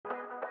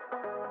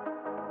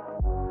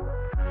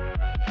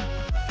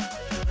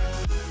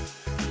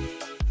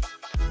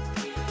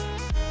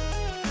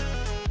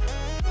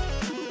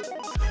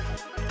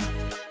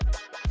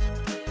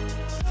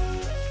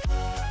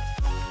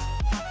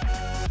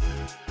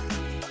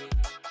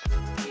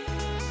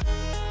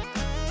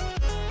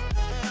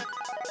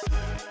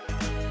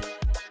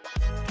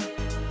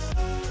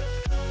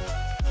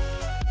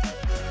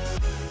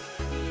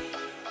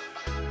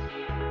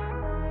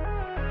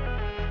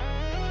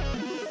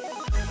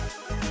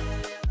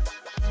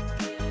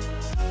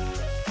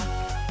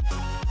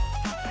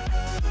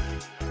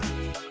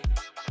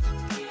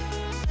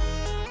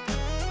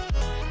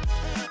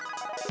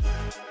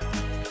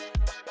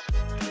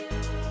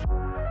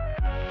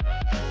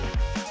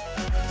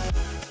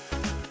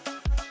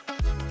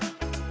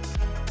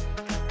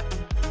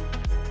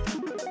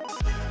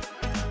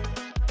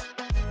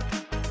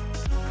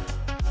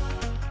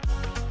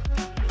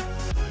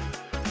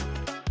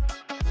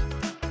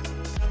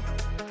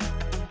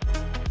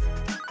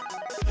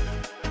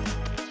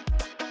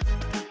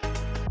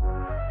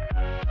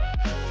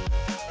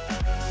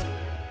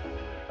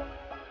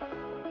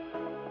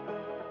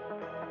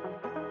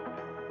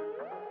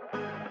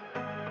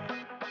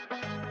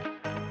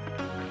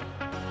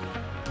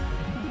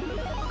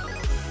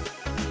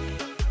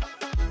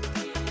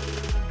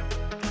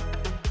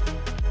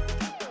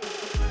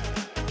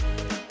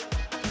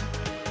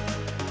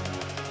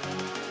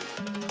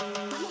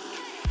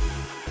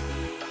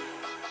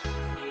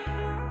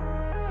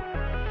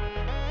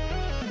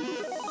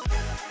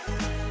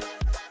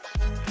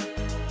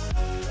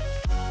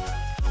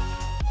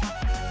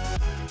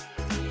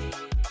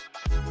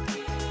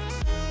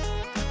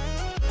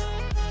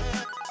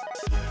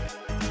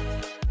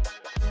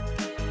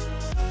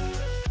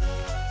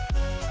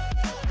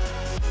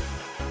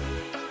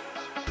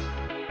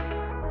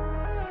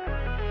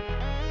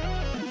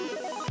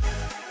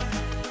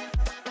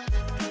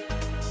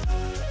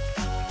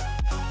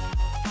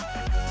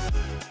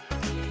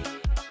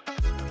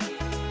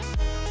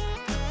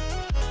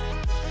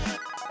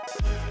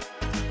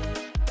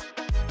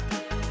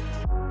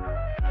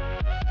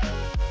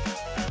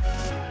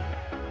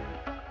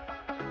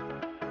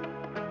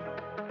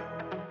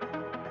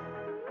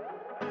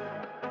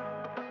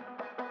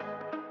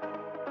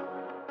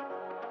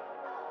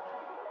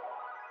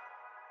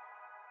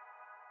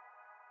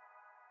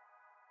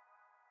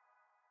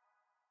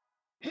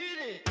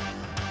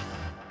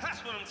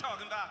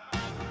talking about?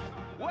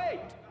 Wait!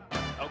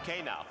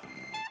 Okay, now,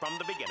 from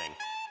the beginning.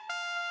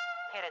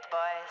 Hit it,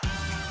 boys.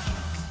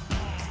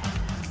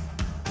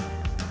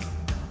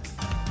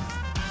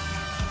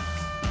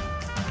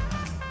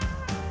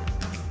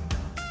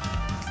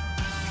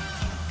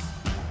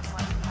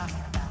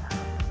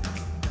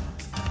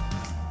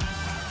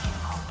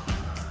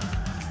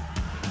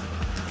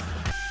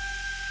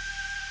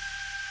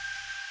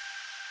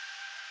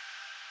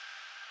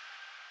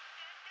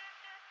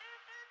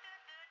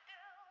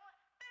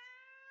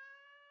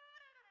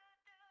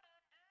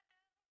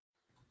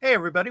 Hey,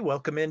 everybody.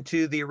 Welcome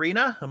into The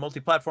Arena, a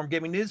Multiplatform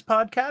Gaming News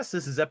Podcast.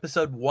 This is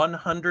episode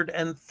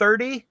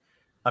 130.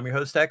 I'm your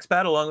host,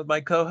 Expat, along with my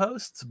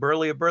co-hosts,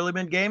 Burley of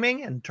Burleyman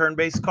Gaming and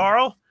Turn-Based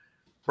Carl.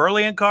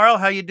 Burley and Carl,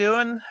 how you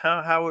doing?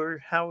 How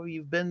have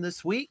you been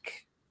this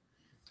week?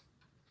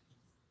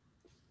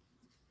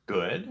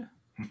 Good.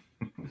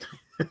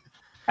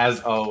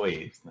 As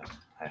always. No,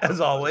 As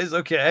always,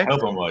 okay. I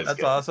hope I'm always That's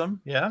good. awesome.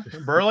 Yeah.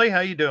 Burley, how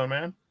you doing,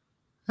 man?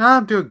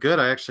 I'm doing good.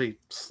 I actually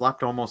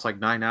slept almost like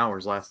 9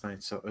 hours last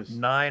night, so it was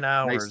 9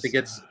 hours. nice to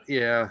get.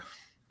 Yeah,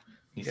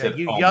 He Yeah, said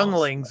you almost.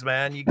 younglings,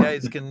 man, you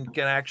guys can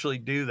actually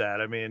do that.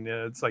 I mean,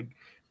 it's like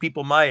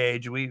people my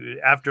age. We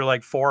after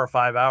like 4 or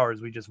 5 hours,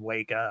 we just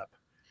wake up.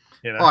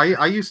 You know. oh,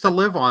 I used to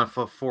live on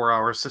for 4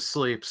 hours of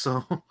sleep,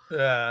 so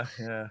Yeah.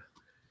 Yeah,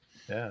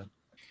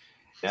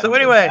 So I'm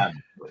anyway, bad.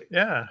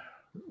 Yeah.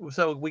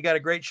 So we got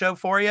a great show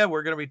for you.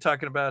 We're going to be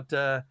talking about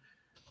Sega.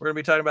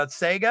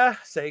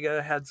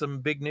 Sega had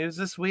some big news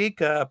this week.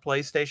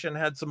 PlayStation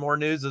had some more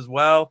news as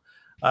well.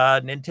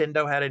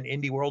 Nintendo had an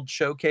Indie World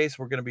Showcase.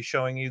 We're going to be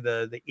showing you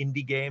the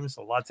indie games.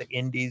 So lots of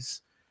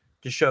indies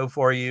to show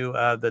for you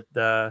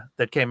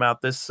that came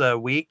out this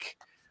week.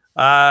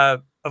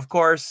 Of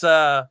course,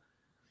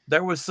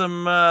 there was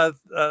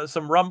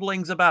some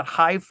rumblings about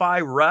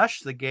Hi-Fi Rush,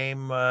 the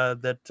game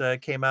that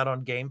came out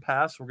on Game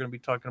Pass. We're going to be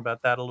talking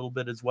about that a little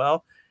bit as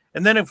well.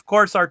 And then, of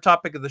course, our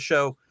topic of the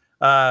show,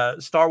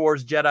 Star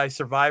Wars Jedi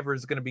Survivor,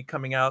 is going to be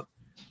coming out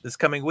this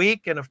coming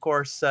week. And, of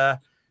course,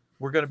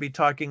 we're going to be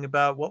talking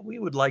about what we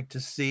would like to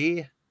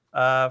see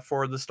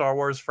for the Star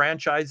Wars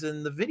franchise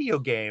in the video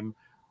game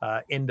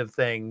end of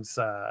things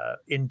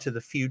into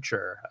the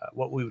future,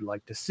 what we would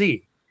like to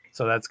see.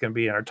 So that's going to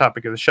be our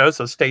topic of the show.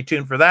 So stay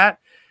tuned for that.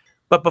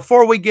 But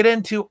before we get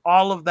into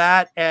all of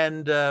that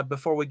and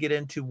before we get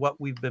into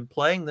what we've been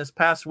playing this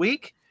past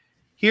week,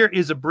 here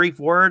is a brief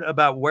word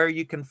about where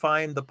you can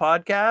find the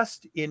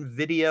podcast in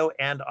video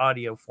and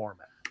audio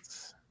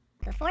formats.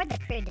 Before the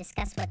crew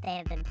discuss what they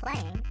have been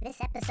playing, this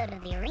episode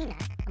of The Arena,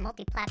 a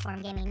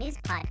multi-platform gaming news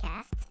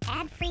podcast's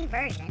ad-free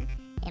version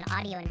in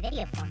audio and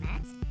video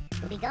formats,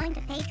 will be going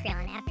to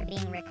Patreon after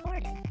being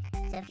recorded.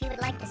 So if you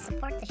would like to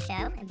support the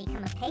show and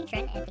become a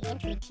patron at the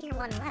entry Tier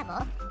 1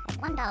 level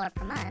at $1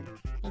 per month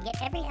and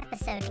get every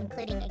episode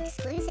including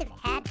exclusive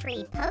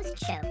ad-free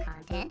post-show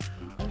content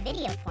in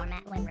video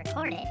format when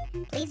recorded,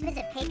 please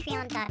visit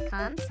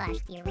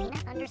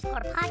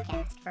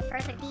patreon.com/thearena_podcast for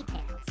further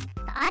details.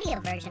 The audio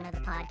version of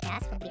the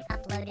podcast will be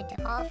uploaded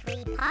to all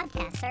free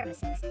podcast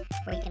services,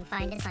 where you can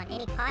find us on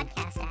any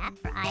podcast app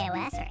for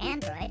iOS or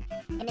Android,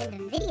 and in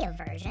the video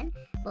version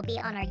will be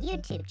on our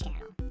YouTube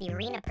channel, The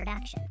Arena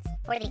Productions.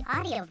 For the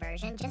audio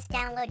version, just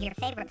download your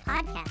favorite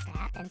podcast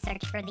app and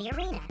search for The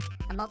Arena,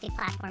 a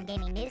multi-platform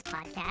gaming news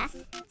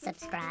podcast.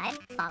 Subscribe,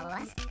 follow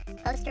us,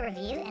 post a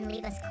review, and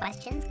leave us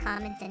questions,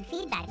 comments, and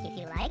feedback if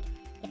you like,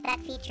 if that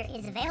feature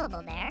is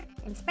available there,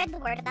 and spread the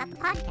word about the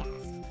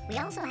podcast. We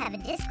also have a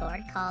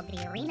Discord called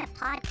The Arena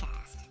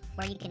Podcast,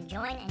 where you can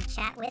join and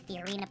chat with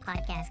the Arena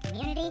Podcast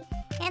community,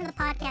 and the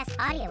podcast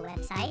audio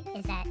website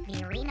is at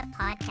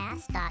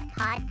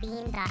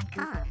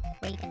thearenapodcast.podbean.com,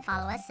 where you can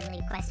follow us and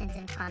leave questions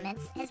and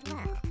comments as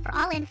well. For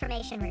all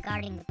information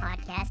regarding the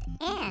podcast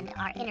and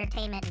our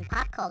entertainment and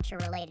pop culture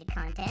related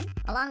content,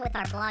 along with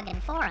our blog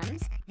and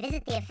forums,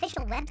 visit the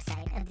official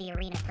website of The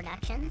Arena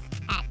Productions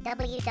at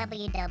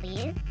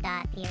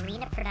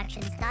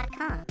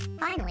www.thearenaproductions.com.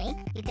 Finally,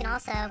 you can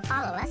also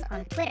follow us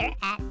on Twitter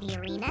at The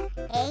Arena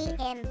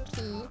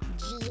AMPGNP,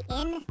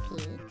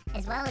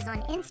 as well as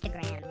on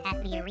Instagram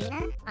at The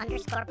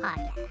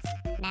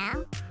Arena_podcast.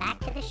 Now, back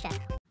to the show.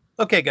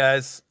 Okay,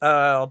 guys,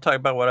 I'll talk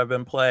about what I've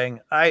been playing.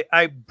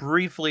 I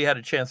briefly had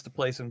a chance to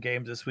play some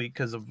games this week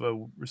because of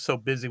we're so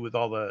busy with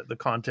all the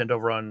content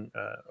over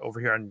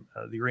here on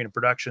The Arena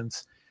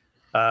Productions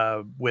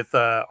with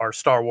our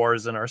Star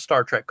Wars and our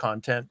Star Trek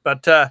content.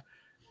 But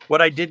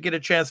what I did get a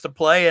chance to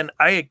play, and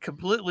I had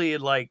completely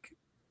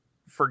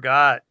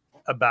forgot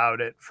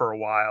about it for a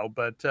while,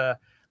 but the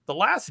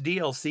last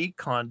DLC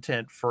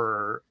content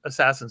for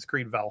Assassin's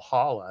Creed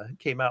Valhalla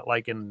came out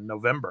like in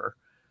November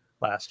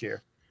last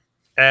year.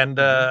 And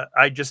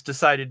I just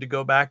decided to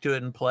go back to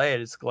it and play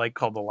it. It's like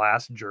called The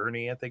Last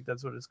Journey. I think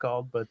that's what it's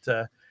called. But,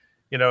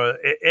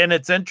 and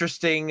it's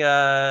interesting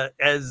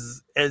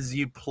as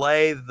you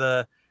play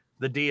the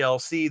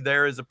DLC,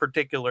 there is a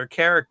particular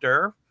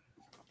character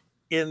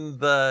in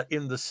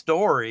the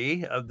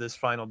story of this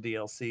final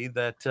DLC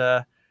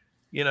that,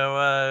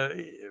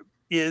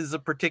 is a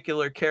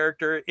particular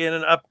character in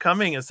an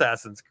upcoming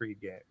Assassin's Creed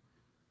game.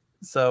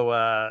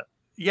 So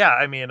yeah,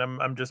 I mean,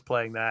 I'm just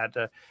playing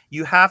that.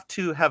 You have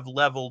to have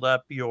leveled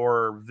up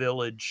your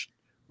village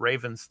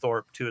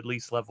Ravensthorpe to at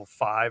least level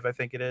 5, I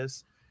think it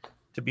is,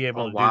 to be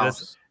able Oh, to wow. do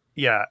this.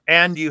 Yeah,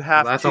 and you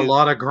have That's to. a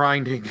lot of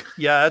grinding.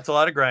 Yeah, that's a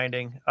lot of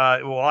grinding.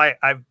 Well,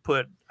 I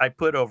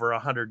put over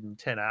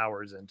 110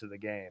 hours into the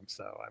game,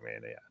 so I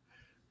mean, yeah,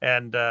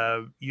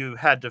 and you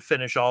had to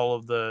finish all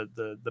of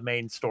the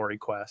main story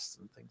quests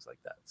and things like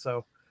that.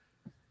 So,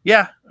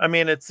 yeah, I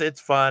mean, it's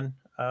fun.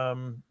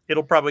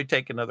 It'll probably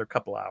take another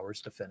couple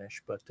hours to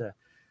finish, but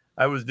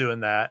I was doing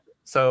that.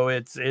 So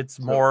it's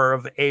more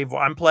of Eivor.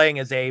 I'm playing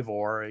as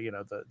Eivor, you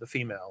know, the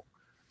female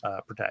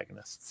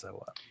protagonist.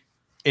 So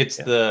It's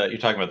yeah. you're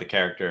talking about the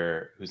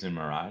character who's in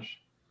Mirage.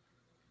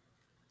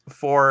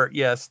 For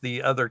yes,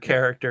 the other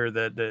character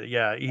that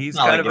yeah, he's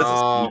Not kind like of it's a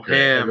a Oh, secret.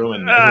 him.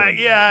 Everyone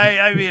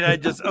yeah. I mean, I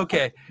just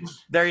okay.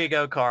 There you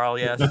go, Carl.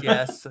 Yes,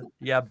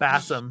 yeah,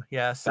 Bassam.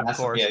 Yes, of Bassam,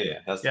 course.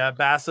 yeah. Yeah,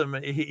 Bassam.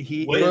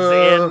 He What-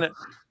 is in.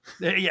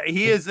 Yeah,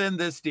 he is in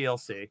this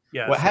DLC.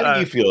 Yes. Well, how do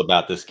you feel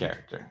about this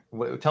character?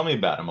 Tell me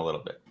about him a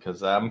little bit,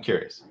 because I'm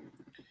curious.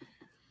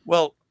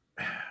 Well,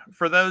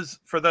 for those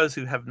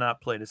who have not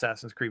played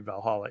Assassin's Creed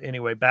Valhalla,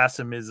 anyway,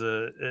 Bassam is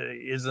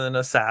an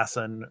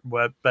assassin,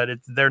 but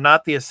they're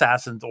not the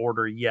Assassin's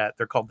Order yet.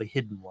 They're called the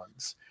Hidden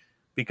Ones,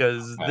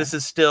 because this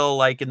is still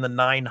like in the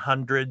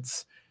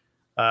 900s,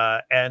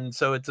 and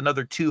so it's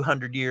another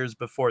 200 years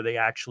before they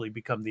actually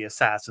become the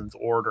Assassin's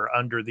Order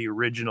under the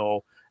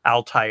original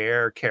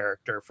Altair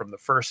character from the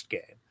first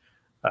game,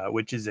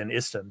 which is in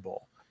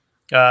Istanbul.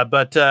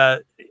 But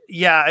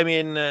yeah, I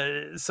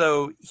mean,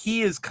 so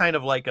he is kind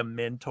of like a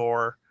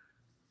mentor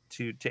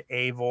to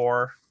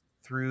Eivor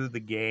through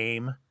the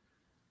game.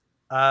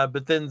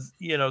 But then,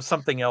 you know,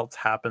 something else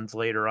happens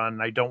later on.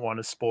 And I don't want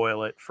to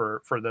spoil it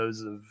for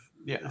those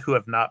who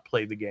have not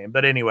played the game.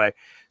 But anyway,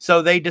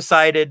 so they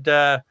decided,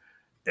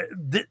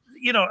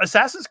 you know,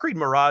 Assassin's Creed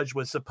Mirage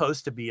was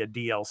supposed to be a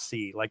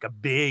DLC, like a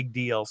big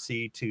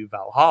DLC to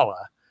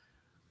Valhalla,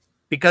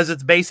 because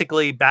it's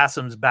basically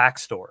Bassam's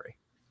backstory.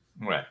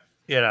 Right.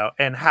 You know,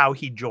 and how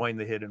he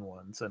joined the Hidden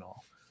Ones and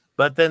all.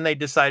 But then they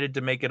decided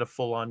to make it a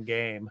full-on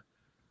game.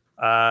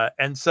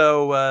 And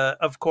so,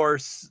 of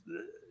course,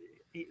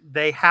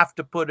 they have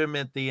to put him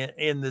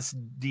in this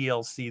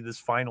DLC, this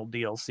final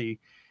DLC,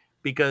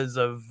 because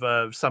of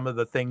some of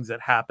the things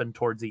that happened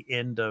towards the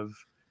end of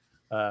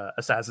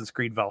Assassin's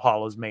Creed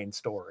Valhalla's main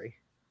story.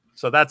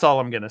 So that's all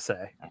I'm going to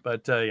say.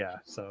 But yeah,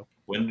 so.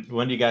 When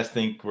do you guys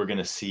think we're going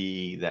to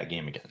see that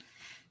game again?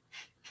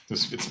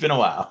 It's been a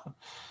while.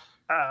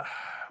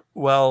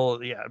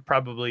 Well, yeah,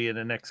 probably in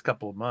the next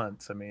couple of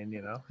months. I mean,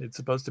 you know, it's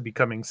supposed to be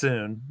coming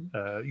soon.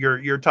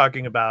 You're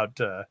talking about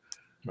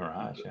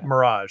Mirage. Yeah.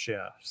 Mirage,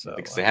 yeah. So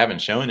Because they haven't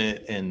shown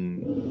it,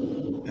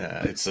 and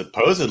it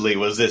supposedly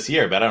was this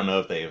year, but I don't know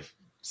if they've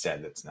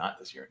said it's not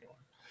this year anymore.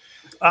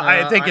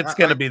 I think it's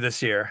going to be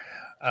this year.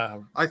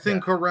 I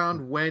think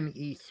around when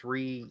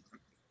E3,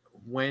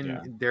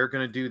 they're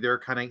going to do their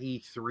kind of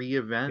E3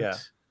 event.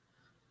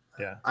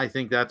 Yeah. I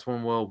think that's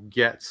when we'll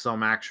get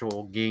some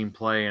actual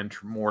gameplay and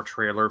more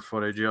trailer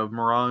footage of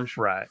Mirage.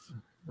 Right.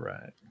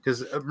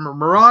 Because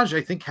Mirage,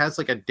 I think, has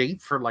like a date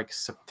for like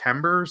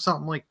September or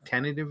something, like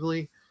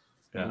tentatively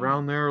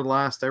around there.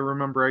 Last I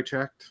remember, I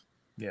checked.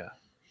 Yeah.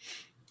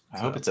 I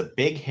hope it's a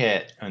big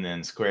hit, and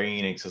then Square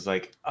Enix is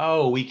like,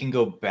 "Oh, we can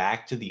go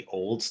back to the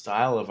old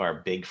style of our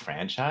big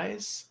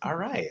franchise." All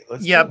right,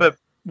 let's. Yeah, but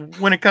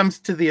when it comes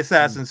to the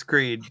Assassin's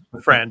Creed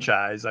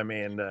franchise, I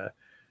mean,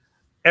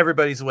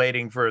 everybody's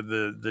waiting for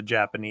the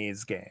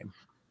Japanese game.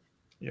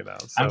 You know,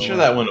 so, I'm sure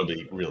that one will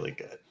be really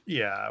good.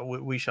 Yeah,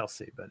 we shall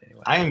see. But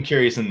anyway, I am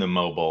curious in the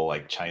mobile,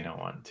 like China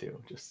one too,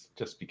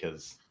 just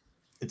because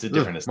it's a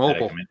different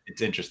aesthetic. Mobile. I mean,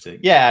 it's interesting.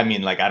 Yeah, I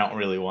mean, like I don't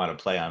really want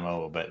to play on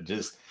mobile, but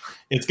just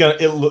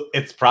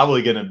it's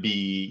probably gonna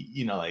be,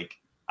 you know, like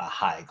a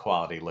high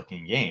quality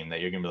looking game that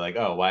you're gonna be like,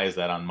 oh, why is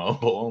that on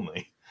mobile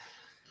only?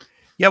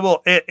 Yeah,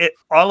 well,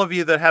 all of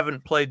you that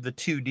haven't played the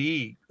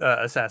 2D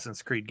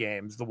Assassin's Creed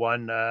games, the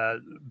one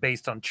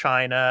based on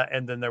China,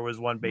 and then there was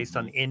one based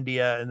on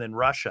India, and then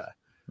Russia.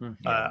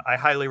 I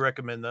highly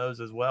recommend those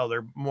as well.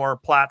 They're more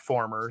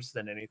platformers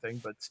than anything,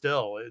 but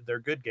still, they're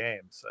good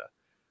games.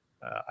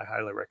 I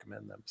highly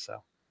recommend them.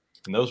 So,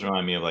 and those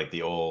remind me of like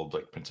the old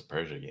like Prince of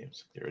Persia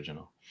games, the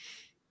original.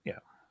 Yeah.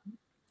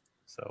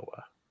 So,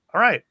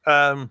 all right,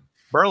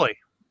 Burley,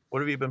 what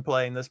have you been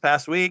playing this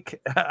past week?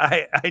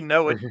 I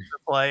know what you're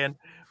playing,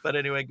 but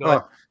anyway, go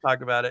ahead,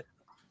 talk about it.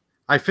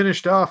 I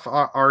finished off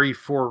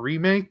RE4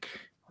 Remake.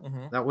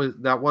 That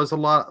was a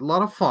lot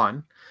of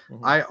fun.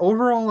 I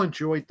overall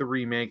enjoyed the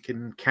remake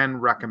and can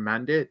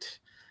recommend it.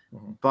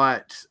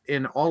 But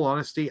in all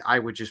honesty, I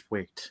would just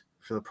wait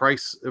for the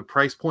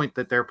price point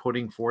that they're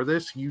putting for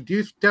this. You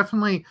do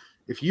definitely,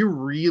 if you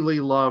really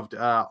loved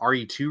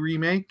RE2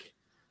 Remake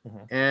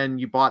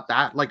and you bought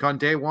that like on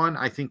day one,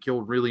 I think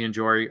you'll really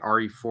enjoy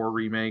RE4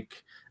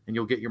 Remake and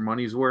you'll get your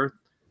money's worth.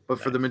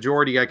 But for the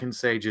majority, I can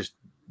say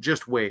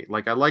just wait.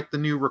 Like I like the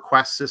new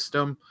request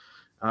system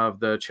of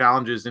the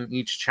challenges in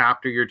each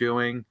chapter you're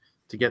doing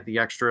to get the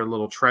extra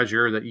little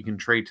treasure that you can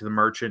trade to the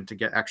merchant to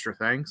get extra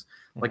things.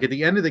 Like at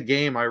the end of the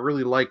game, I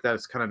really like that.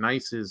 It's kind of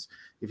nice is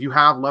if you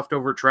have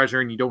leftover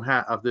treasure and you don't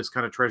have of this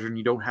kind of treasure and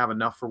you don't have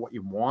enough for what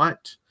you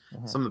want,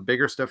 some of the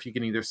bigger stuff, you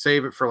can either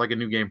save it for like a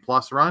New Game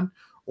Plus run,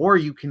 or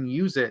you can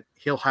use it.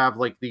 He'll have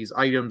like these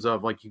items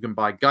of like, you can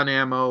buy gun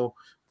ammo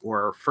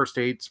or first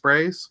aid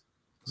sprays.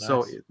 Nice.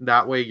 So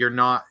that way you're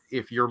not,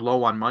 if you're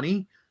low on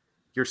money,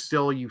 you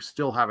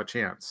still have a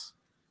chance.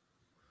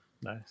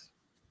 Nice.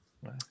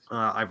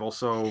 I've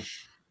also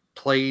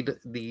played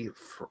the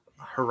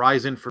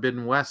Horizon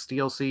Forbidden West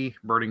DLC,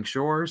 Burning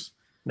Shores.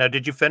 Now,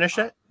 did you finish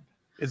it?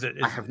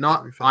 I have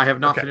not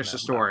finished the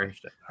story,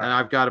 and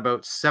I've got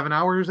about 7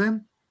 hours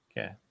in.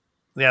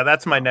 Yeah,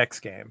 that's my next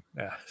game.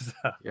 Yeah,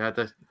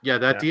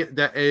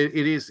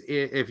 it is.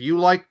 If you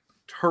like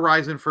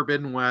Horizon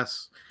Forbidden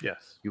West,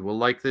 yes, you will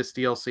like this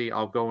DLC.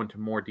 I'll go into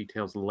more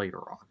details later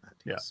on that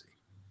DLC.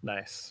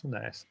 Nice.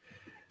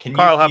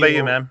 Carl, how about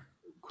you, man?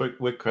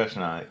 Quick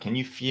question on it. Can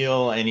you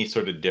feel any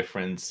sort of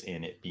difference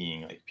in it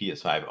being like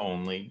PS5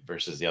 only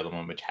versus the other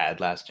one which had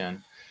last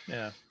gen?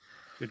 Yeah,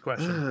 good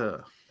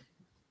question.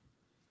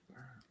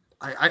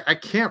 I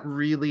can't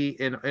really,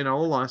 in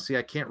all honesty,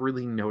 I can't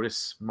really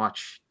notice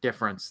much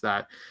difference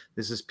that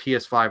this is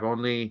PS5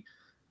 only,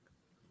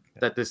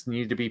 that this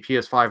needed to be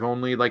PS5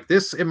 only. Like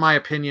this, in my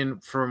opinion,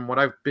 from what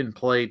I've been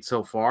played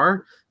so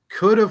far,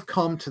 could have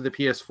come to the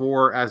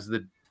PS4 as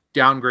the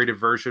downgraded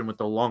version with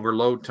the longer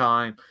load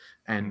time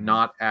and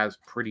not as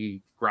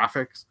pretty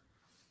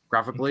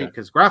graphically,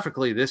 because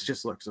graphically this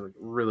just looks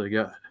really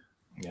good.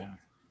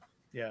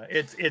 Yeah,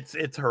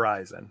 it's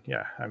Horizon.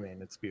 Yeah, I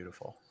mean it's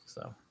beautiful.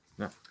 So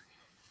yeah.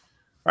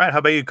 All right, how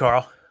about you,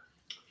 Carl?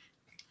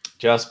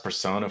 Just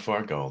Persona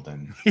 4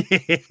 Golden.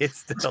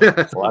 Still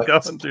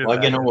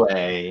plugging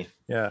away.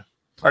 Yeah.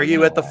 Are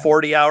you at the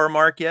 40-hour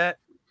mark yet?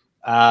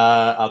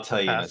 I'll tell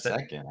you in a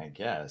second, I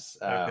guess.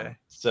 Okay.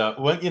 So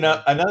when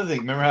another thing,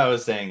 remember how I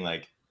was saying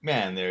like,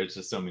 man, there's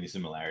just so many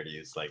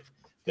similarities. Like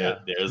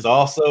there's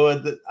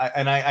also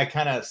I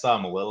kind of saw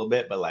him a little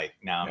bit, but like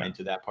now I'm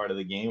into that part of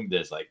the game.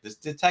 There's like this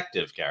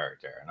detective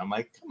character, and I'm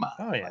like, come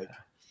on, like,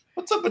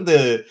 what's up with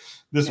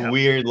this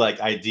weird like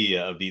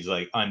idea of these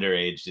like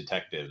underage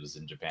detectives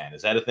in Japan?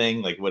 Is that a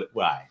thing? Like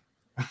why?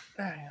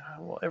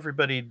 Well,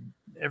 everybody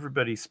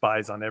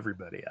spies on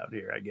everybody out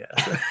here, I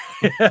guess.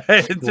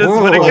 It's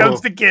just when it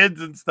comes to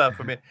kids and stuff.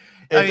 I mean,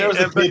 there was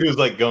a kid who's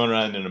like going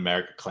around in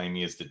America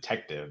claiming he's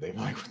detective. They're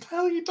like, what the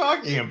hell are you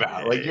talking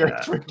about? Like you're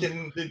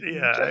freaking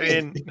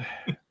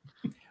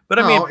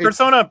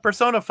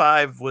Persona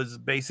 5 was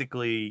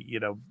basically,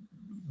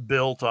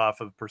 built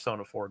off of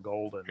Persona 4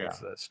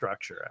 Golden's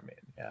structure. I mean,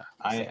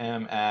 I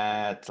am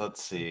at,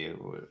 let's see,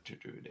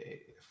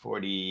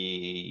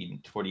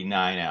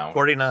 49 hours.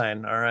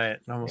 49. All right.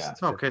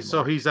 Almost. Okay,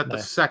 so he's at the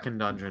second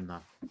dungeon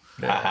then.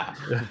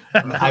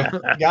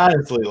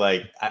 Honestly,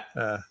 like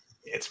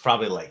it's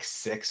probably like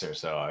 6 or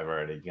so I've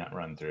already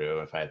run through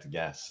if I had to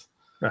guess.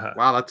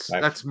 Wow,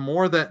 that's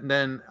more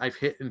than I've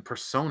hit in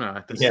Persona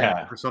at the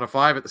same Persona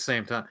 5 at the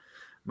same time.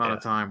 Amount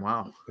of time.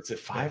 Wow. Is it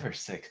 5 or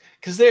 6?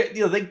 Because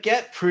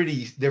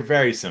they're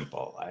very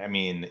simple. I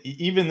mean,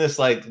 even this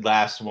like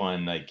last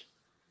one, like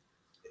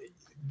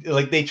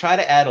they try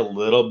to add a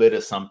little bit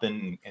of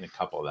something in a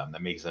couple of them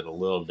that makes it a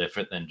little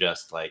different than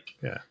just like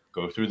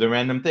go through the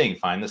random thing,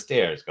 find the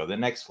stairs, go to the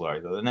next floor,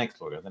 go to the next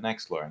floor, go to the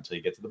next floor until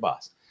you get to the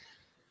boss.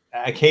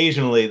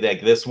 Occasionally,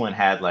 like this one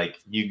had like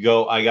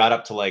I got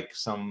up to like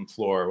some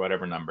floor or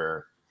whatever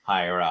number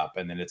higher up,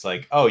 and then it's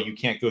like, oh, you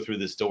can't go through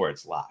this door,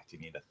 it's locked, you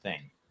need a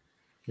thing.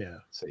 Yeah.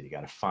 So you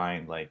got to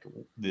find like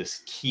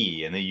this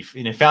key, and then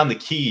you found the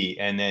key,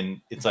 and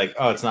then it's like,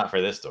 oh, it's not for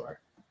this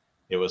door.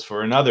 It was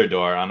for another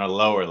door on a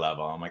lower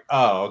level. I'm like,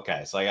 oh,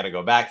 okay. So I got to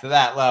go back to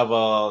that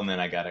level, and then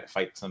I got to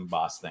fight some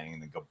boss thing,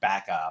 and then go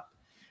back up.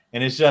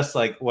 And it's just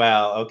like,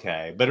 well,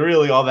 okay. But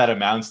really, all that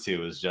amounts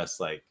to is just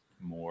like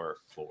more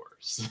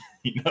floors.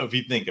 If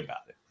you think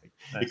about it,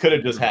 like, it could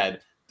have just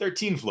had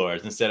 13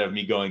 floors instead of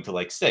me going to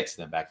like 6,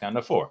 then back down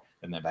to 4,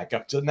 and then back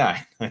up to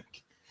 9.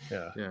 Like,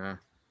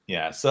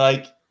 yeah. So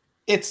like,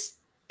 it's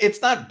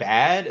not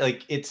bad.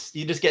 Like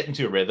you just get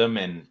into a rhythm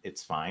and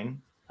it's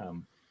fine.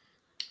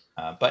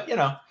 But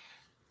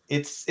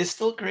it's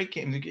still a great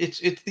game.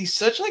 It's these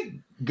such like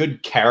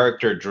good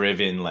character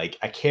driven. Like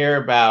I care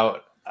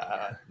about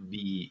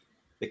the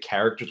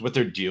characters, what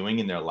they're doing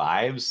in their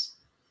lives,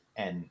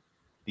 and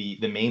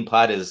the main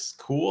plot is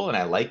cool and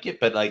I like it.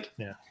 But like,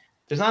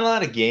 there's not a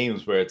lot of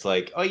games where it's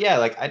like, oh yeah,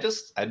 like I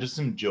just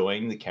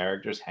enjoying the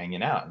characters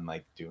hanging out and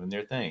like doing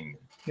their thing.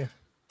 Yeah.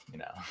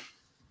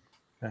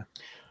 Yeah.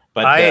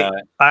 But I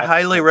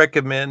highly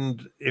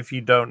recommend, if you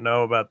don't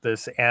know about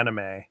this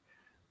anime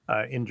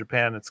in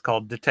Japan, it's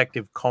called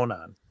Detective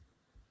Conan.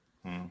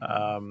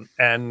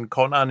 And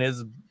Conan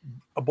is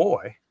a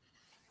boy,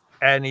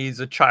 and he's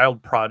a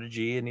child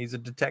prodigy, and he's a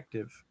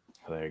detective.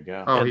 There you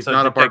go. Oh, and he's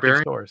not a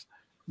barbarian?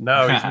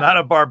 No, he's not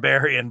a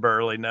barbarian,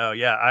 Burley. No,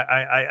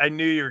 I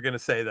knew you were going to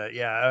say that.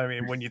 Yeah, I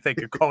mean, when you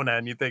think of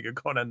Conan, you think of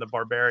Conan the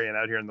Barbarian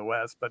out here in the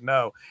West. But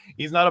no,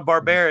 he's not a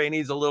barbarian.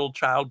 He's a little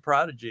child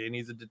prodigy, and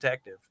he's a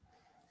detective.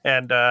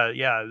 And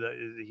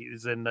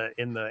he's in the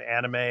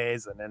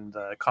animes and in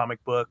the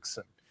comic books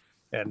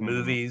and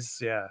movies.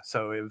 Yeah,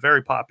 so it was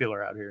very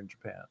popular out here in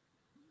Japan.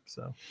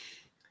 So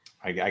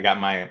I got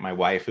my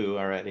waifu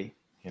already,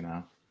 you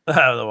know. The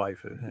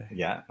waifu.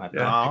 Yeah,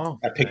 Oh,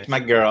 I picked my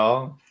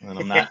girl, and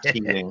I'm not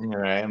cheating,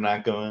 right? I'm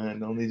not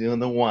only doing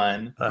the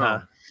one.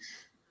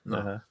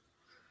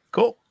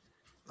 Cool.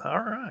 All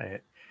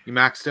right. You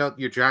maxed out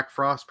your Jack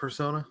Frost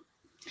persona?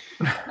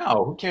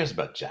 No, who cares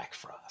about Jack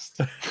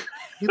Frost?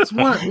 It's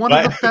one of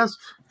the best.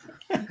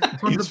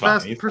 One of the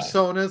best He's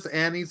personas,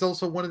 and he's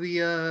also one of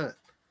the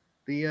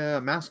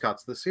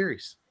mascots of the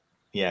series.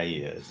 Yeah, he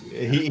is.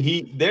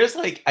 He there's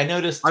like, I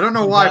noticed. I don't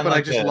know why, but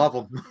I just love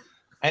him.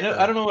 I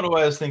don't know what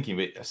I was thinking,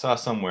 but I saw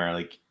somewhere,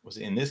 like, was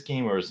it in this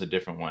game or was it a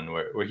different one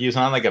where he was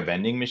on like a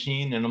vending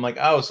machine, and I'm like,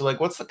 oh, so like,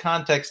 what's the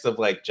context of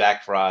like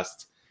Jack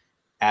Frost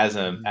as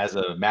a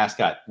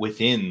mascot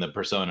within the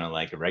persona,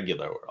 like a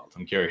regular world?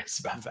 I'm curious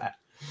about that.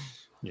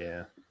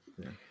 Yeah.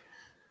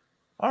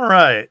 All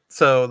right.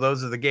 So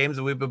those are the games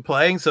that we've been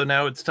playing. So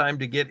now it's time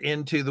to get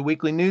into the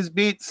weekly news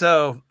beat.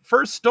 So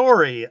first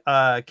story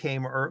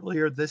came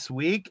earlier this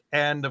week.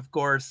 And of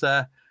course,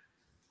 Sega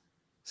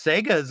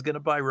is going to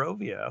buy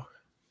Rovio.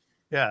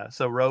 Yeah.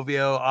 So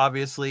Rovio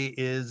obviously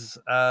is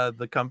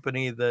the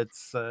company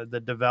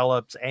that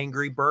develops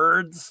Angry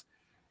Birds.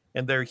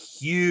 And they're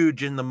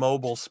huge in the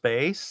mobile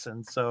space.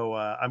 And so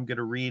I'm going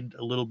to read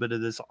a little bit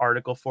of this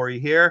article for you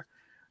here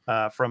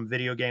from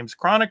Video Games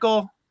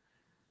Chronicle.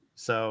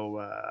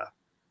 So,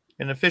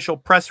 an official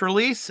press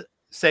release,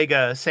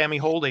 Sega Sammy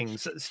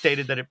Holdings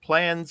stated that it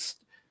plans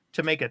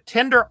to make a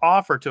tender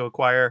offer to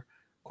acquire,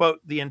 quote,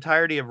 the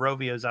entirety of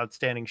Rovio's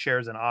outstanding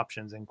shares and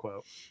options, end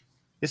quote.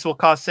 This will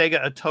cost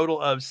Sega a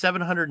total of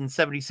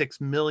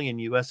 $776 million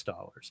US,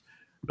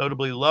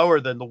 notably lower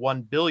than the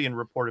 $1 billion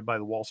reported by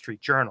the Wall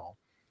Street Journal.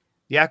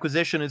 The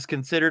acquisition is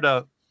considered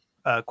a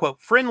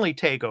quote, friendly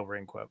takeover,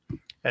 end quote,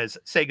 as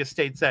Sega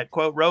states that,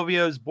 quote,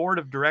 Rovio's board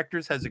of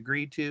directors has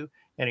agreed to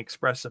and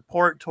express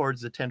support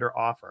towards the tender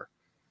offer.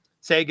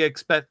 Sega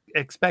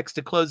expects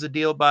to close the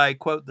deal by,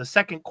 quote, the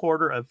second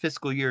quarter of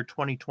fiscal year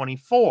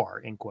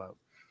 2024, end quote,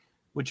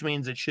 which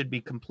means it should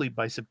be complete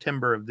by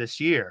September of this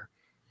year.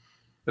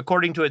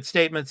 According to its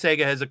statement,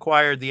 Sega has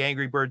acquired the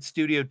Angry Birds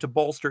studio to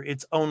bolster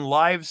its own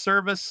live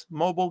service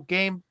mobile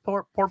game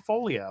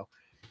portfolio.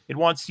 It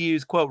wants to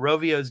use, quote,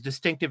 Rovio's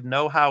distinctive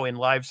know-how in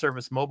live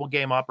service mobile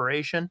game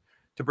operation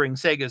to bring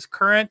Sega's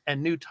current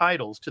and new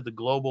titles to the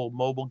global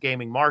mobile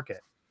gaming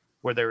market,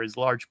 where there is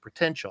large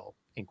potential,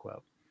 end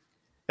quote.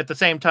 At the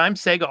same time,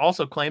 Sega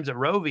also claims that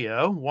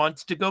Rovio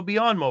wants to go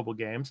beyond mobile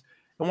games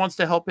and wants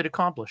to help it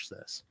accomplish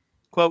this.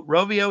 Quote,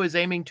 Rovio is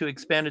aiming to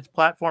expand its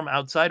platform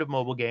outside of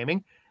mobile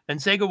gaming, and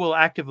Sega will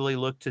actively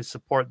look to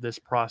support this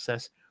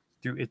process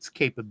through its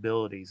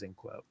capabilities, end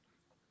quote.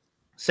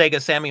 Sega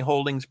Sammy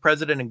Holdings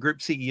president and group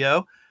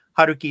CEO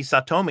Haruki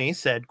Satomi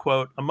said,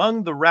 quote,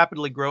 among the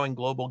rapidly growing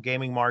global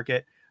gaming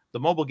market, the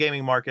mobile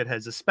gaming market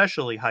has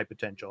especially high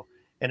potential,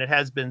 and it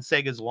has been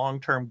Sega's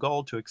long-term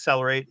goal to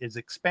accelerate its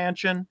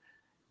expansion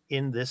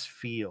in this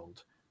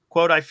field.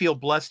 Quote, I feel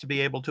blessed to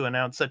be able to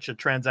announce such a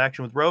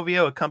transaction with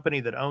Rovio, a company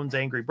that owns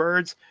Angry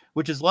Birds,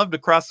 which is loved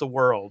across the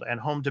world and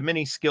home to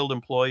many skilled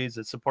employees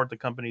that support the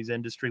company's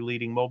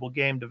industry-leading mobile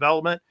game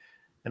development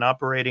and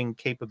operating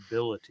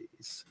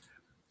capabilities,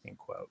 end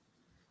quote.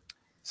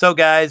 So,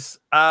 guys,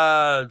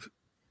 the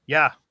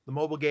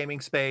mobile gaming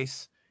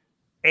space,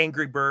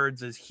 Angry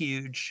Birds is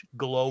huge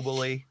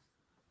globally.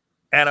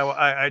 And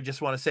I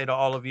just want to say to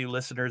all of you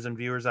listeners and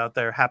viewers out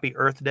there, Happy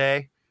Earth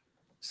Day.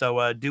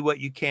 So do what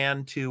you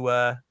can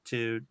to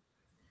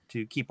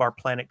keep our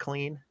planet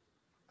clean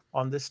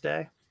on this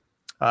day.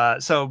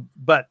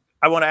 But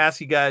I want to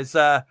ask you guys,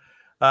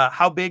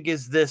 how big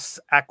is this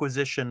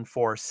acquisition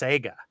for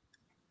Sega?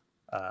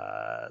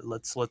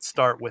 Let's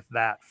start with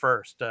that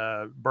first.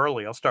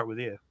 Burley, I'll start with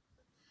you.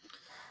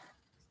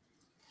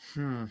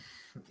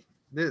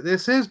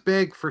 This is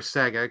big for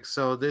Sega.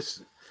 So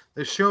this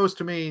shows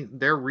to me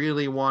they're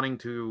really wanting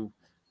to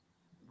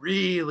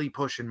really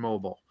push in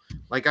mobile.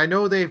 Like, I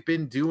know they've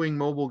been doing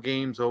mobile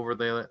games over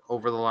the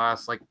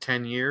last like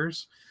 10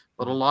 years,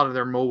 but a lot of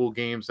their mobile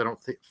games I don't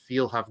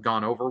feel have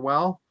gone over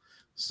well.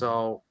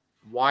 So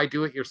why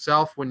do it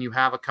yourself when you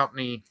have a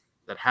company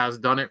that has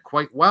done it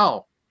quite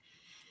well?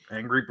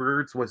 Angry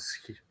Birds was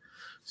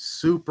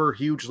super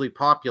hugely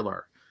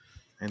popular,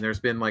 and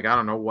there's been like, I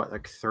don't know what,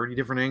 like 30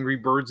 different Angry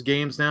Birds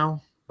games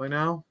now by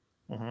now.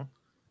 Mm-hmm.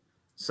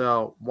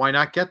 So why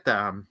not get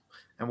them?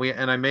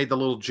 And I made the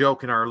little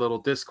joke in our little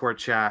Discord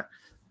chat.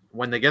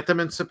 When they get them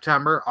in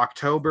September,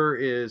 October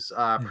is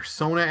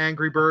Persona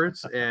Angry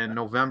Birds, and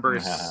November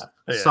is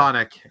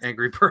Sonic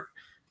Angry Birds.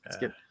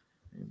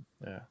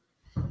 Yeah.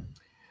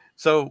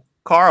 So,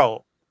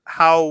 Carl,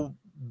 how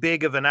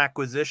big of an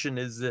acquisition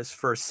is this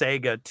for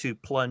Sega to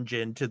plunge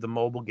into the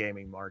mobile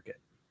gaming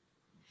market?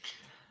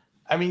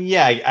 I mean,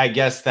 yeah, I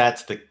guess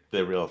that's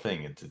the real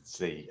thing.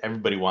 It's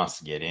everybody wants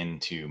to get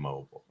into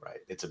mobile,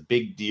 right? It's a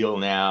big deal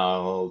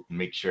now.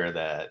 Make sure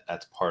that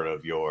that's part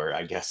of your,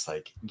 I guess,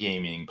 like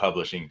gaming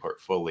publishing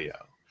portfolio.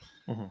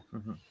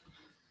 Mm-hmm.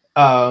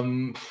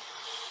 I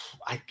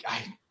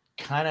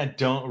kind of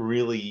don't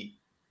really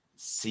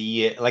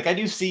see it. Like I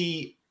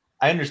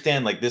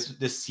understand like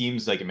this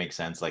seems like it makes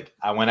sense. Like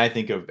when I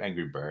think of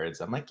Angry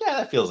Birds, I'm like, yeah,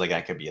 that feels like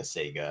that could be a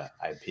Sega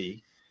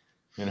IP,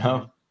 you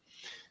know?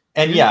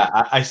 And yeah,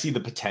 I see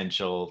the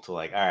potential to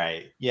like, all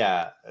right,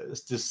 yeah,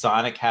 does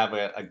Sonic have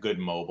a good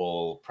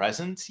mobile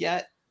presence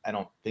yet? I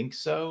don't think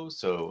so.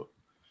 So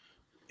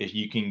if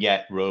you can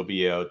get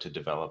Rovio to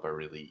develop a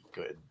really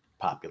good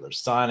popular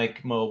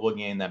Sonic mobile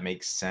game, that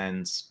makes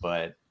sense.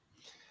 But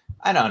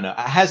I don't know.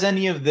 Has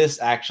any of this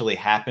actually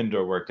happened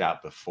or worked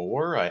out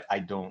before? I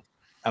don't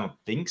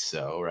think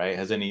so, right?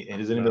 Has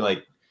anybody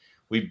like,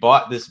 we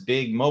bought this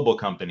big mobile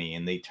company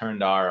and they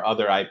turned our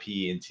other IP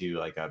into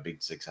like a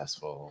big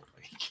successful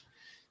like,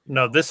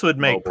 no, this would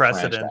make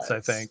precedence,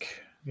 franchise. I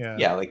think.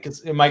 Yeah, like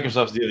because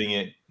Microsoft's doing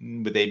it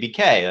with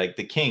ABK, like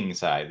the King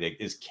side. Like,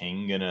 is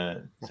King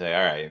gonna say,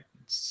 all right,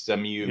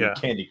 some of you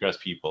Candy Crush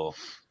people,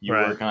 you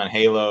work on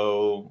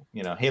Halo,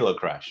 Halo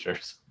Crush or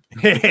something.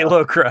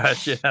 Halo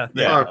Crush, yeah.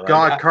 Oh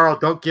God, Carl,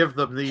 don't give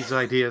them these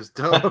ideas.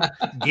 Don't.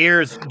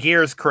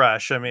 Gears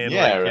Crush. I mean,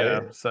 yeah,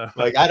 like, right. So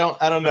like, I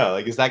don't know.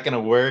 Like, is that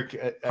gonna work?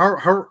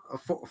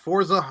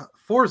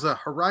 Forza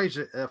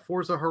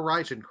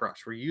Horizon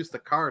Crush, where you use the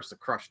cars to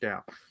crush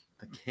down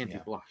the candy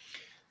block.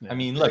 I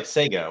mean, look,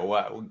 Sega.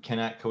 What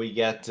can we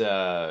get?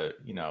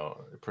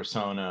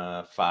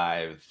 Persona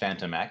 5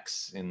 Phantom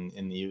X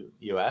in the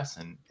US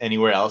and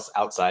anywhere else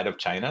outside of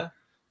China?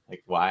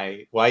 Like,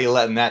 why are you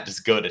letting that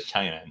just go to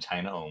China and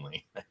China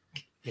only?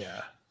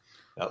 Yeah,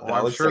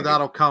 I'm sure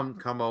that'll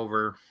come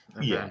over.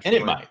 Yeah, and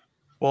it might.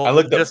 Well, I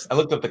looked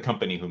up the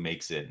company who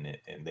makes it,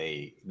 and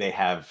they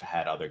have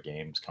had other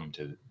games come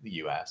to the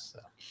US. So.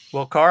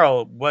 Well,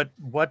 Carl, what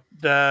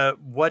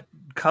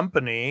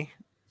company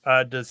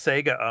does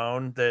Sega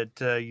own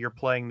that you're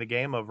playing the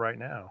game of right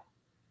now?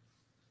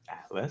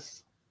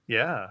 Atlas.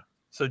 Yeah.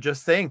 So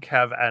just think,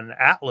 have an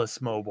Atlas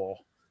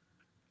mobile,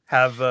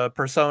 have a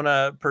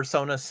Persona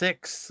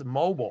 6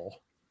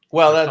 mobile.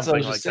 Well, that's what I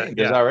was just saying.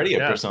 There's already a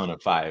Yeah. Persona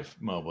 5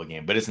 mobile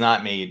game, but it's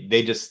not made.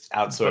 They just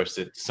outsourced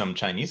it to some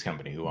Chinese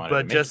company who wanted to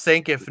But make just it.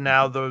 think if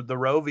now the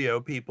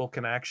Rovio people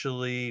can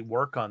actually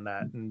work on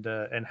that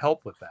and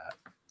help with that.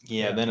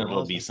 Yeah, then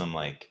it'll be some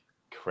like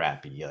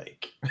crappy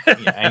like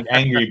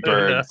Angry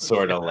Birds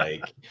sort of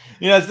like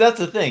that's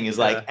the thing is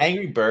like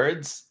Angry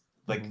Birds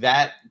like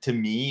that to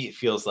me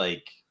feels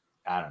like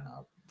I don't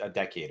know a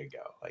decade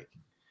ago. Like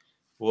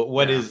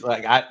what is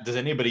like does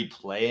anybody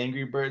play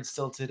Angry Birds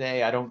still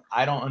today? I don't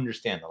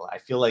understand. I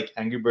feel like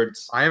Angry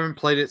Birds. I haven't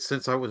played it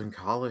since I was in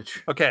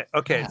college. Okay,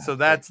 so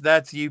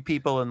that's you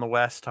people in the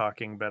West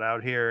talking, but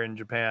out here in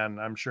Japan,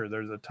 I'm sure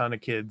there's a ton of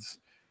kids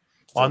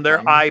on their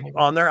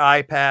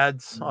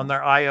iPads, on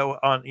their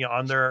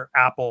on their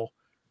Apple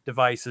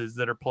devices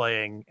that are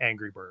playing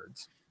Angry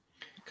Birds.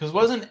 Because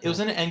wasn't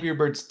it Angry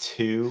Birds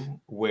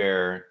 2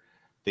 where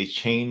they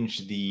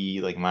changed the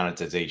like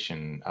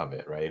monetization of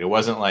it, right? It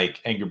wasn't like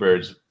Angry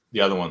Birds,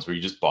 the other ones where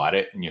you just bought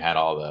it and you had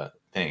all the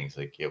things.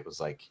 Like it was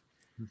like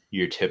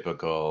your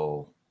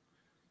typical,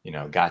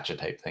 gotcha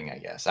type thing, I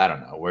guess. I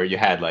don't know, where you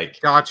had like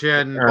gotcha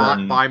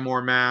and buy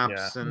more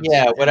maps and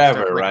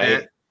whatever, like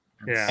right?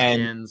 Yeah.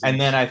 And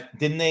then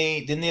didn't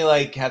they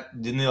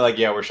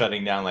we're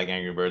shutting down like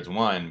Angry Birds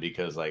 1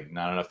 because like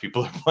not enough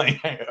people are playing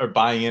or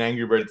buying an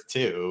Angry Birds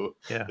 2.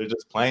 Yeah. They're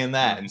just playing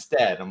that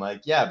instead. I'm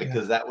like,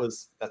 because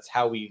that's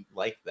how we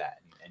like that.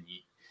 And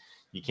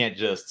you can't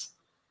just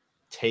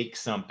take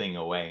something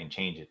away and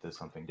change it to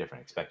something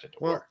different, expect it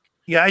to work.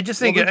 Yeah, I just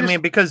think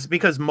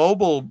because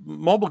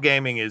mobile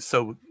gaming is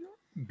so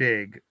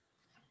big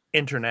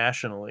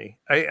internationally,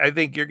 I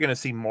think you're going to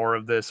see more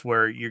of this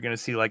where you're going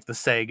to see like the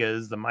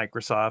Segas, the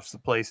Microsofts, the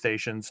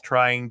PlayStations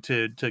trying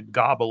to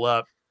gobble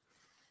up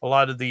a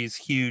lot of these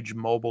huge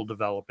mobile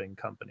developing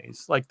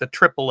companies, like the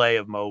AAA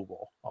of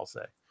mobile, I'll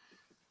say.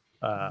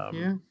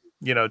 To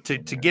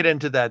get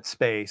into that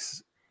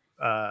space,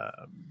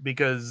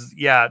 because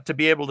to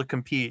be able to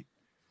compete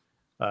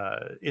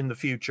in the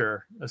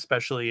future,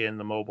 especially in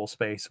the mobile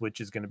space,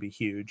 which is going to be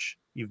huge,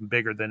 even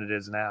bigger than it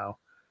is now.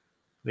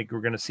 I think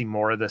we're going to see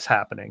more of this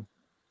happening,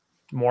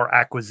 more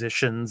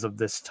acquisitions of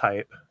this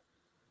type.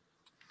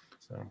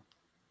 So,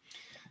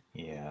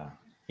 yeah.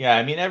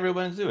 I mean,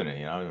 everyone's doing it.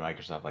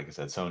 Microsoft, like I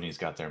said, Sony's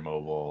got their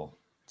mobile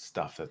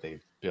stuff that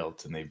they've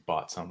built, and they've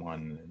bought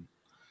someone.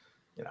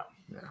 And,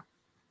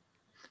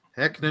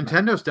 Heck,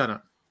 Nintendo's done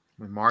it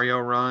with Mario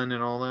Run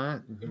and all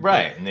that.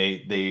 Right, and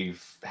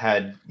they've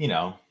had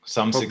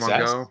some Pokemon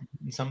success,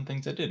 and some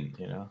things that didn't.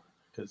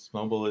 Because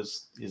mobile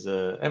is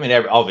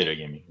all video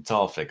gaming. It's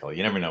all fickle.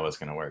 You never know what's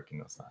going to work and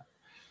what's not.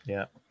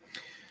 Yeah.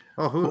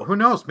 Well, who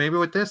knows? Maybe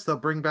with this, they'll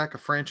bring back a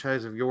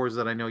franchise of yours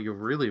that I know you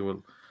really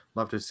would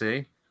love to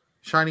see.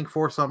 Shining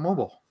Force on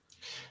mobile.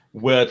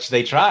 Which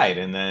they tried,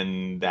 and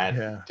then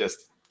that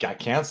just got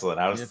canceled.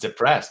 I was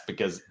depressed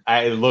because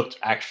it looked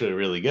actually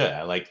really good.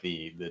 I like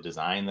the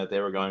design that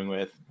they were going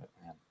with.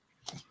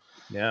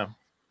 Yeah.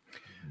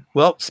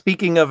 Well,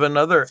 speaking of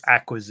another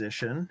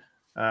acquisition,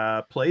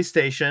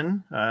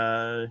 PlayStation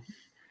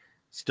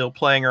still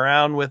playing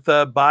around with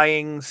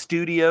buying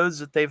studios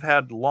that they've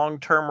had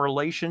long-term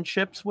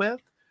relationships with.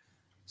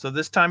 So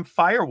this time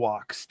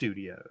Firewalk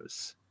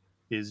Studios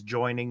is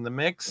joining the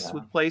mix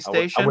with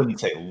PlayStation. I wouldn't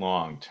say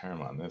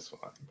long-term on this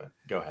one, but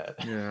go ahead.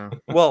 Yeah.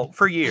 Well,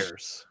 for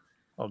years.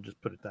 I'll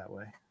just put it that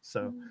way.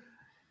 So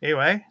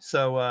anyway,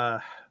 so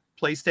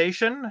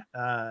PlayStation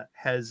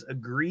has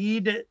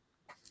agreed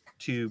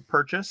to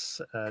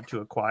purchase, to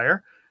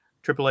acquire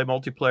AAA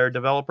multiplayer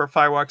developer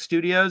Firewalk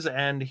Studios.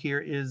 And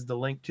here is the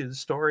link to the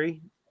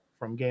story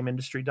from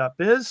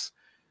GameIndustry.biz,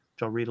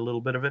 which I'll read a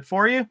little bit of it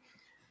for you.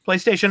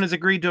 PlayStation has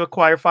agreed to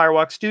acquire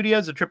Firewalk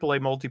Studios, a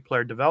AAA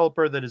multiplayer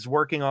developer that is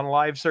working on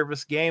live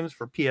service games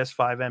for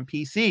PS5 and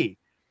PC.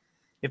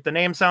 If the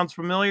name sounds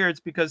familiar, it's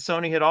because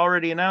Sony had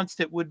already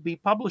announced it would be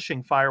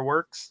publishing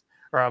Firewalk's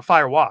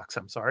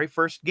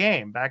first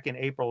game back in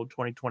April of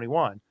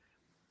 2021.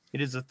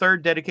 It is the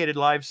third dedicated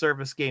live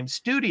service game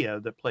studio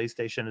that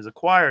PlayStation has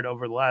acquired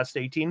over the last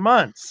 18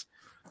 months,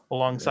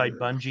 alongside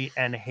Bungie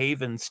and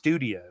Haven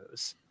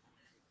Studios.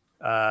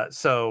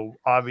 So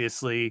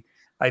obviously,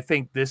 I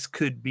think this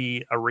could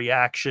be a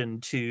reaction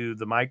to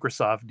the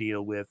Microsoft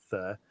deal with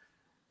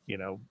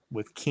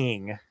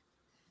King.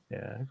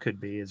 Yeah, it could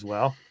be as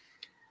well.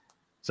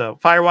 So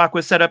Firewalk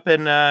was set up in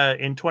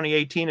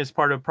 2018 as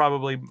part of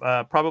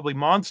Probably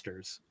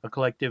Monsters, a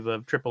collective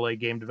of AAA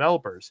game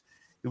developers.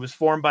 It was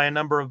formed by a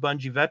number of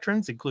Bungie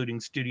veterans, including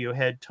studio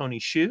head Tony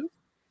Hsu,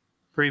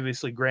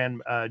 previously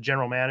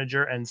general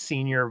manager and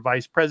senior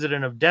vice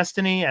president of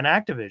Destiny and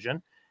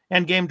Activision,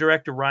 and game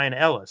director Ryan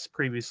Ellis,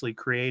 previously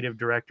creative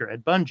director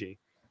at Bungie.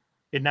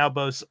 It now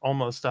boasts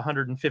almost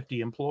 150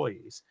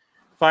 employees.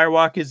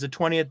 Firewalk is the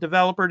 20th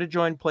developer to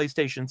join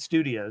PlayStation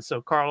Studios.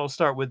 So, Carl, I'll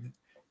start with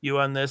you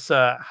on this.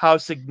 How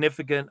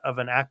significant of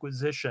an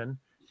acquisition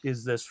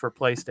is this for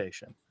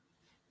PlayStation?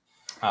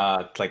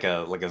 Like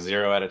a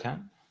 0 out of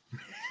 10.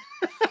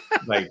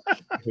 Like,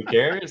 who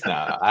cares?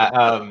 No,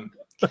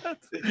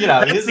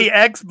 that's the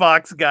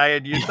Xbox guy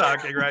and you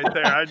talking right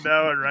there. I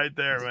know it right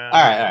there, man.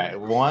 All right.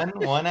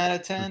 One out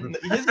of 10.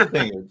 Here's the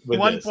thing with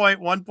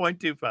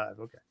 1.25.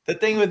 Okay. The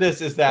thing with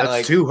this is that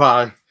that's too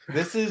high.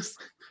 This is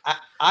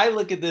I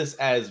look at this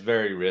as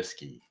very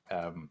risky.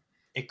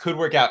 It could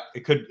work out.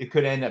 It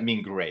could end up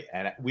being great,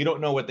 and we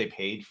don't know what they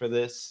paid for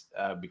this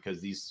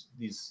because these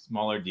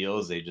smaller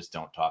deals they just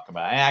don't talk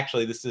about. And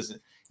actually,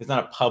 it's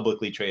not a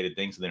publicly traded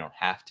thing, so they don't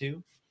have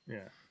to.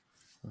 Yeah.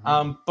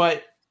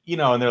 But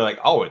and they're like,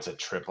 oh, it's a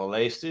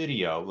AAA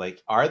studio.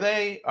 Like, are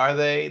they?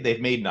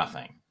 They've made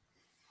nothing.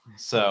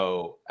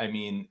 So, I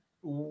mean,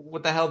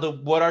 what the hell?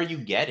 What are you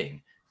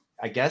getting?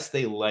 I guess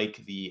they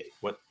like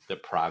what the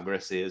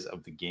progress is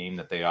of the game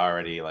that they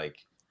already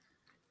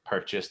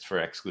purchased for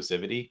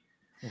exclusivity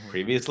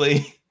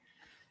previously.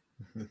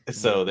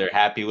 So they're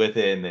happy with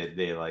it, and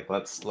they like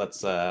let's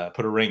put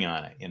a ring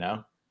on it,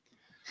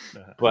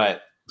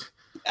 But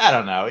I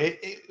don't know.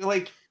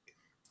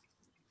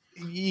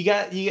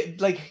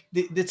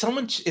 It's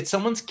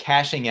someone's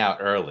cashing out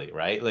early,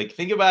 right? Like,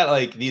 think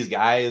about these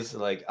guys,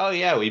 oh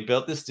yeah, we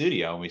built this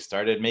studio and we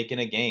started making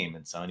a game,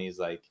 and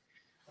Sony's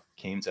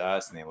came to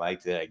us and they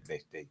liked it.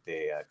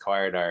 They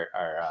acquired our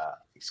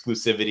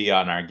exclusivity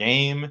on our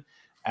game,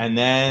 and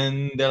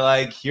then they're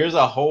like, here's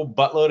a whole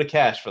buttload of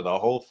cash for the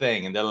whole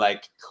thing, and they're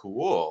like,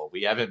 cool,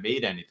 we haven't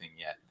made anything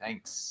yet,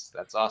 thanks,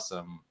 that's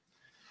awesome.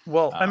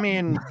 Well, I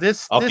mean,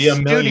 I'll be a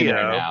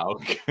millionaire now.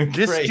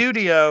 This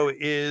studio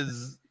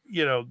is,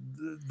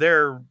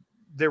 they're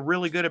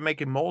really good at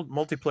making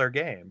multiplayer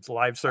games,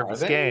 live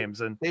service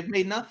games, and they've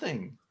made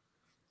nothing.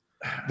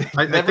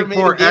 I think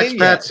more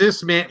expats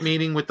is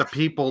meeting with the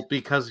people,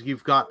 because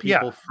you've got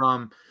people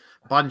from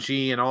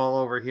Bungie and all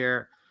over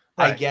here.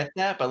 Right. I get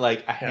that, but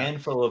a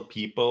handful of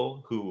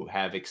people who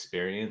have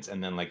experience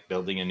and then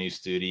building a new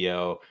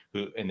studio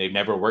and they've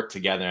never worked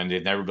together and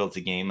they've never built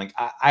a game.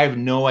 I have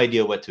no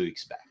idea what to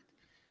expect.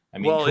 I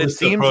mean, well, it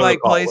seems like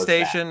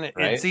PlayStation.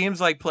 Right? It seems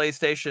like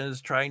PlayStation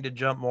is trying to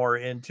jump more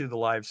into the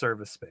live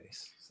service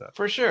space. So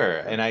for sure,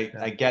 and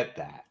I get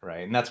that,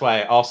 right? And that's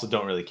why I also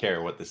don't really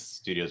care what this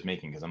studio is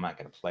making, because I'm not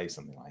going to play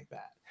something like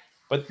that.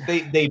 But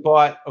they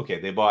bought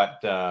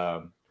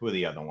who are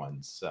the other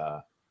ones?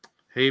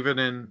 Haven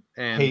and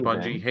Haven.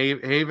 Bungie.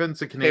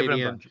 Haven's a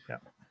Canadian. Bungie,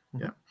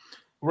 yeah.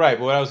 Right.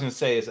 But what I was going to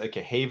say is,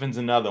 Haven's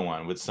another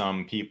one with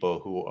some people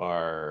who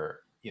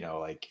are,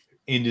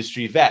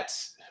 industry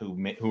vets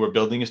who are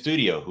building a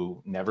studio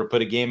who never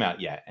put a game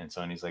out yet. And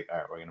Sony's like, all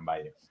right, we're going to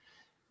buy you.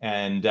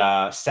 And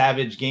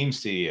Savage Game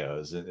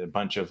Studios, a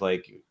bunch of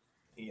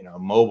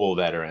mobile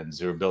veterans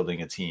who are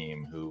building a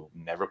team who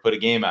never put a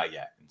game out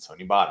yet. And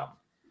Sony bought them.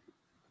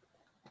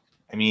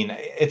 I mean,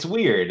 it's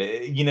weird.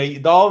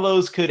 All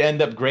those could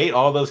end up great.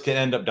 All those could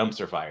end up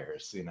dumpster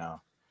fires,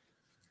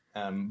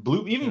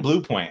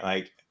 Blue Point,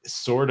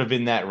 sort of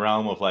in that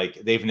realm of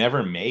they've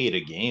never made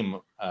a game,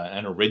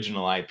 an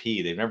original IP.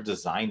 They've never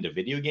designed a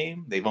video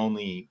game. They've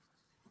only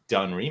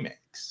done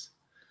remakes.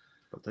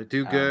 But they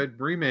do good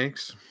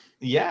remakes.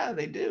 Yeah,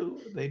 they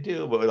do. They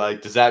do.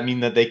 But does that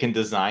mean that they can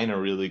design a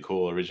really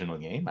cool original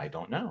game? I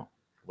don't know.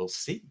 We'll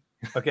see.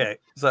 Okay,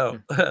 so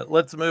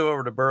let's move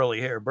over to Burley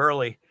here.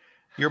 Burley,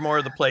 you're more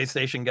of the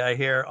PlayStation guy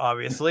here,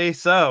 obviously.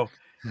 So,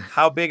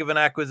 how big of an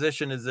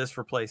acquisition is this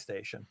for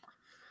PlayStation?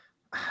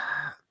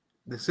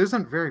 This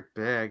isn't very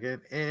big,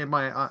 in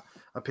my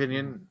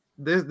opinion.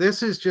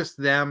 This is just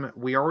them.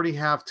 We already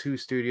have 2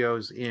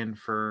 studios in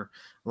for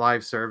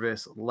live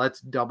service.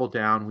 Let's double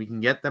down. We can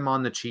get them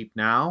on the cheap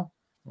now.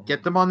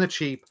 Get them on the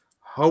cheap.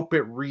 Hope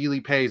it really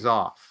pays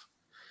off.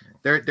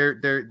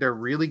 They're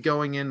really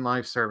going in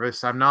live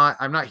service. I'm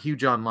not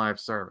huge on live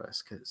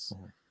service because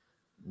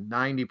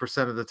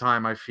 90% of the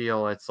time I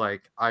feel it's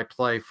like I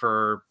play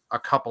for a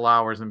couple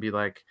hours and be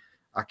like,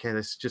 okay,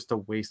 this is just a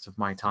waste of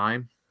my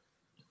time,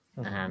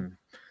 and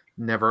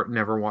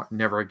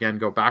never again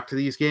go back to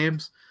these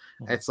games.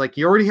 It's like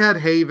you already had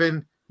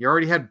Haven, you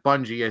already had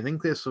Bungie. I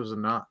think this was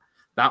enough.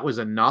 That was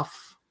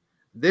enough.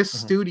 This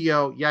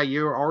studio, yeah,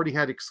 you already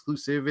had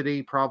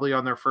exclusivity probably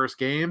on their first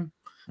game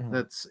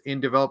that's in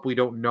develop. We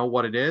don't know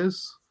what it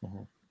is.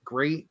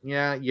 Great.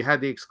 Yeah, you had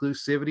the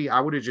exclusivity.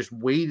 I would have just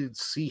waited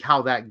to see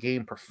how that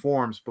game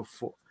performs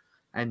before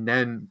and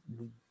then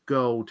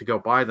go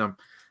buy them.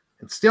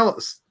 And still,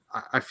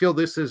 I feel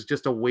this is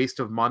just a waste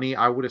of money.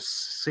 I would have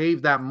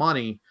saved that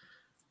money,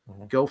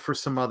 go for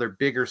some other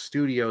bigger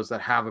studios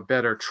that have a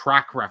better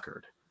track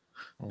record.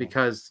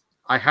 Because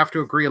I have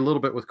to agree a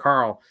little bit with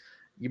Carl.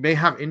 You may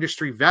have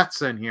industry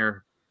vets in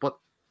here, but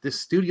this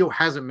studio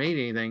hasn't made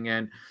anything,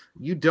 and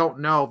you don't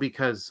know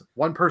because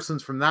one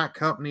person's from that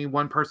company,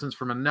 one person's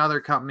from another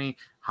company.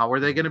 How are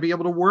they going to be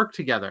able to work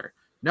together?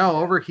 No,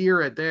 over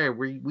here at there,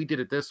 we did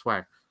it this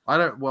way.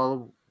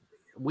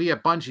 We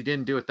at Bungie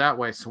didn't do it that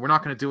way, so we're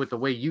not going to do it the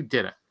way you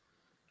did it.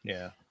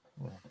 Yeah.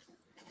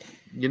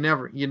 You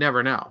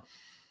never know.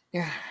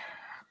 Yeah.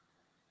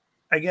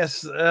 I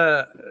guess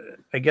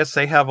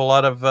they have a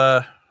lot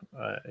of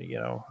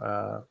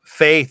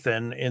faith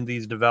in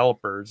these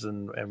developers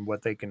and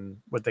what they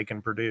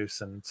can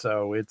produce, and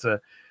so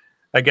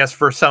I guess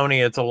for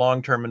Sony it's a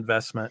long-term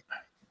investment.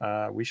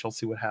 We shall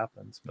see what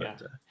happens.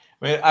 But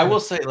I mean, I will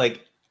say,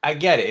 like, I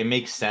get it. It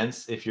makes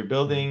sense if you're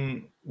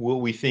building what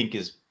we think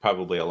is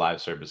probably a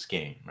live service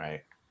game,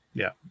 right?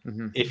 Yeah.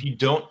 If you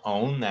don't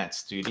own that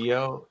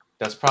studio,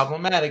 that's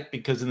problematic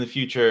because in the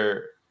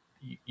future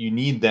you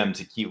need them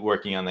to keep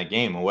working on that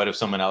game. And what if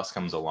someone else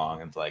comes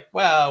along and it's like,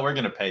 well, we're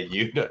going to pay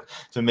you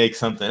to make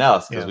something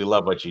else because we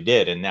love what you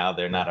did, and now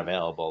they're not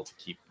available to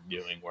keep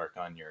doing work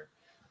on your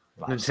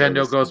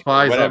Nintendo goes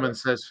by them and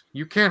says,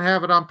 you can't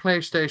have it on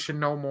PlayStation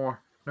no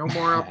more. No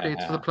more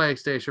updates for the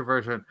PlayStation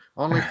version.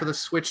 Only for the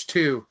Switch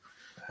 2.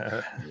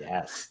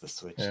 Yes, the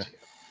Switch 2.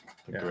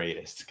 The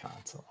greatest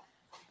console.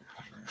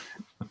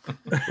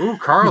 Ooh,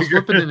 Carl's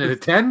flipping into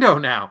Nintendo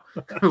now.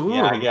 Ooh.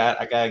 Yeah,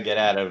 I gotta get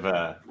out of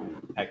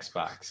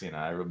Xbox. You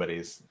know,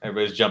 everybody's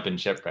jumping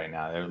ship right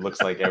now. It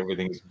looks like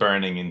everything's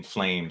burning in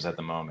flames at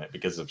the moment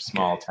because of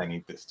small,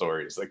 tiny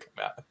stories that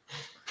come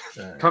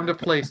out. Come to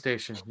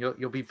PlayStation.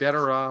 You'll be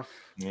better off.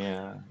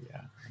 Yeah.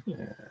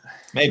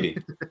 Maybe.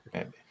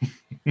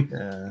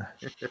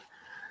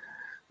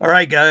 All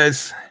right,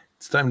 guys.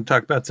 It's time to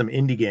talk about some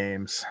indie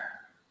games.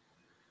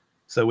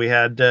 So we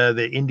had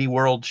the Indie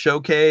World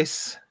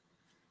Showcase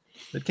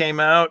that came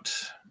out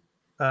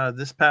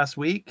this past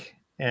week,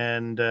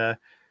 and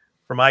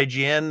from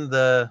IGN,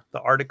 the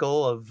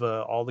article of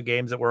all the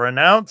games that were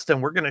announced,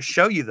 and we're going to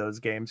show you those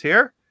games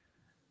here.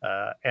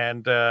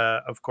 And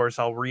of course,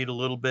 I'll read a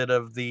little bit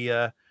of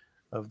the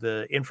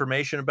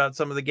information about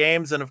some of the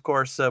games, and of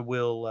course,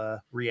 we'll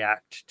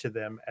react to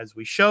them as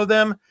we show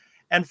them.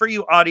 And for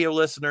you audio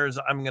listeners,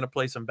 I'm going to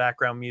play some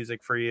background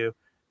music for you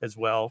as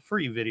well, for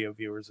you video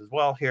viewers as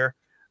well here,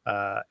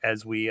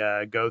 as we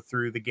go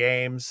through the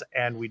games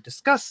and we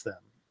discuss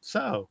them.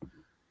 So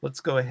let's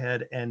go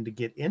ahead and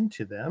get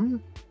into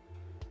them.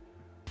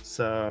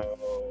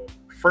 So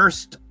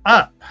first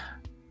up,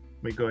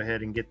 let me go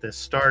ahead and get this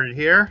started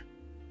here.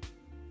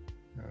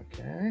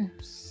 Okay,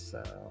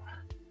 so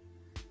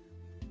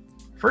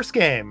first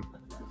game,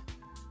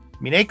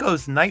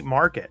 Mineko's Night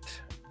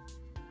Market.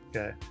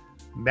 Okay.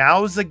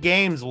 Mauza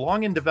Games,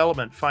 long in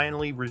development,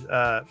 finally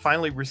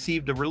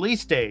received a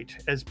release date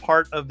as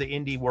part of the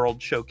Indie World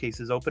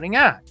Showcase's opening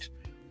act.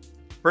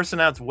 First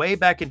announced way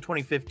back in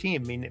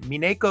 2015,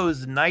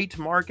 Mineko's Night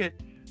Market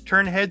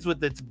turned heads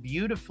with its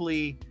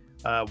beautifully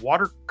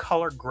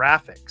watercolor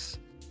graphics,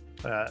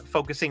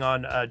 focusing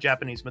on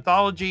Japanese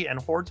mythology and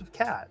hordes of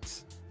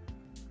cats.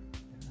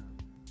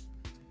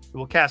 It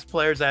will cast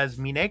players as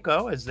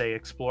Mineko as they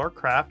explore,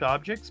 craft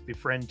objects,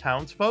 befriend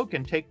townsfolk,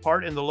 and take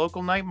part in the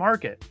local night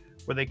market,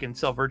 where they can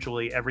sell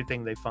virtually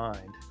everything they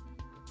find.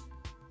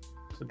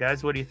 So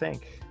guys, what do you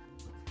think?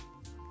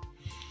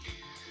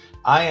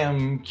 I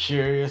am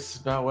curious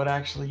about what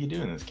actually you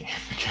do in this game,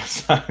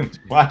 because I'm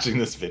watching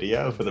this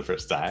video for the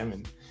first time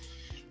and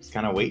just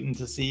kind of waiting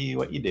to see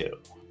what you do.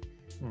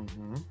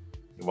 Mm-hmm.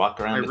 You walk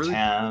around the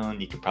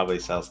town, you could probably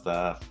sell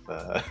stuff,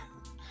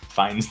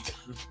 find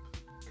stuff.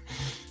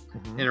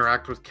 Mm-hmm.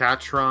 Interact with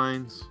cat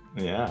shrines.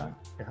 Yeah.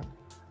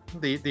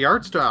 The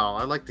art style,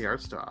 I like the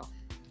art style.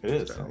 It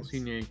is. It's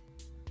unique.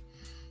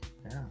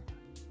 Yeah.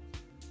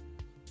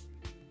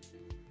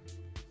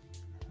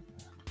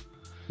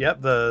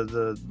 Yep,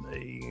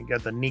 you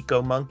got the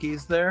Nico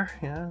monkeys there,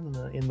 yeah,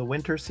 in the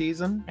winter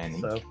season. And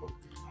so,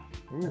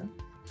 We're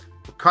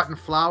cutting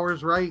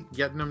flowers right,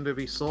 getting them to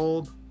be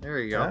sold. There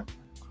you go.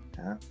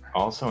 Yeah.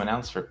 Also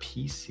announced for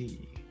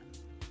PC.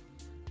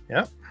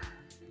 Yep.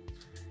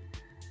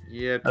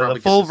 Yeah, the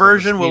full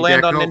version will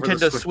land on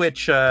Nintendo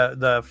Switch.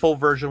 The full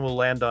version will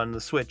land on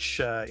the Switch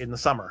in the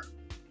summer.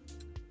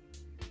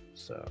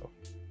 So,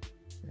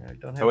 I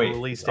don't have a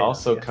release date.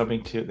 Also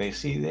coming to they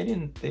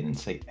didn't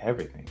say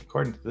everything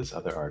according to this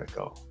other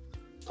article.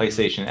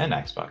 PlayStation and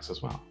Xbox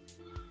as well.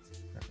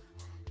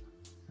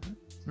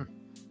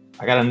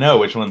 I gotta know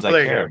which ones I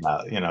care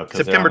about,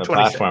 because they're on the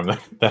platform that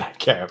I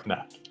care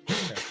about.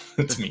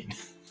 It's mean.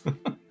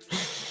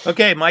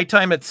 Okay, My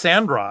Time at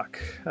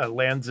Sandrock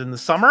lands in the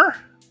summer.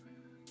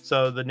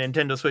 So the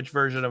Nintendo Switch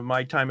version of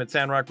My Time at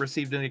Sandrock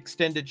received an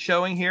extended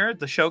showing here at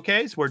the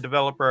showcase, where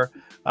developer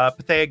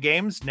Pathea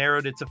Games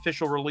narrowed its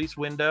official release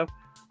window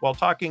while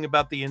talking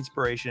about the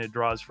inspiration it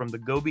draws from the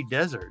Gobi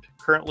Desert.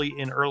 Currently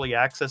in early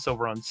access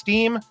over on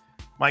Steam,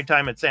 My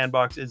Time at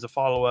Sandbox is a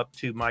follow-up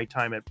to My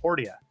Time at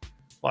Portia,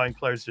 allowing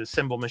players to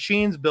assemble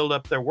machines, build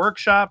up their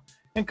workshop,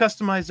 and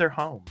customize their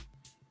home.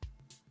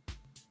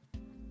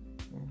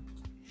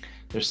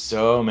 There's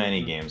so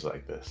many games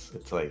like this.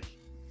 It's like,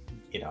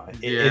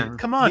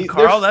 come on,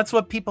 Carl. That's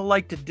what people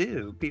like to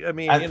do. I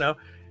mean, I mean,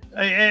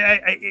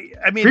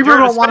 people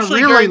don't want to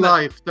really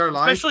life their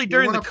life, especially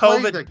during the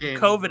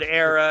COVID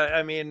era.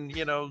 I mean,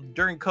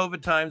 during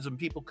COVID times when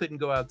people couldn't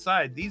go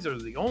outside, these are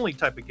the only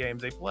type of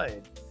games they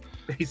played.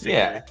 Basically.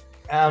 Yeah,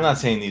 I'm not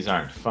saying these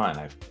aren't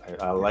fun.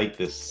 I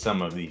like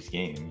some of these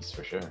games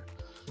for sure.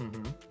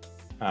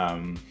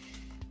 Mm-hmm.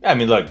 I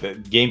mean, look, the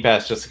Game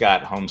Pass just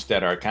got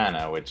Homestead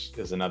Arcana, which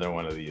is another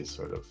one of these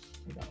sort of,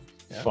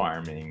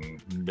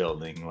 farming,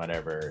 building,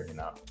 whatever,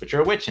 but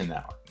you're a witch in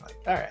that one. Like,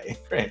 all right,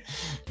 great.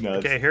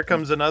 Okay, here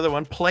comes another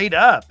one. Played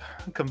Up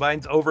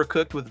combines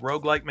Overcooked with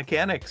roguelike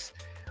mechanics.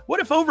 What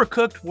if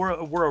Overcooked were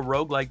a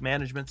roguelike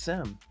management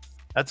sim?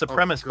 That's the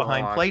premise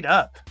behind Played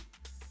Up.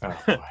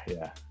 Oh,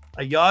 yeah.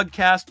 A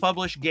Yogcast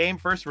published game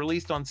first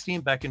released on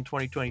Steam back in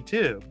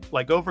 2022.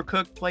 Like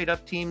Overcooked, Played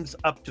Up teams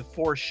up to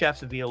 4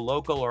 chefs via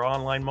local or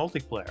online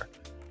multiplayer,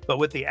 but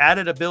with the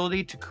added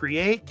ability to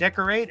create,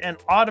 decorate, and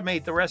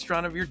automate the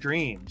restaurant of your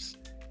dreams.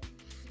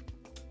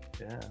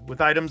 Yeah,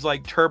 with items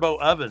like turbo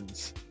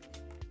ovens.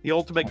 The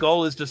ultimate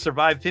goal is to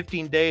survive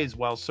 15 days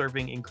while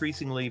serving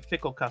increasingly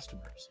fickle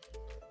customers.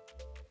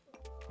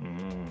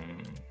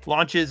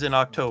 Launches in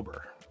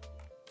October.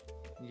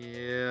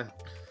 Yeah.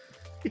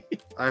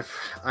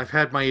 I've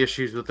had my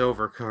issues with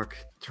Overcooked.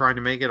 Trying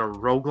to make it a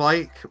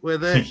roguelike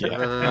with it.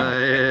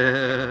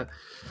 Yeah.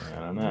 I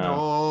don't know.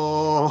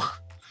 No.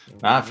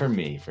 Not for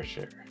me, for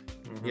sure.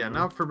 Yeah,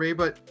 not for me,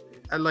 but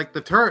I like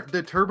the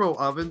turbo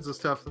ovens and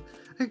stuff.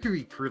 It could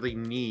be pretty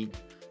neat.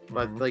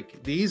 But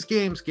like these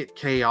games get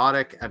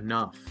chaotic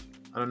enough.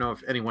 I don't know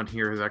if anyone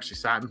here has actually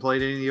sat and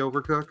played any of the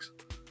Overcooks.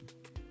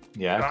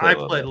 Yeah, I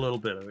played a little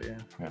bit of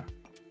it, yeah.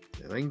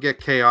 They can get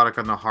chaotic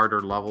on the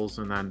harder levels,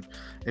 and then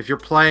if you're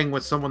playing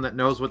with someone that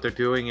knows what they're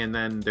doing, and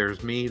then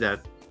there's me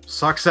that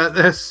sucks at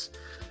this,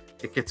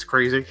 it gets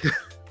crazy.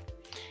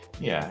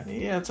 Yeah,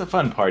 it's a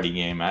fun party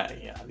game.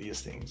 These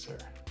things are.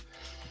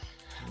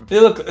 They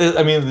look.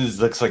 I mean, this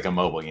looks like a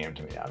mobile game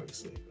to me,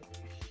 obviously.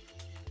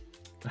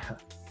 Yeah,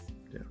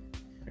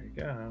 there you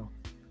go.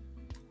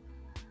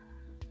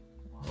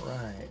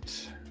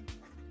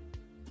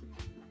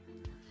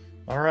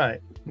 All right.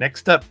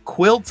 Next up,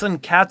 Quilts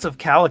and Cats of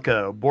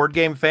Calico. Board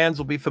game fans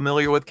will be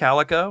familiar with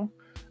Calico,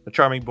 a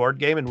charming board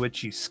game in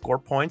which you score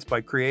points by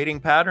creating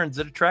patterns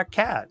that attract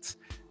cats.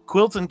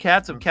 Quilts and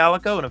Cats of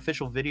Calico, an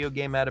official video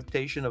game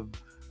adaptation of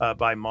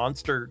by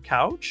Monster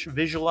Couch,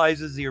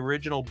 visualizes the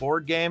original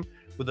board game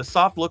with a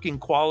soft-looking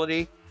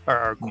quality,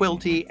 or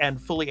quilty and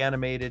fully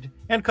animated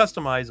and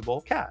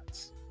customizable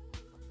cats.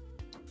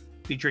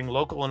 Featuring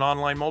local and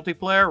online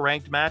multiplayer,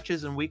 ranked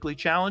matches, and weekly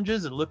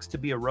challenges, it looks to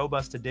be a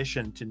robust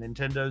addition to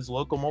Nintendo's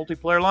local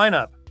multiplayer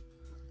lineup.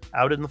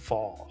 Out in the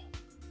fall.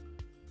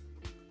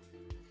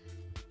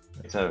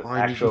 It's an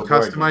actual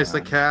customize the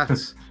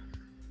cats.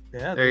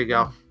 Yeah, there you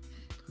go.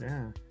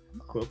 Yeah,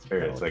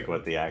 it's like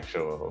what the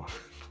actual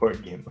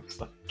board game looks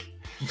like.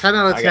 10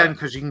 out of 10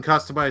 because you can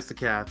customize the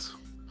cats.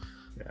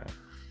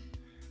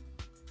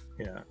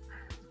 Yeah.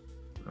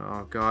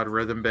 Oh god,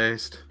 rhythm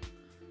based.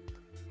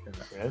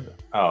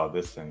 Oh,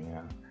 this thing,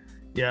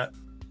 yeah.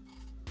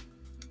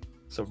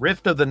 So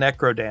Rift of the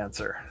Necro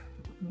Dancer.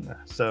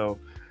 So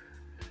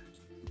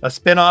a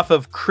spin-off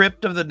of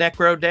Crypt of the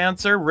Necro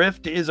Dancer,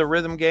 Rift is a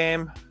rhythm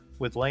game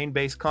with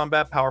lane-based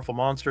combat, powerful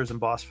monsters, and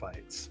boss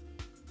fights.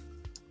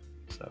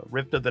 So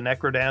Rift of the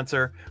Necro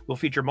Dancer will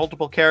feature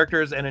multiple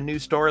characters and a new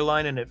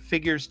storyline, and it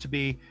figures to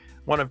be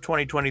one of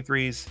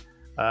 2023's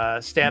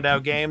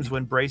standout games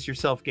when Brace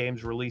Yourself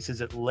Games releases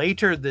it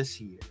later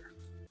this year.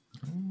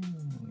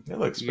 It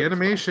looks the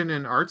animation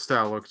and art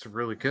style looks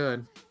really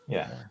good.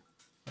 Yeah.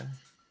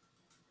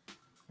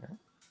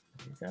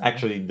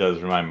 Actually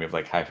does remind me of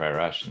like Hi-Fi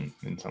Rush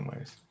in some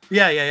ways.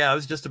 Yeah. I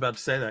was just about to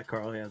say that,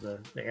 Carl. Yeah, the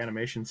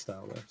animation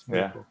style there. It's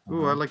pretty cool.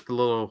 Ooh, I like the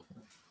little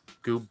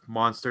goop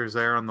monsters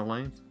there on the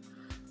lanes.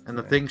 And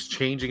the things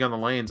changing on the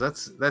lanes.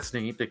 That's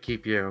neat to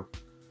keep you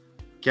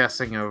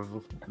guessing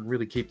of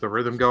really keep the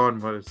rhythm going,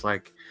 but it's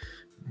like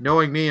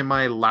knowing me and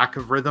my lack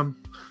of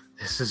rhythm,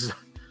 this is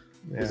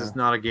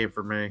not a game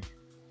for me.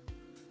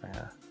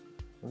 Yeah.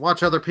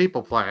 Watch other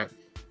people play it.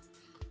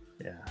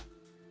 Yeah.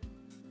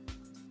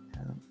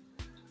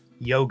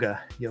 Yoga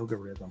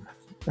rhythm.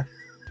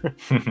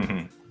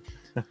 There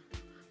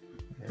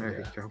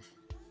you go.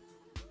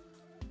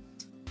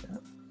 Yeah.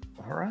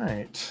 All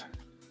right.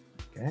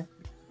 Okay.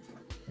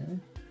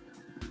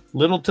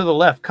 Little to the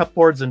left,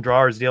 Cupboards and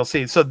Drawers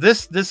DLC. So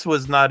this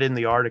was not in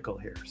the article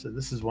here. So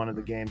this is one of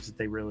the games that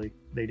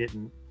they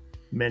didn't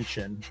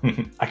mention.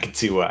 I can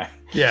see why.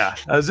 Yeah,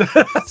 I was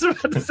about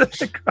to say,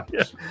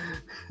 yeah.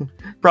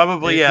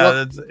 Probably,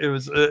 yeah. It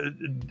was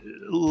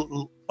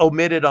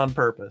omitted on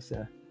purpose.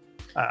 Yeah.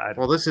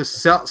 Well, this is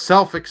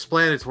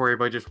self-explanatory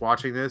by just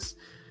watching this.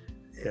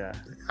 Yeah,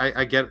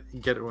 I get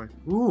it.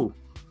 Ooh,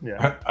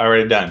 yeah,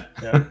 already done.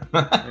 Yeah.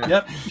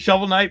 Yep.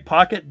 Shovel Knight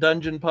Pocket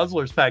Dungeon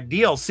Puzzlers Pack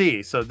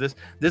DLC. So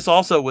this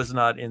also was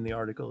not in the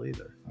article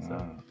either.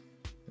 So,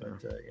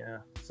 but yeah.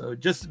 So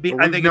just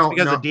I think it's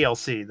because of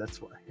DLC.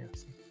 That's why.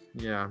 Yes.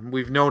 Yeah,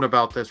 we've known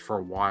about this for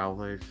a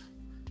while.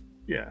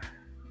 Yeah.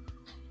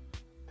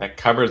 That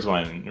covers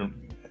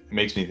one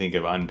makes me think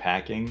of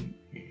Unpacking.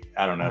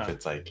 I don't know if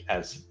it's like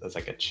as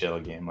like a chill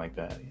game like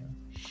that.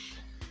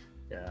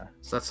 Yeah.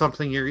 So that's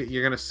something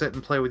you're gonna sit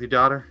and play with your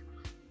daughter.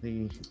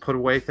 You put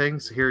away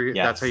things here.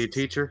 Yes. That's how you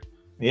teach her.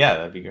 Yeah,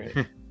 that'd be great.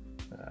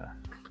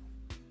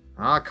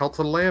 Cult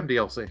of the Lamb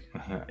DLC.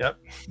 Yep.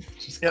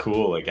 Just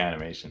cool like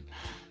animation.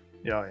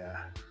 Oh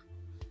yeah.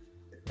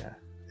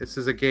 This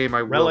is a game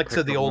I will Relics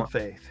of the Old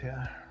Faith.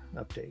 Yeah.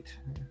 Update.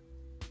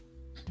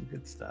 Yeah.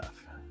 Good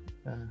stuff.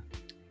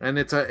 And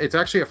it's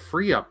actually a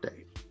free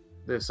update.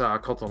 This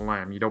Cult of the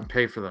Lamb. You don't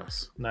pay for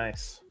this.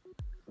 Nice.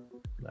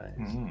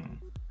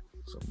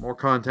 So more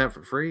content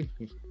for free.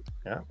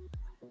 Yeah.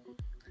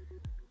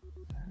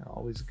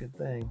 Always a good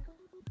thing.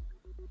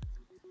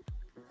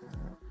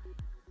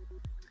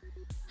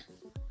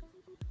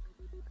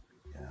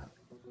 Yeah.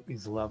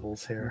 These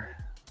levels here.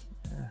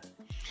 Yeah.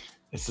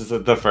 This is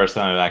the first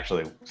time I've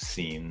actually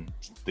seen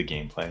the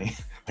gameplay.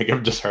 Like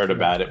I've just heard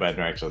about it, but I've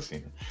never actually seen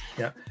it.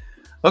 Yeah.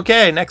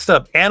 Okay, next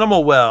up,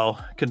 Animal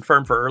Well,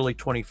 confirmed for early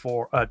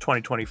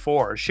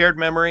 2024. Shared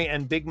Memory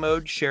and Big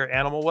Mode share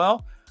Animal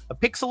Well, a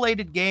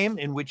pixelated game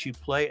in which you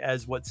play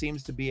as what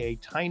seems to be a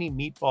tiny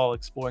meatball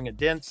exploring a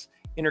dense,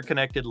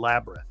 interconnected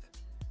labyrinth.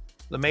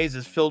 The maze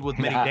is filled with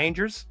many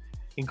dangers,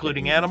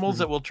 including animals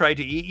that will try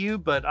to eat you,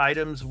 but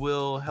items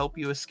will help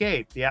you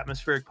escape. The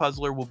atmospheric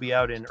puzzler will be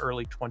out in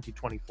early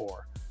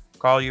 2024.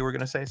 Carl, you were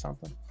going to say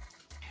something?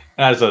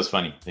 I thought it was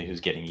funny that he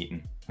was getting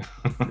eaten.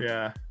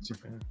 Yeah.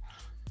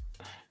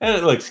 And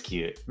it looks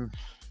cute.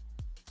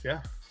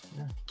 Yeah.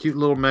 Cute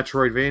little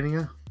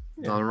Metroidvania.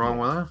 Nothing wrong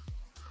with that.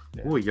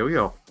 Yeah. Ooh,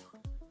 yo-yo.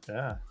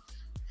 Yeah.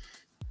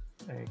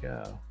 There you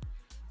go.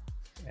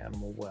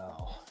 Animal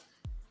Well.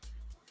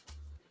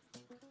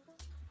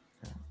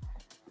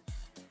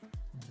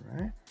 All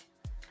right.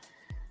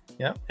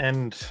 Yep.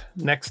 And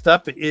next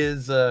up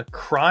is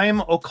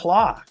Crime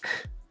O'Clock.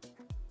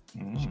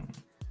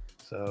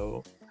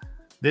 So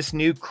this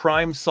new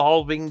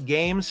crime-solving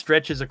game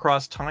stretches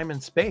across time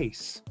and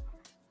space,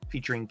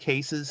 featuring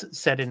cases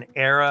set in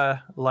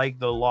era like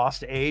the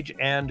Lost Age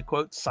and,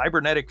 quote,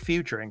 cybernetic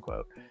future, end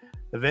quote.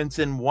 Events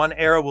in one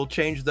era will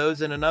change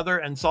those in another,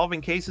 and solving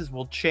cases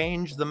will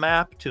change the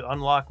map to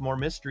unlock more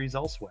mysteries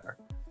elsewhere.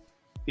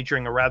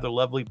 Featuring a rather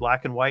lovely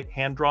black and white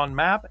hand-drawn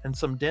map and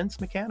some dense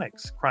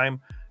mechanics, Crime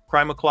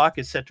O'Clock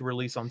is set to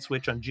release on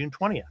Switch on June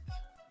 20th.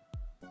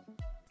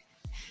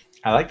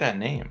 I like that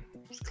name.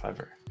 It's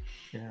clever.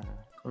 Yeah.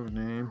 Clever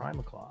name. Crime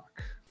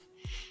O'Clock.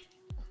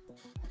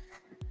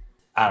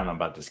 I don't know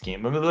about this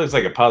game, but it looks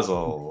like a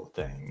puzzle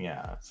thing.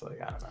 Yeah, it's like,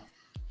 I don't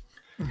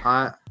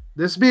know.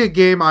 This would be a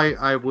game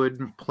I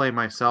wouldn't play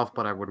myself,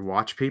 but I would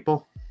watch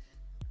people.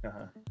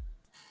 Yeah.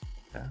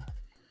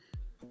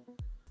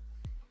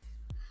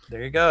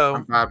 There you go.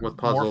 I'm bad with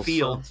puzzles. More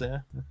fields, so.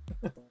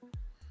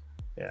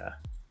 Yeah.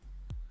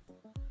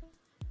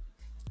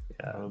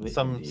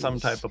 Some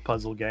type of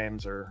puzzle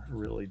games are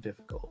really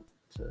difficult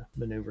to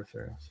maneuver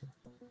through. So.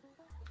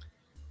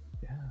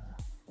 Yeah.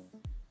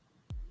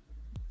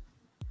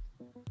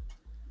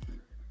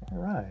 All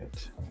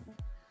right.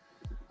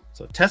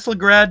 So Tesla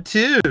Grad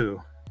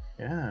 2.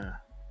 Yeah.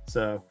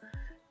 So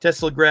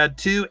Tesla Grad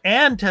 2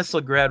 and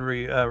Tesla Grad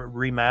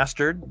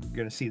Remastered. We're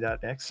going to see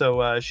that next.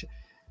 So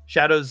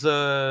Shadows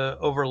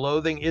Over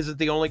Loathing isn't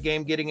the only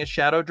game getting a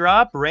shadow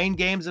drop. Rain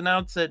Games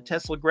announced that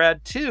Tesla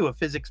Grad 2, a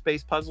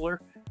physics-based puzzler,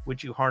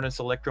 which you harness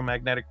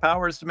electromagnetic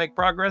powers to make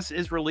progress,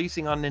 is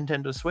releasing on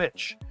Nintendo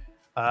Switch.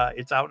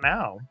 It's out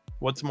now.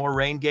 What's more,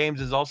 Rain Games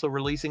is also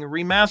releasing a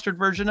remastered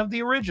version of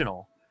the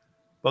original.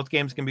 Both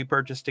games can be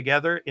purchased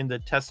together in the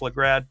Tesla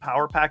Grad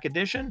Power Pack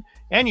Edition,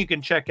 and you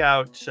can check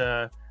out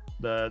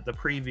the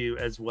preview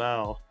as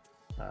well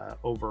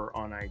over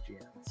on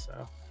IGN.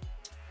 So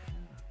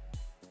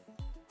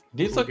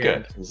these look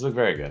good. These look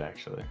very good,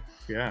 actually.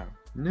 Yeah.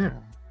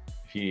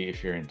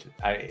 If you're into,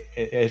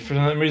 for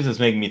some reason, it's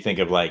making me think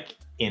of like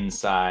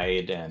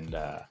Inside and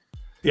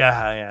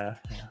yeah.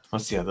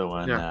 What's the other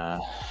one? Yeah.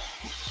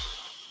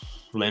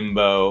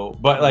 Limbo,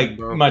 but like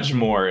Limbo. much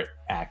more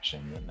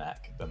action than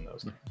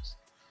those games.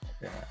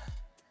 Yeah.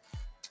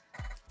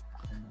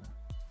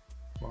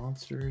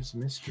 Monsters,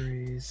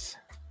 mysteries,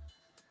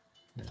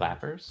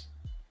 Flappers,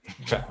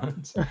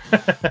 felons,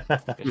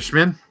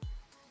 Fishman,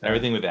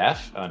 everything with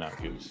F. Oh no,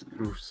 Goose,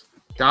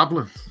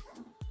 Goblins,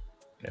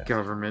 Yeah.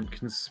 Government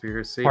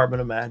Conspiracy,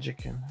 Department of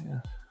Magic, and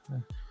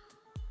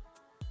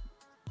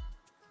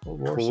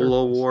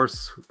Cola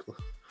Wars.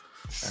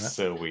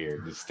 So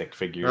weird. The stick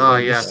figures. Oh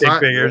yeah, stick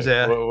figures.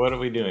 Yeah. What are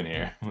we doing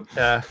here?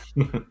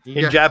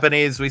 In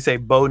Japanese, we say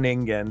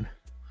boningen.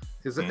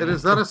 Is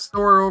that a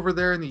store over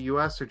there in the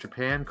U.S. or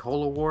Japan?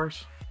 Cola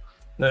Wars.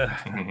 No.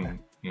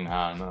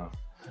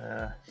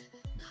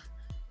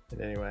 But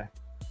anyway,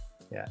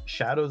 yeah.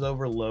 Shadows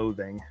over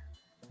Loathing.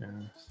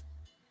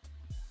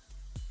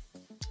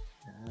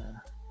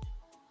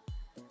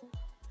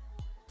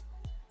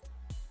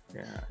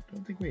 Yeah. I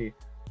don't think we.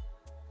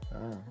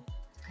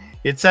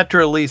 It's set to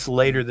release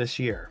later this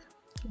year,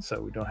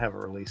 so we don't have a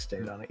release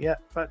date on it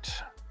yet. But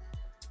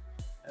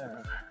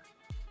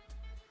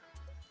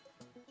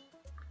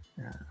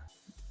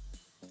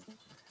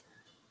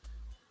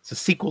it's a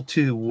sequel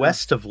to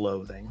West of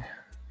Loathing.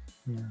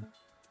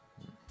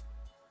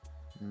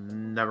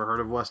 Never heard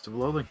of West of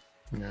Loathing.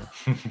 No.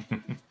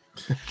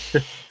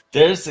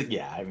 There's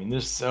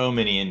so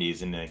many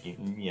indies, and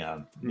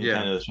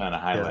Nintendo's trying to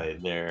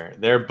highlight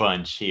their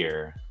bunch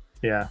here.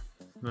 Yeah.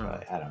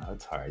 But I don't know,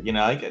 it's hard.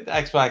 Like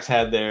Xbox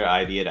had their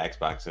ID at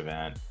Xbox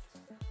event.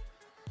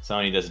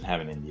 Sony doesn't have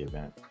an indie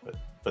event,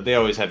 but they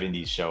always have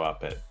indies show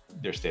up at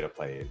their state of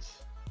plays.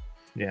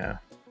 Yeah.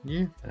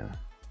 Yeah. I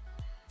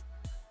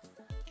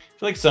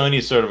feel like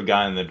Sony's sort of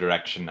gone in the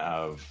direction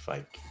of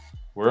like,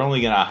 we're only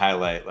gonna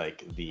highlight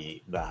like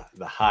the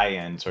high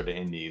end sort of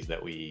indies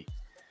that we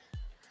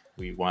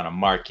want to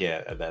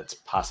market that's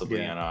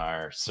possibly on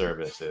our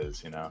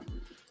services,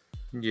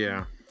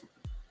 Yeah.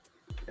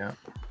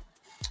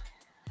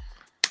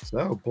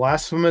 So,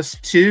 Blasphemous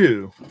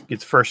 2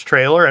 gets first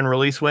trailer and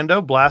release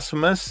window.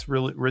 Blasphemous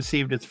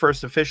received its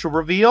first official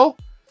reveal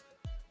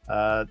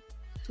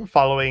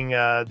following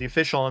the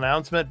official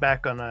announcement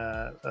back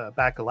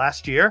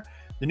last year.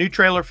 The new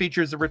trailer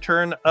features the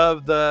return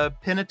of the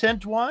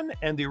Penitent one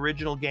and the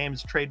original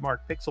game's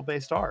trademark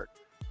pixel-based art,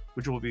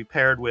 which will be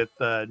paired with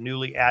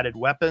newly added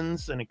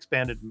weapons, an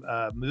expanded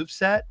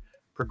moveset,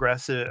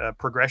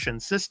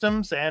 progression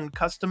systems, and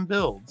custom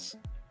builds.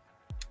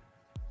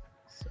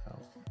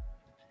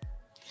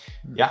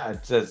 Yeah,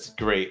 it's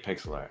great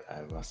pixel art,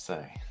 I must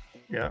say.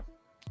 Yeah.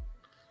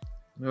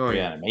 Great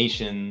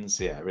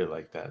animations. Yeah, I really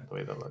like that, the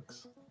way that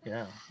looks.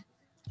 Yeah.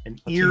 An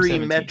eerie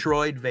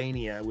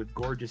Metroidvania with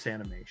gorgeous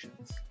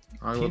animations.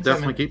 I will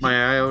definitely keep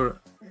my eye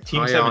out.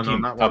 Team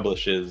 17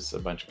 publishes a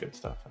bunch of good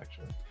stuff,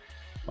 actually.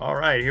 All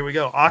right, here we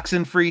go.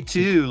 Oxenfree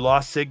 2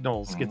 Lost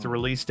Signals gets a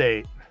release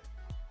date.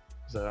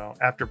 So,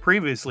 after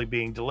previously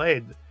being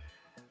delayed.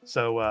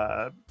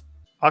 So,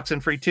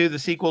 Oxenfree 2, the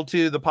sequel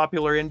to the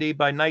popular indie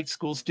by Night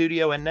School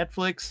Studio and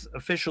Netflix,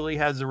 officially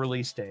has a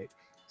release date.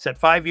 Set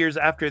 5 years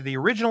after the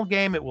original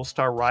game, it will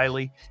star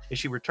Riley as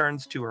she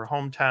returns to her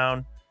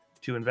hometown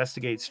to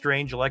investigate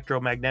strange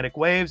electromagnetic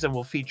waves, and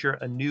will feature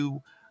a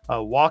new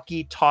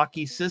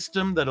walkie-talkie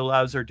system that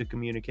allows her to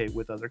communicate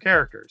with other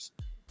characters.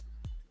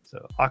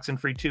 So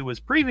Oxenfree 2 was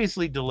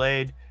previously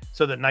delayed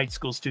so that Night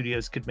School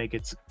Studios could make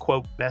its,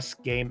 quote,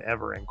 best game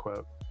ever, end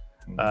quote,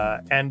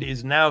 and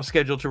is now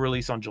scheduled to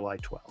release on July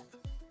 12th.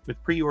 With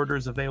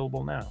pre-orders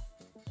available now.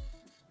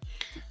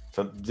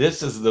 So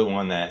this is the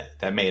one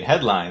that made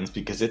headlines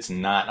because it's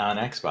not on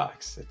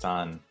Xbox. It's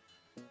on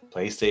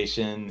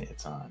PlayStation.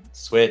 It's on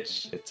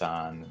Switch. It's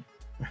on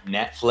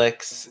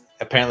Netflix.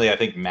 Apparently, I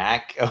think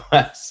Mac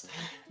OS.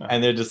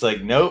 And they're just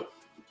like, nope.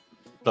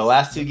 The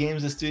last two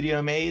games the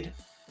studio made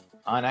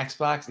on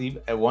Xbox,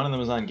 one of them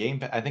was on Game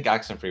Pass. I think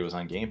Oxenfree was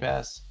on Game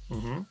Pass.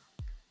 Mm-hmm.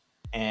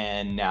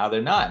 And now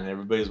they're not. And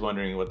everybody's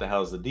wondering what the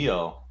hell's the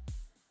deal.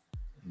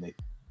 And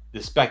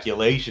the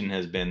speculation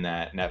has been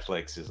that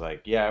Netflix is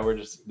like,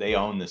 they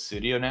own the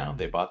studio now.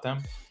 They bought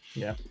them.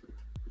 Yeah.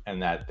 And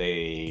that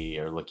they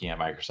are looking at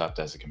Microsoft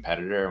as a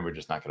competitor, and we're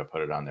just not going to put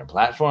it on their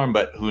platform.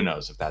 But who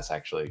knows if that's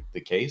actually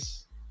the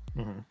case.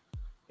 Mm-hmm.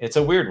 It's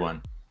a weird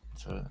one.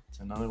 It's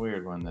another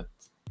weird one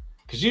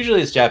because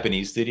usually it's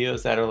Japanese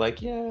studios that are like,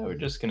 we're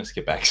just going to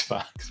skip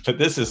Xbox. But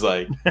this is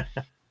like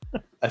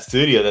a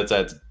studio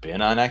that's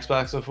been on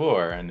Xbox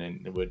before, and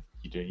then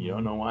you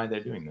don't know why they're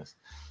doing this.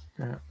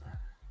 Yeah.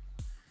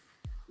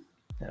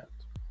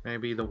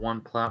 Maybe the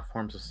one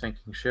platform's a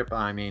sinking ship.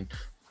 I mean,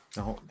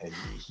 no.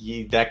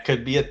 That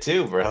could be it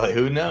too, bro. Like,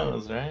 who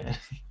knows, right?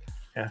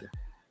 Yeah.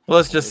 Well,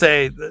 let's just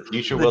say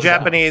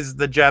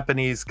the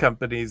Japanese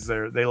companies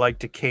they like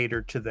to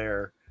cater to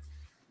their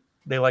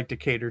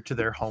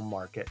home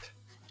market.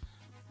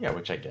 Yeah,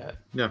 which I get.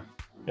 Yeah.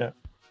 Okay,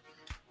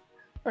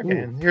 Ooh,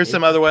 and here's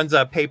some other ones.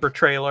 Paper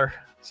Trailer.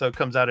 So it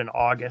comes out in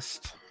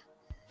August.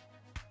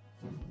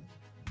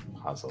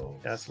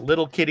 Puzzle. Yes,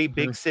 Little Kitty,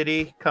 Big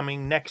City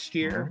coming next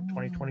year,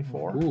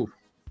 2024. Ooh.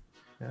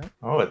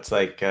 Oh, it's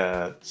like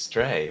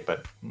Stray,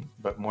 but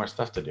more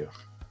stuff to do.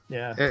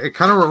 Yeah. It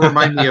kind of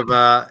reminded me of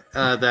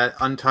that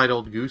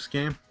Untitled Goose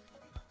Game.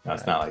 No,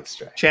 it's not like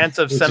Stray. Chance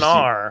of It's just-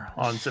 Senar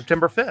on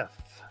September 5th.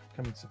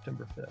 Coming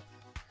September 5th.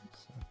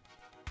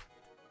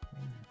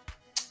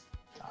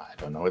 So, I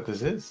don't know what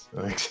this is.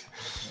 Like,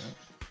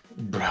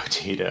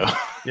 Brotato.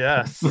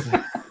 yes.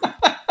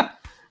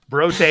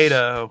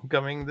 Brotato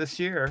coming this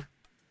year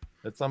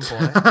at some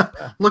point.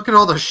 Look at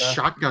all the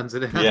shotguns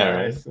it has.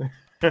 Yeah,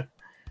 right.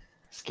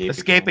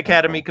 Escape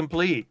Academy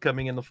Complete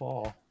coming in the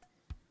fall.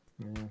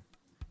 Yeah.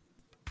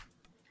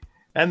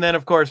 And then,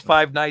 of course,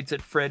 Five Nights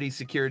at Freddy's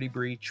Security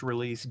Breach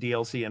release,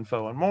 DLC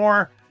info, and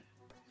more.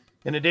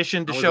 In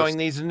addition to showing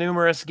these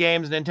numerous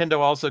games, Nintendo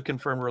also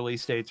confirmed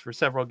release dates for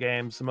several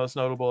games, the most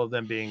notable of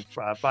them being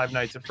Five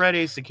Nights at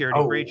Freddy's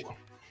Security Breach,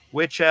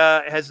 which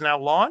has now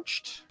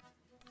launched.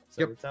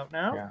 So it's out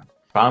now. Yeah.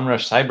 Bomb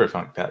Rush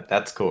Cyberpunk.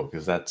 That's cool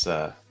because that's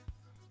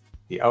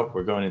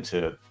we're going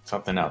into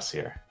something else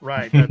here.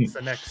 Right, that's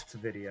the next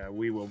video.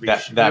 We will be,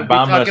 that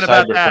Bomb Rush talking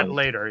about Cyberpunk that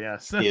later.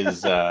 Yes,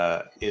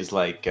 is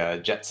like a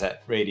Jet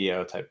Set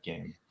Radio type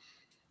game.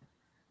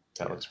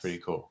 That looks pretty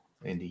cool.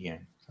 Indie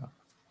game. So.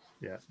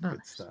 Yeah,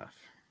 good stuff.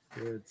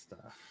 Good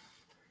stuff.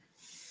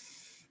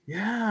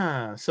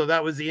 Yeah, so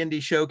that was the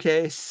Indie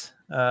Showcase,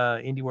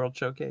 Indie World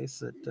Showcase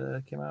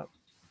that came out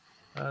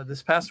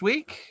this past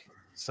week.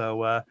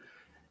 So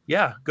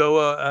yeah,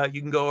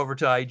 you can go over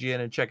to IGN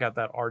and check out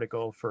that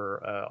article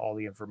for all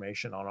the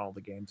information on all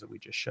the games that we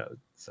just showed.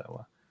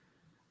 So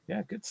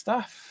yeah, good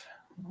stuff.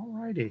 All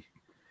righty.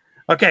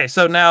 Okay,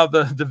 so now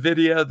the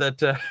video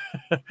that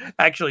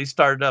actually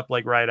started up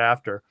like right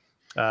after.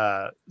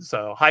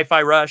 So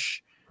Hi-Fi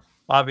Rush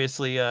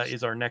obviously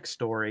is our next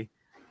story,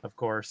 of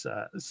course.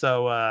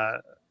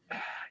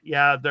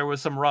 Yeah, there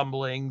was some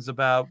rumblings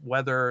about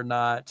whether or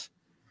not,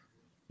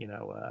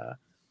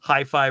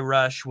 Hi-Fi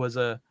Rush was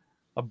a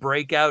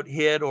breakout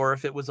hit or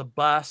if it was a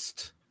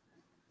bust.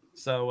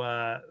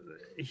 So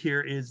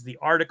here is the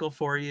article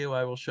for you.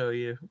 I will show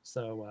you.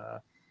 So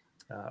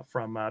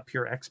from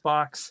Pure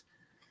Xbox.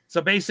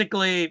 So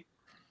basically,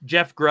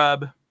 Jeff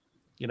Grubb,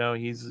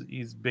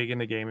 he's big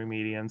into gaming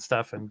media and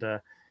stuff, and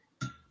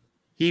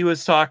he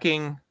was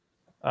talking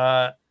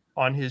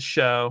on his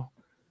show,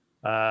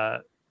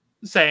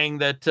 saying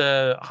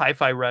that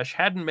Hi-Fi Rush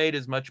hadn't made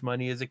as much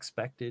money as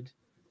expected.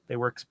 They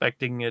were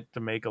expecting it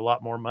to make a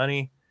lot more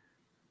money.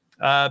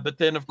 But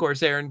then, of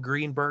course, Aaron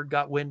Greenberg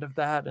got wind of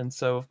that. And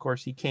so, of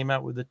course, he came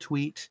out with a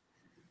tweet.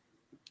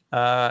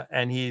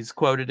 And he's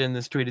quoted in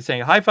this tweet as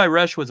saying, Hi-Fi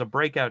Rush was a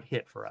breakout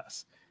hit for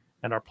us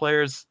and our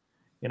players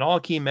in all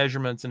key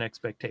measurements and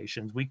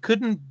expectations. We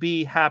couldn't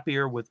be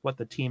happier with what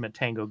the team at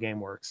Tango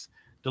Gameworks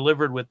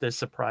delivered with this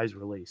surprise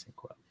release, end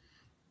quote.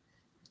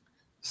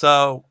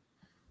 So,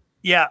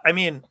 yeah, I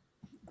mean,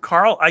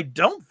 Carl, I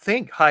don't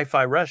think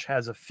Hi-Fi Rush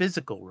has a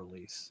physical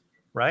release,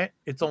 right?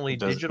 It's only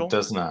digital? It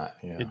does not.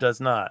 Yeah. It does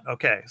not.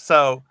 Okay,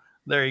 so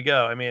there you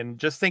go. I mean,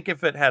 just think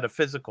if it had a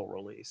physical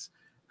release,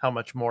 how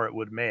much more it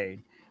would have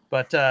made.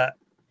 But,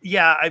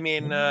 yeah, I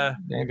mean...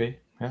 maybe.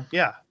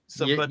 Yeah.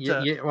 So,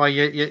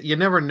 you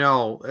never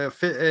know.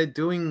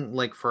 Doing,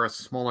 like, for a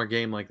smaller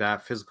game like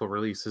that, physical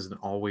release isn't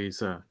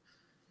always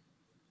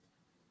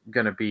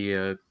going to be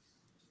a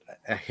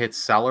hit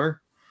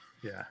seller.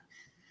 Yeah.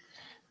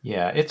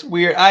 Yeah, it's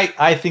weird.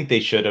 I think they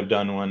should have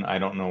done one. I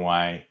don't know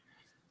why.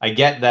 I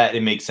get that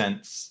it makes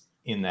sense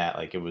in that,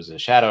 like, it was a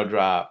shadow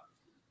drop.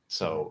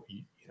 So,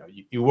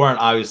 you weren't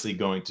obviously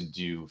going to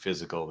do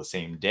physical the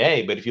same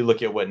day. But if you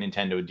look at what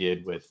Nintendo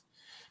did with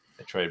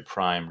Metroid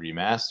Prime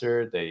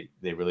Remastered,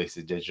 they released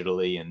it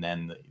digitally and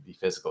then the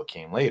physical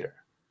came later.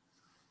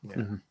 Yeah.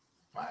 Mm-hmm.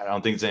 I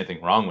don't think there's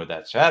anything wrong with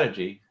that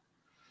strategy.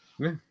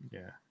 Yeah.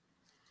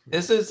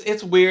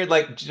 It's weird.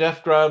 Like,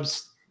 Jeff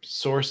Grubb's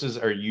sources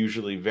are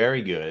usually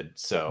very good.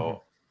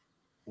 So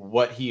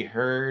what he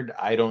heard,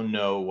 I don't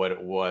know what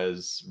it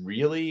was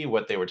really,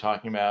 what they were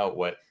talking about,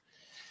 what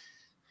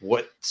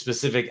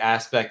specific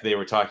aspect they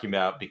were talking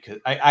about, because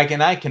I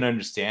can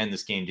understand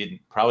this game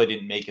probably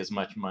didn't make as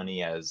much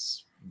money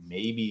as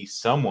maybe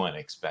someone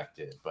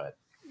expected, but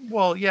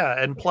well,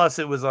 yeah, and plus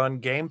it was on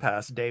Game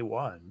Pass day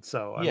one,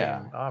 so I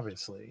mean,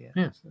 obviously,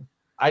 yeah.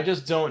 I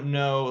just don't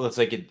know. It's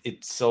like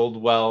it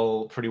sold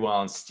pretty well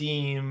on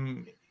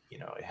Steam.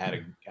 It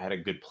had a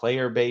good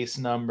player base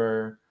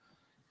number,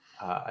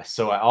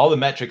 so all the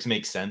metrics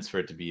make sense for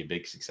it to be a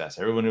big success.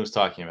 Everyone who was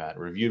talking about it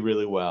reviewed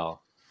really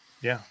well.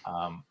 Yeah.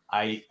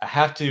 I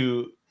have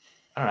to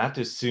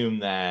assume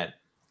that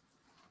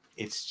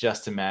it's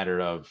just a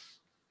matter of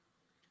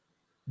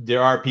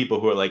there are people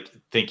who are like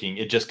thinking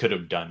it just could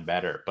have done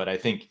better. But I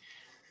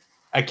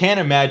can't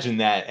imagine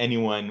that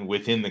anyone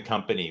within the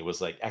company was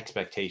like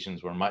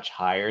expectations were much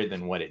higher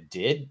than what it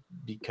did,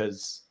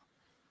 because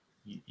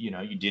you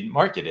didn't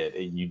market it,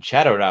 you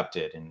shadow dropped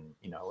it, and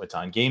it's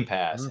on Game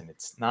Pass, and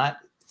it's not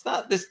it's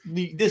not this.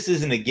 This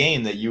isn't a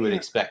game that you would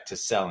expect to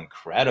sell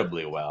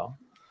incredibly well.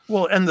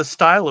 Well, and the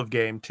style of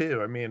game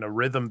too. I mean, a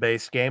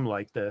rhythm-based game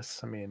like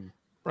this. I mean,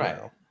 Right.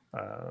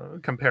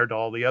 Compared to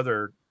all the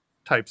other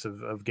types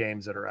of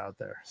games that are out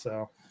there.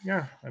 So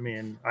yeah, I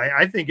mean,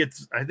 I think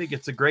it's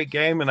a great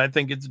game, and I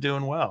think it's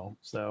doing well.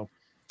 So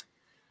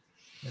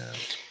yeah,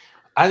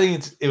 I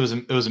think it was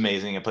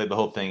amazing. I played the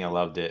whole thing. I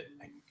loved it.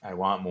 I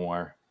want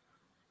more.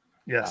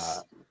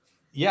 yes.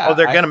 Yeah. Oh,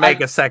 they're going to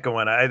make a second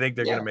one. I think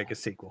they're going to make a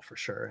sequel for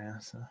sure. Yeah.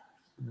 So.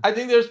 I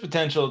think there's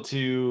potential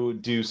to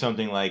do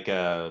something like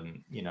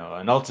an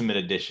Ultimate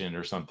Edition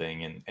or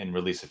something, and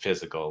release a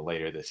physical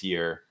later this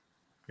year.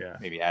 Yeah.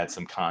 Maybe add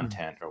some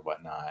content or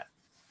whatnot.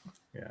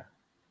 Yeah.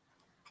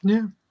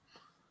 Yeah.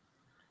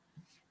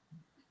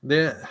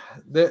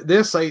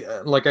 This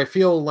I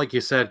feel like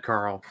you said,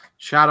 Carl,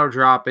 shadow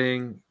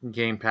dropping,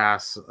 Game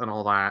Pass, and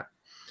all that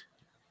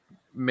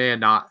did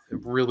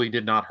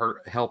not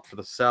help for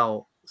the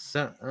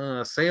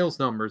sales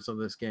numbers of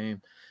this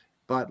game,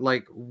 but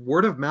like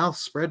word of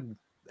mouth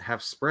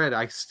have spread.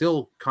 I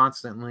still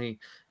constantly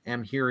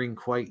am hearing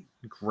quite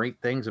great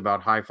things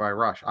about Hi-Fi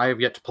Rush. I have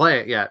yet to play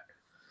it yet,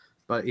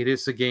 but it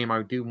is a game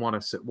I do want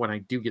to sit when I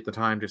do get the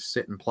time to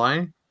sit and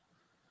play.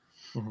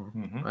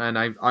 Mm-hmm. And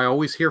I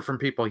always hear from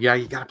people, yeah,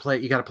 you gotta play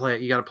it, you gotta play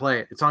it, you gotta play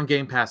it. It's on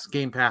Game Pass,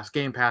 Game Pass,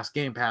 Game Pass,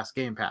 Game Pass,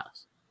 Game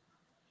Pass.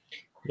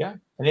 Yeah,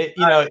 and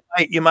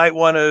you might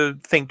want to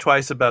think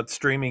twice about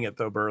streaming it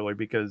though, Burley,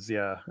 because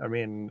I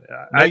mean,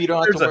 you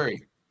don't have to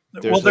worry.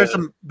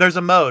 There's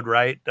a mode,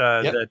 right?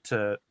 Yep.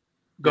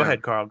 Go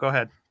ahead, Carl. Go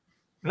ahead.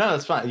 No,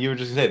 that's fine. You were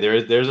just gonna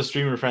say there's a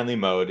streamer friendly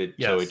mode.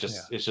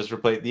 It's just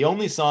replace the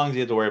only songs you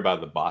have to worry about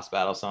are the boss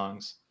battle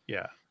songs.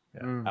 Yeah.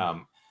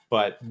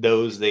 But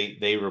those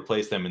they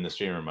replace them in the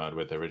streamer mode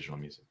with original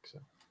music. So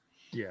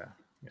yeah.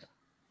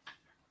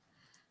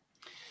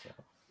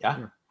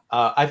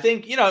 I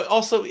think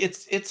also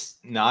it's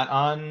not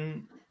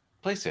on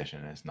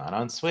PlayStation, it's not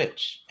on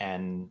Switch,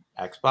 and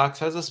Xbox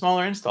has a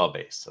smaller install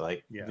base. So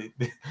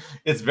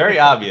it's very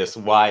obvious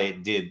why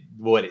it did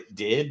what it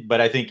did, but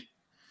I think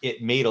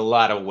it made a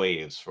lot of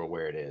waves for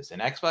where it is.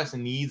 And Xbox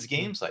needs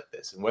games like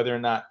this, and whether or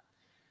not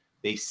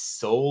they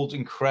sold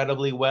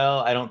incredibly well,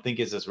 I don't think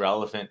is as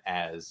relevant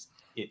as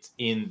it's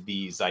in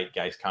the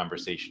zeitgeist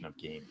conversation of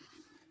gaming.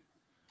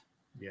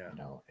 Yeah.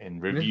 And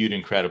reviewed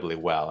incredibly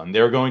well. And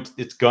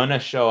it's gonna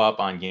show up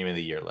on Game of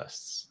the Year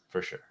lists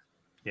for sure.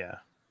 Yeah.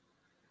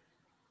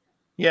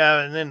 Yeah,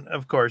 and then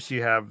of course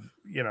you have,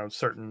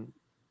 certain,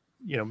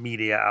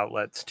 media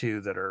outlets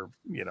too that are,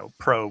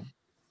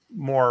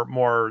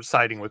 more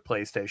siding with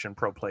PlayStation,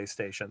 pro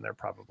PlayStation. They're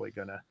probably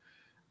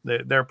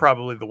they're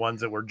probably the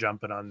ones that were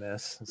jumping on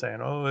this and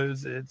saying, "Oh,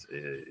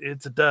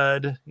 it's a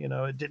dud."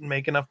 It didn't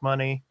make enough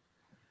money.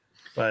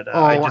 But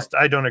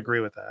I don't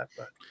agree with that.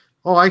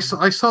 But I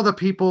saw the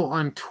people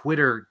on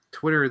Twitter.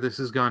 This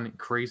has gone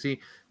crazy.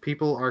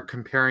 People are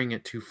comparing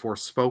it to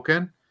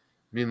Forspoken. I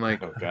mean,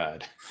 like, oh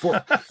god,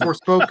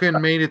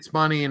 Forspoken made its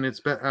money and it's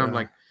better. I'm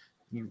like,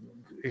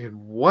 in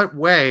what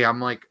way?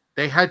 I'm like,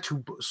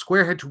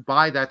 Square had to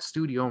buy that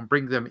studio and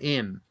bring them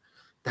in.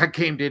 That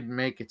game didn't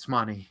make its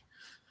money.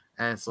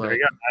 And it's like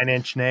 9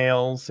 Inch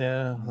Nails,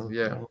 yeah.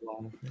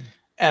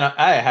 And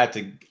I had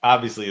to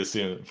obviously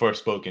assume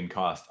Forspoken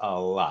cost a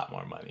lot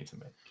more money to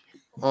make.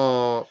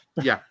 Oh,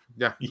 yeah.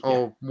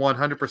 Oh,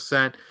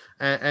 100%.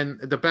 And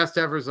the best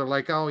evers are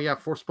like, oh yeah,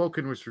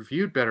 Forspoken was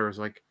reviewed better. It's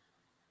like,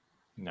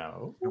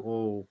 no,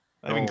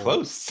 not even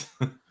close.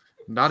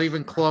 Not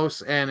even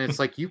close. And it's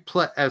like, you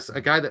play as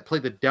a guy that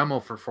played the demo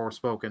for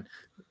Forspoken.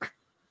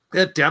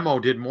 That demo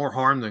did more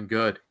harm than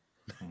good.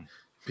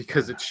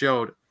 Because it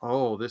showed,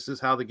 this is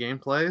how the game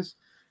plays,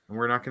 and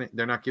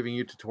they're not giving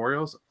you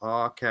tutorials.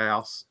 Okay,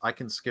 I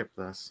can skip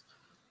this.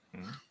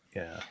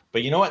 Yeah,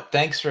 but you know what?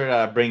 Thanks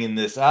for bringing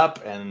this up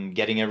and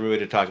getting everybody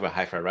to talk about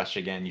Hi-Fi Rush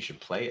again. You should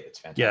play it. It's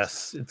fantastic.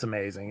 Yes, it's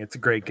amazing. It's a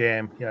great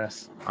game.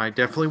 Yes, I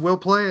definitely will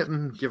play it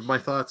and give my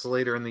thoughts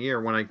later in the year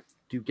when I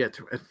do get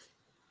to it.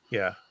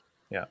 Yeah,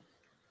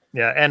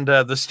 and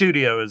the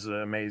studio is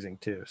amazing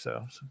too.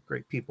 So some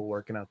great people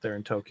working out there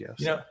in Tokyo.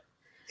 So.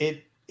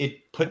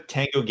 It put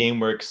Tango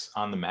Gameworks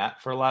on the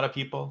map for a lot of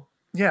people.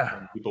 Yeah.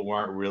 And people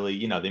weren't really,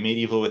 they made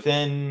Evil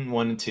Within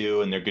 1 and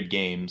 2, and they're good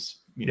games,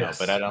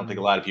 but I don't think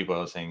a lot of people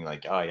are saying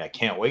like, oh, yeah, I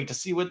can't wait to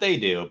see what they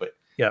do. But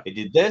they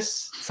did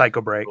this.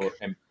 Psycho Break.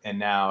 And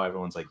now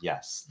everyone's like,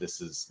 yes, this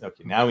is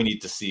okay. Now we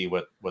need to see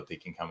what they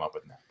can come up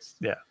with next.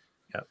 Yeah.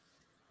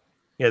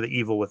 The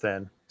Evil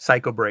Within.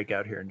 Psycho Break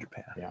out here in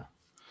Japan. Yeah.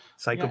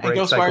 Psycho Break.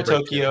 Ghostwire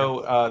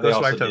Tokyo, they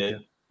also Tokyo.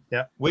 did.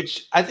 Yeah,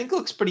 which I think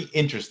looks pretty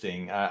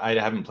interesting. I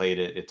haven't played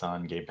it. It's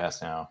on Game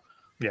Pass now.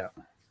 Yeah,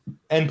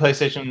 and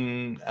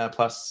PlayStation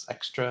Plus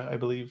Extra, I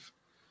believe.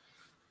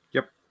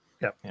 Yep.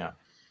 Yeah.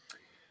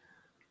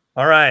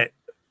 All right,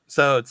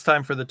 so it's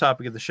time for the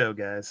topic of the show,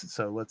 guys.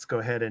 So let's go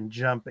ahead and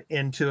jump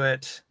into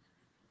it.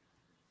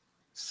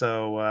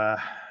 So,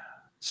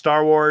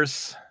 Star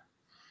Wars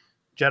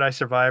Jedi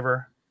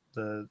Survivor,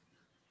 the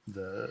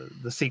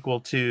sequel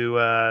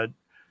to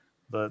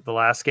the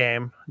last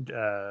game,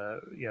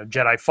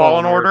 Jedi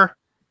Fallen Order.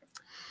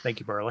 Thank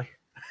you, Burley.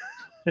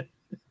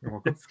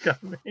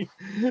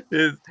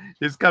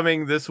 is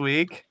coming this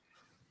week.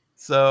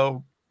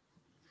 So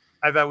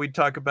I thought we'd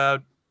talk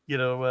about,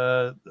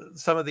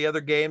 some of the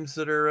other games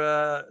that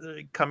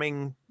are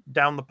coming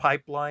down the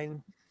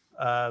pipeline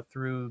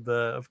through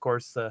of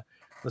course, the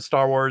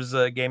Star Wars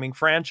gaming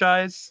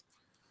franchise,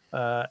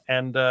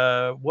 and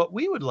what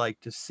we would like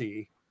to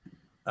see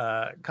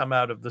come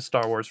out of the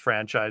Star Wars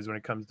franchise when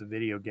it comes to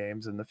video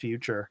games in the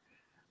future.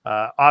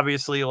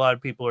 Obviously, a lot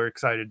of people are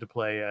excited to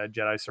play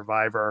Jedi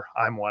Survivor.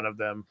 I'm one of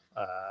them.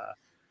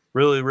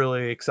 Really,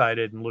 really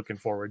excited and looking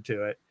forward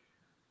to it.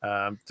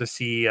 To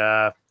see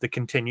the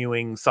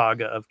continuing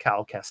saga of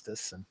Cal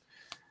Kestis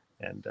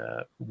and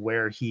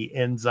where he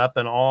ends up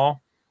and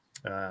all.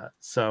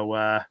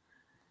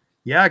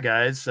 Yeah,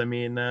 guys. I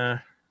mean,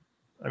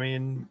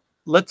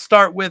 let's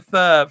start with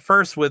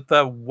first with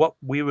what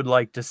we would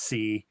like to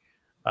see.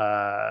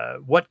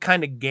 What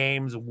kind of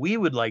games we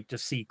would like to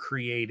see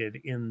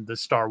created in the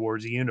Star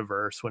Wars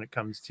universe when it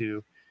comes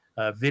to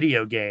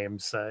video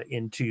games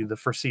into the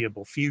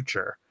foreseeable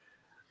future.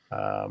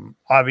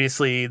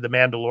 Obviously, The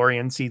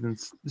Mandalorian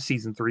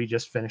season 3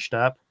 just finished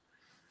up.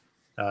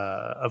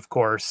 Of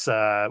course,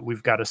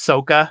 we've got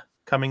Ahsoka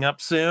coming up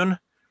soon.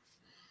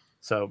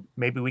 So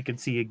maybe we could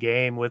see a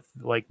game with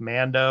like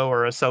Mando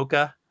or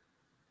Ahsoka,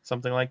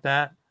 something like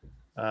that.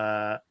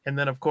 And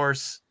then, of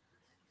course,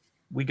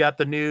 we got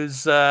the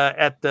news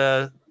at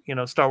the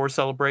Star Wars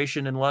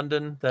Celebration in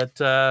London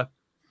that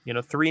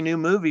 3 new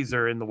movies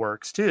are in the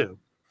works too.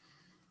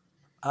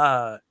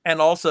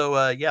 And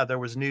also, there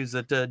was news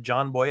that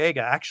John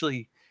Boyega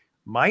actually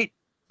might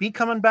be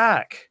coming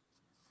back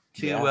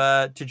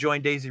to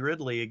join Daisy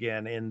Ridley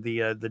again in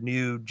the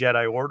new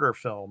Jedi Order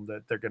film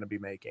that they're going to be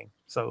making.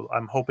 So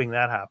I'm hoping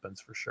that happens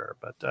for sure.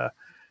 But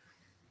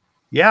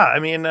I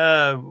mean,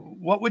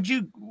 what would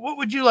you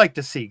like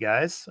to see,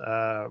 guys,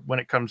 when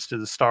it comes to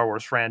the Star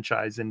Wars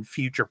franchise in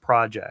future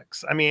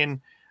projects? I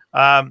mean,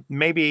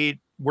 maybe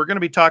we're going to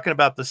be talking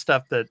about the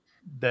stuff that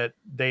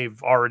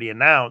they've already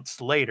announced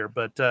later,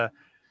 but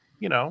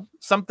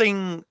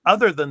something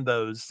other than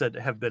those that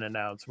have been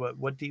announced.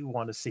 What do you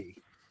want to see?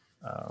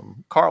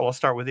 Carl, I'll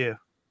start with you.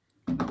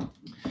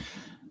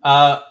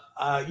 I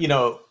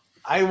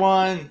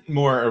want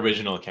more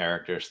original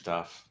character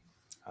stuff.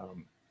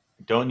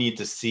 Don't need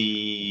to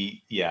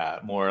see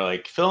more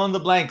like fill in the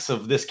blanks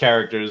of this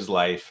character's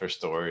life or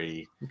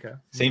story. Okay.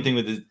 Same thing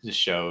with the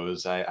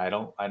shows. I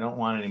don't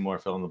want any more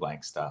fill in the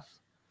blank stuff.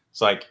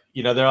 So like,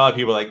 there are a lot of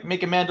people like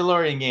make a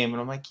Mandalorian game, and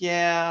I'm like,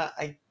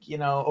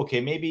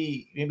 okay,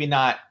 maybe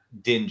not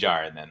Din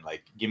Djarin then.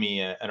 Like, give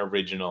me an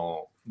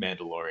original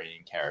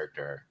Mandalorian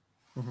character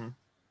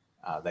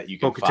that you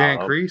can Bo-Katan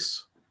follow.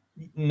 Kryze?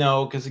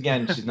 No, because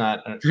again, she's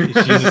not.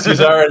 She's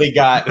already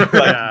got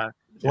like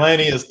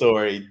plenty of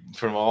story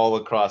from all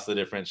across the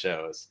different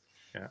shows.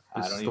 Yeah,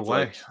 I don't need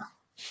to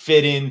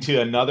fit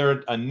into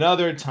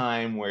another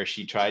time where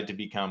she tried to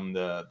become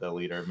the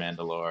leader of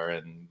Mandalore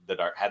and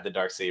had the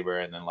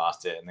darksaber and then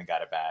lost it and then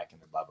got it back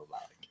and then blah blah blah,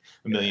 like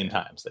a million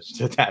times that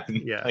just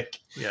happened.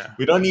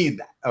 We don't need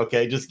that.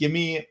 Okay, just give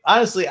me.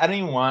 Honestly, I don't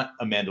even want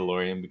a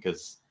Mandalorian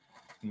because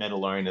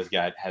Mandalorian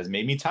has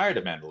made me tired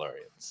of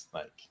Mandalorians.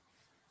 Like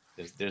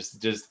there's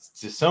just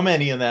so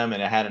many of them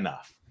and I had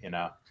enough.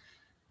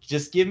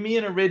 Just give me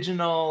an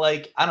original,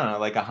 like I don't know,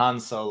 like a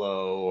Han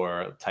Solo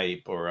or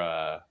type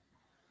or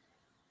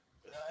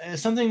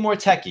something more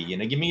techie.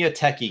 Give me a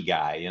techie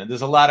guy.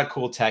 There's a lot of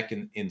cool tech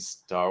in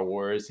Star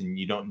Wars, and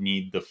you don't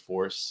need the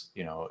Force.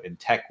 And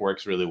tech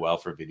works really well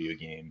for video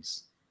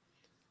games.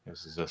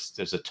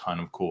 There's a ton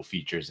of cool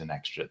features and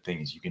extra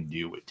things you can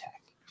do with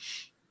tech.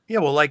 Yeah,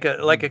 well, like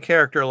a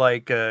character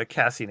like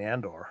Cassian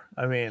Andor.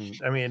 I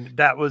mean,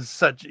 that was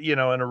such an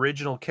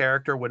original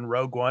character when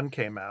Rogue One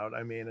came out.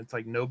 I mean, it's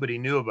like nobody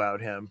knew about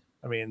him.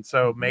 I mean,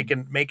 so make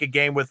a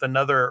game with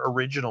another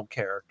original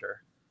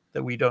character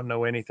that we don't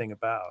know anything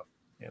about.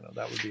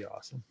 That would be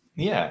awesome.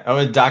 Yeah. Oh,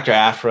 and Dr.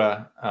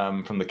 Aphra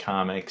from the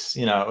comics.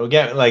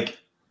 Again, like,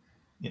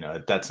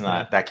 that's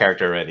not that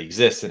character already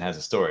exists and has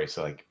a story.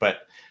 So like,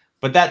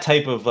 but that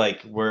type of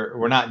like,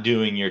 we're not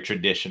doing your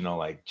traditional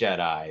like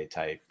Jedi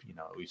type.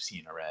 We've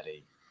seen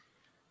already.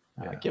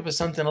 Give us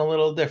something a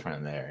little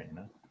different there.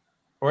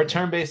 Or a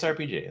turn-based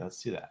RPG.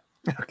 Let's do that.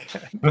 Okay.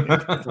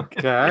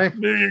 Okay.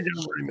 Knew you were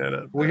gonna bring that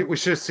up. We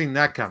should have seen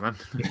that coming.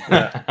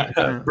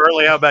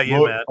 Burley, how about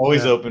you, Matt?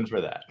 Always open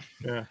for that.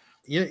 Yeah.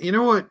 You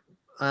know what?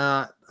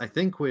 I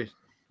think would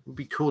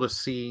be cool to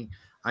see.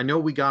 I know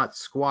we got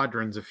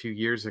Squadrons a few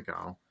years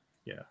ago.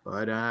 Yeah.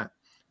 But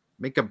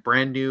make a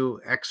brand new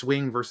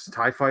X-Wing versus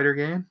TIE Fighter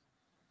game.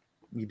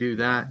 You do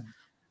that.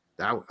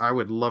 I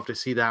would love to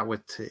see that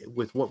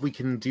with what we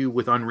can do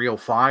with Unreal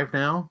 5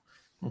 now.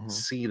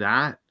 See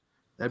that.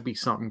 That'd be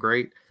something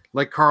great.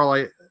 Like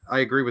Carl, I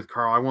agree with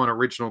Carl. I want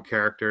original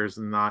characters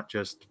and not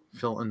just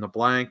fill in the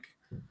blank.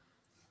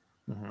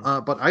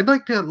 But I'd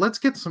like to, let's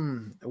get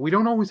some, we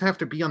don't always have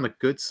to be on the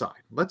good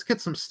side. Let's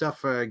get some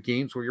stuff,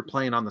 games where you're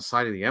playing on the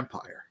side of the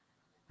Empire.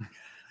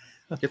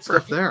 Get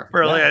stuff there.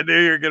 Burley, Yeah. I knew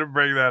you were gonna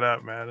bring that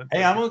up, man.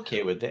 Hey, I'm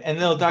okay with it. And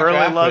then Dr. Burley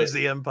Aphra, loves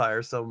the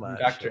Empire so much.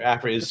 Dr.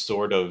 Aphra is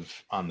sort of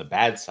on the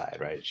bad side,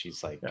 right?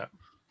 She's like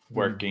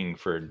working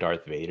for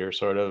Darth Vader,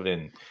 sort of,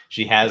 and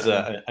she has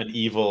an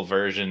evil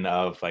version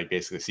of like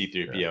basically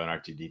C-3PO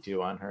and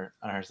R2-D2 on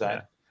her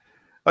side.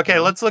 Okay,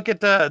 let's look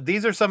at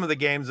these are some of the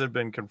games that have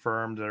been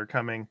confirmed that are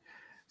coming.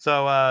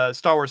 So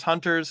Star Wars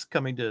Hunters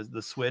coming to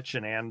the Switch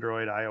and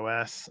Android,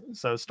 iOS.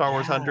 So Star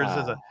Wars Hunters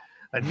is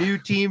a new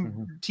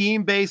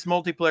team-based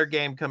multiplayer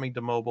game coming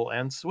to mobile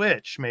and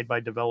Switch, made by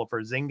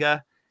developer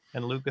Zynga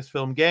and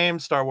Lucasfilm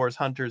Games. Star Wars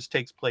Hunters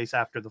takes place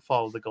after the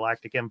fall of the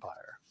Galactic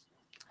Empire.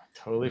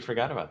 Totally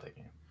forgot about that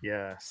game.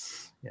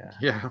 Yes.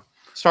 Yeah.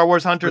 Star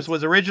Wars Hunters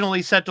was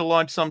originally set to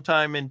launch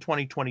sometime in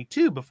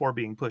 2022 before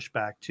being pushed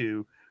back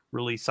to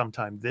release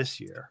sometime this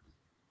year.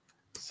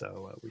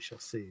 So we shall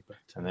see. But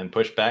and then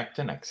push back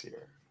to next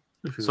year.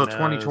 So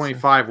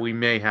 2025, we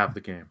may have the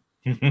game.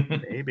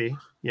 Maybe.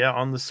 Yeah,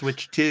 on the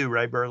Switch 2,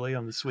 right, Burley?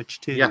 On the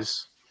Switch 2.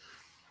 Yes.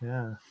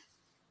 Yeah.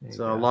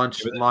 So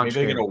launch. Maybe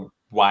they're going to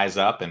wise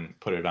up and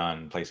put it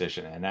on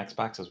PlayStation and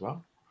Xbox as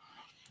well.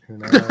 Who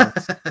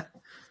knows?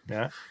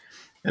 Yeah.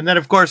 And then,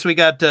 of course, we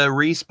got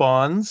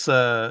Respawn's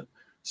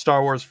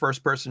Star Wars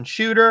first-person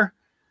shooter.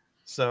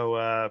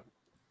 So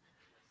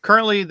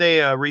currently,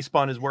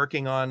 Respawn is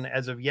working on,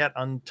 as of yet,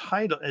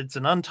 it's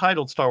an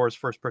untitled Star Wars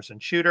first-person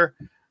shooter.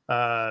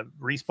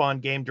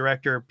 Respawn game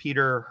director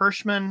Peter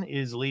Hirschman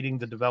is leading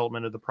the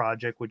development of the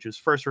project, which was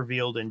first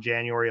revealed in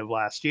January of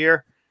last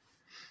year.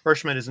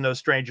 Hirschman is no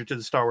stranger to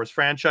the Star Wars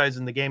franchise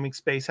in the gaming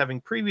space,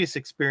 having previous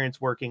experience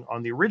working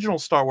on the original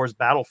Star Wars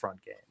Battlefront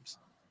games.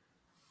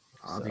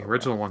 The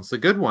original ones, the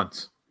good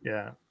ones.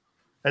 Yeah.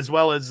 As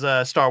well as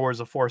Star Wars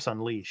The Force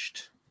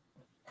Unleashed.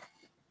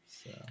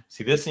 So.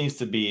 See, this needs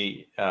to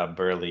be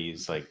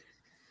Burley's like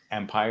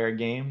Empire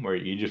game where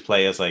you just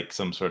play as like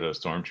some sort of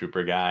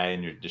stormtrooper guy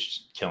and you're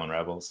just killing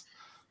rebels.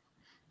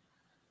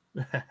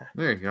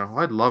 There you go.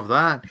 I'd love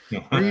that.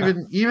 Or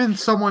even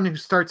someone who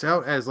starts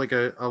out as like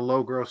a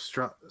low growth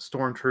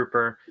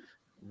stormtrooper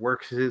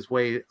works his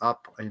way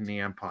up in the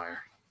Empire.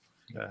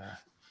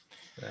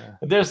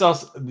 There's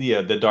also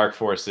the Dark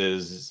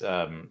Forces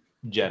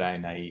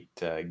Jedi Knight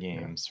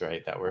games,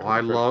 right? That were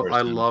I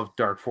love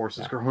Dark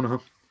Forces growing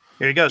up.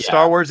 Here you go.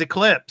 Star Wars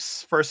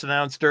Eclipse, first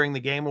announced during the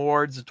Game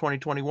Awards of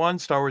 2021.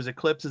 Star Wars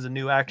Eclipse is a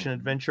new action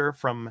adventure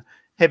from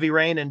Heavy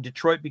Rain and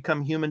Detroit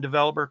Become Human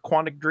developer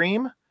Quantic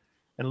Dream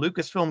and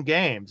Lucasfilm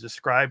Games.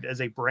 Described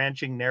as a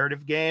branching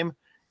narrative game,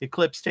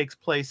 Eclipse takes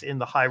place in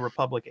the High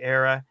Republic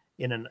era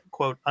in an,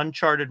 quote,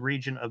 uncharted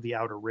region of the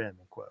Outer Rim,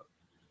 quote.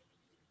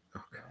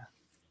 Okay.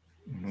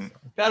 Mm-hmm.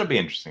 That'll be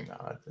interesting,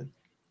 though.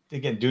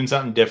 Again, doing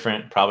something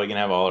different, probably gonna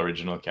have all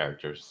original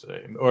characters,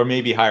 or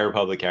maybe High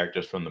Republic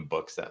characters from the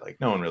books that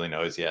like no one really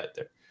knows yet.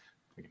 They're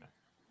gonna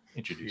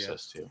introduce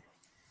us to.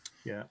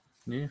 Yeah.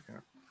 Yeah.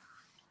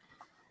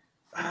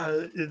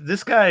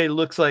 This guy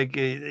looks like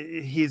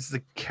he's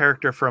the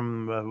character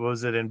from what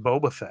was it in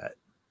Boba Fett,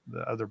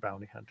 the other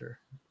bounty hunter.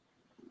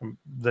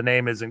 The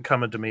name isn't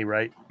coming to me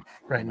right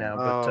now,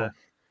 but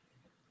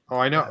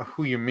I know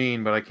who you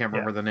mean, but I can't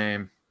remember the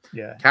name.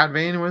 Yeah, Cat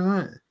Bane,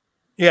 wasn't it?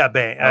 Yeah,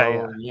 Bane.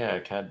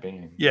 Cad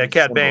Bane. Yeah,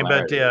 Cat Bane,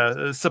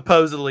 but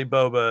supposedly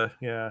Boba.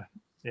 Yeah,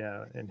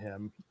 and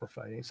him were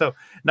fighting. So,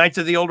 Knights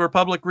of the Old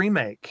Republic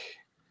remake.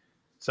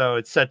 So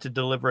it's set to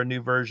deliver a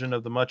new version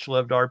of the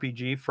much-loved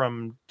RPG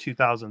from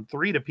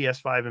 2003 to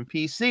PS5 and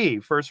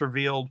PC. First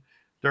revealed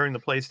during the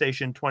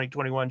PlayStation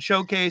 2021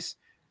 showcase.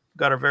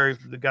 Got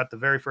the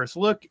very first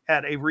look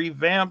at a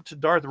revamped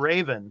Darth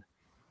Raven,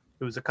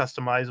 who was a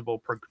customizable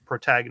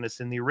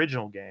protagonist in the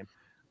original game.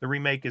 The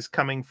remake is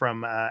coming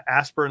from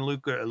Asper and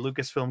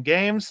Lucasfilm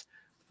Games,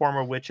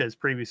 former which has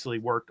previously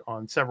worked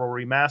on several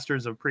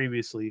remasters of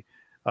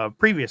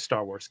previous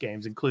Star Wars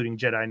games, including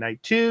Jedi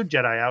Knight 2,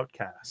 Jedi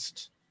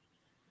Outcast.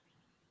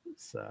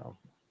 So,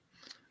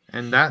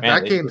 and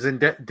that game's in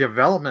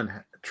development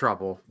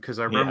trouble because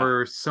I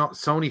remember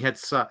Sony had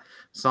saw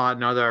it,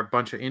 and a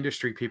bunch of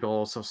industry people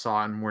also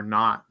saw it and were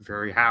not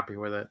very happy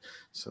with it.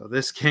 So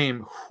this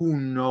game, who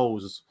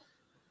knows?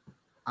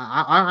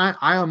 I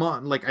am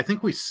on, like, I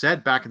think we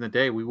said back in the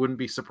day we wouldn't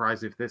be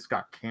surprised if this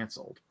got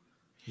canceled.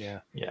 Yeah.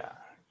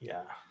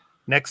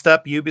 Next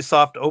up,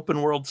 Ubisoft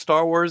open world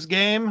Star Wars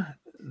game.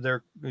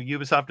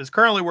 Ubisoft is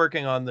currently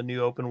working on the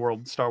new open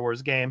world Star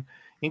Wars game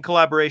in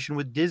collaboration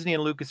with Disney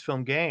and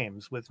Lucasfilm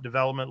Games, with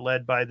development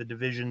led by the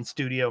division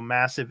studio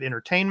Massive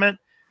Entertainment.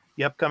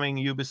 The upcoming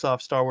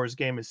Ubisoft Star Wars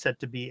game is set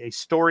to be a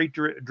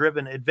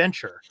story-driven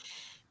adventure.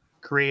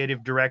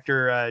 Creative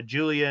director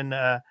Julian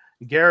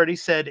Garrity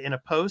said in a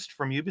post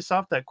from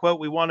Ubisoft that, quote,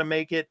 "We want to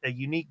make it a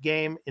unique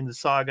game in the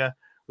saga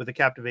with a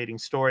captivating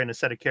story and a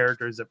set of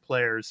characters that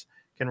players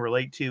can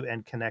relate to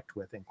and connect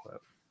with," end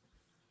quote.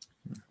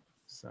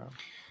 So,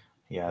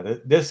 yeah,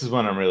 this is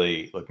one I'm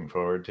really looking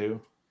forward to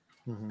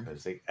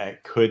because they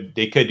could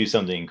do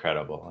something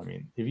incredible. I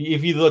mean,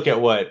 if you look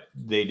at what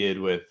they did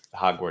with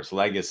Hogwarts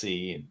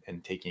Legacy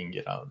and taking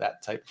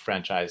that type of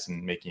franchise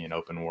and making an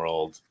open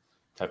world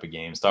type of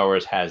game, Star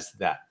Wars has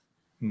that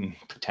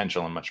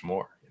potential and much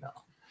more.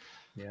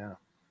 Yeah.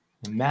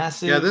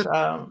 Massive.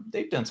 Yeah,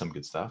 they've done some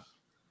good stuff.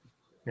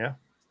 Yeah.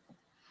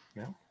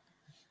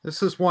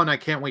 This is one I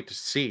can't wait to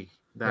see.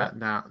 That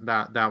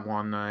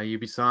one,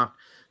 Ubisoft.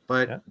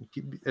 But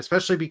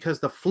especially because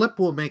the flip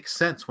will make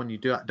sense when you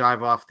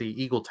dive off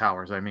the Eagle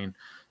Towers. I mean,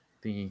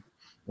 the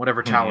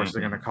whatever towers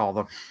they're going to call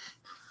them.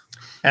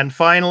 And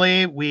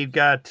finally, we've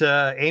got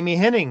Amy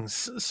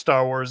Hennig's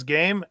Star Wars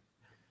game,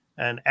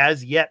 an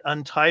as yet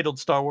untitled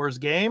Star Wars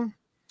game.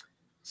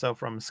 So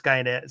from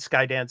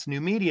Skydance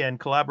New Media, in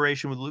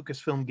collaboration with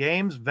Lucasfilm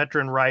Games,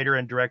 veteran writer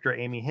and director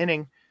Amy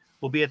Hennig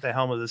will be at the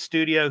helm of the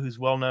studio, who's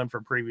well known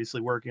for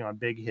previously working on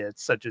big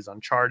hits such as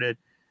Uncharted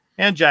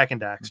and Jak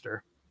and Daxter.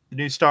 The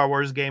new Star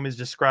Wars game is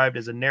described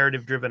as a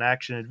narrative-driven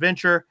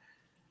action-adventure,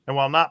 and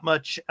while not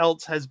much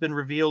else has been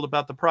revealed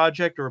about the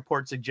project, a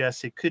report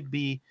suggests it could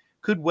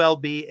well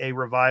be a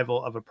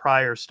revival of a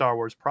prior Star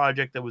Wars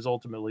project that was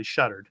ultimately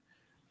shuttered.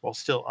 While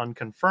still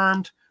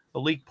unconfirmed, a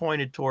leak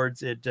pointed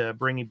towards it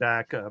bringing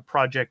back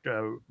Project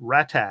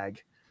Ratag,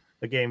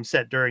 a game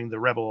set during the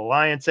Rebel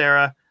Alliance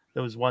era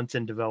that was once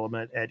in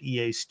development at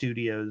EA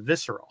Studio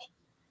Visceral.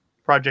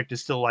 The project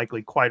is still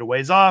likely quite a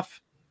ways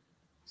off,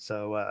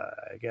 so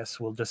I guess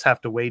we'll just have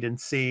to wait and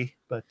see.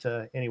 But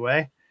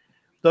anyway,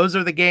 those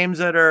are the games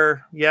that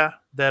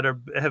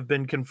have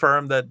been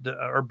confirmed that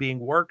are being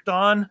worked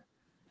on.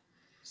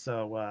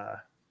 So I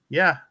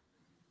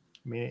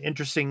mean,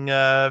 interesting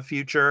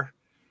future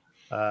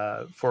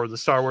for the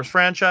Star Wars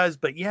franchise.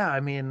 But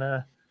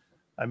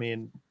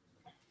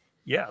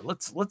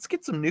let's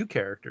get some new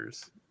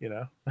characters.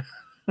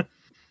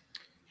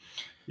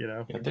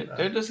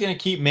 They're just gonna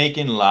keep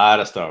making a lot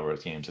of Star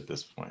Wars games at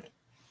this point.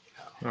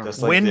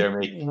 Just like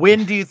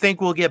when do you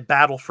think we'll get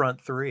Battlefront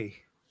 3?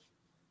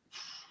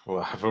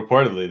 Well,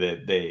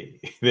 reportedly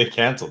they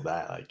canceled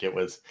that. Like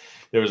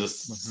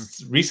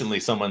recently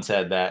someone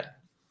said that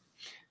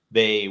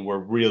they were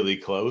really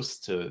close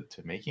to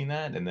making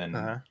that, and then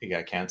it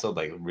got canceled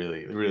like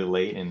really, really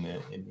late in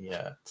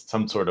the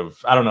some sort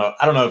of I don't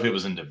know if it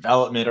was in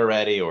development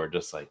already or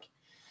just like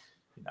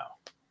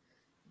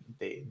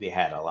they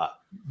had a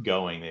lot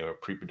going. They were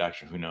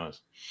pre-production. Who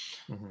knows?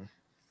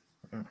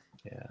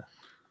 Yeah.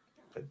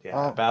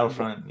 But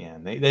Battlefront,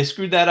 they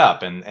screwed that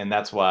up, and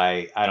that's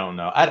why I don't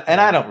know.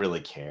 I don't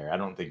really care. I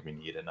don't think we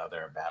need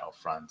another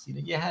Battlefront.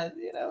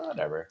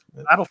 Whatever.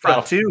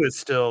 Battlefront 2 is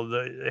still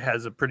it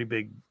has a pretty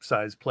big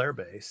size player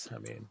base. I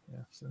mean,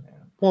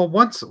 Well,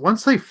 once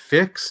they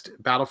fixed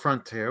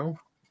Battlefront 2,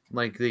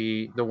 like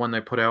the one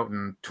they put out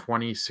in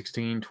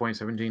 2016,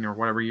 2017, or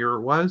whatever year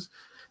it was,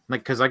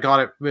 like because I got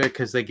it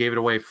because they gave it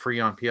away free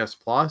on PS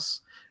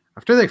Plus.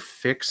 After they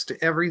fixed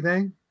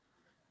everything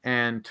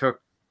and took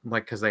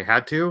because they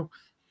had to,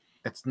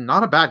 it's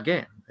not a bad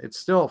game. It's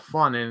still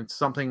fun, and it's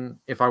something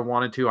if I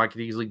wanted to, I could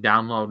easily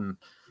download and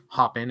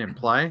hop in and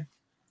play.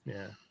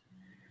 Yeah.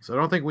 So I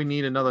don't think we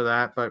need another of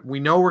that, but we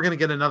know we're going to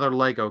get another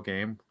Lego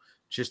game.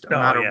 Just a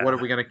matter of what are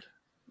we going to?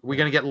 We're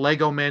going to get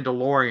Lego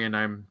Mandalorian.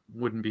 I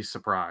wouldn't be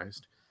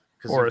surprised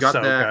or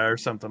Ahsoka or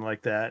something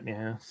like that.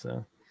 Yeah.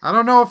 So I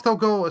don't know if they'll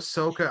go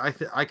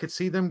Ahsoka. I could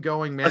see them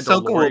going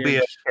Mandalorian. Ahsoka will be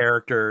a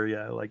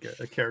character, like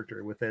a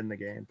character within the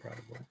game,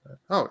 probably. But.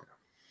 Oh.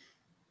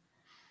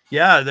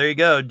 Yeah, there you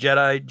go.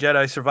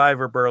 Jedi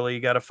Survivor, Burley. You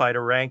got to fight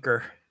a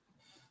rancor.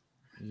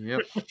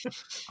 Yep.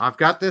 I've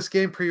got this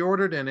game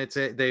pre-ordered, and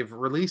they've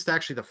released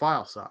actually the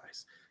file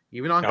size.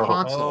 Even on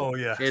console. Oh,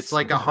 yes. It's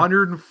like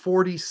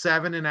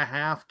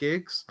 147.5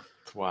 gigs.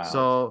 Wow.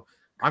 So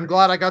I'm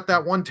glad I got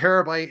that 1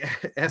 terabyte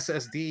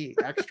SSD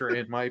extra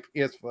in my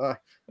PS5.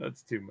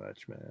 That's too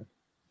much, man.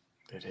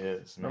 It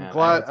is. Man.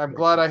 I'm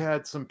glad I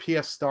had some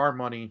PS Star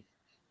money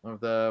of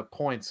the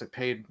points that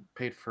paid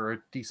for a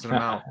decent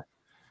amount.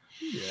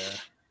 Yeah,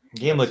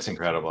 game looks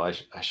incredible.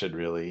 I should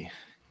really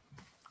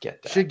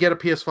get that. Should get a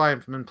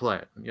PS5 and play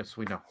it. Yes,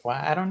 we know. Why?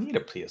 I don't need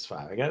a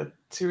PS5. I got a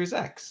Series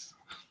X.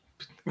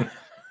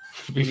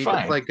 Be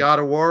fine. To play God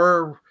of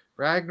War,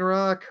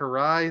 Ragnarok,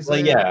 Horizon.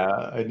 Well,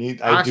 yeah, I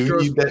do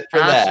need that for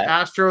that.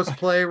 Astro's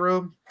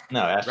Playroom. No,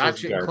 Astro's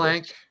Ratchet and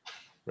Clank.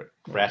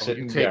 Ratchet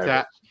and take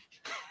that.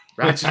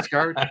 Ratchet's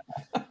guard.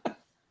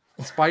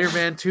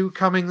 Spider-Man 2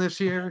 coming this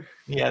year.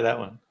 Yeah, that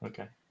one.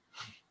 Okay.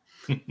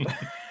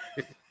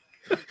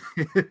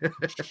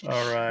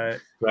 All right.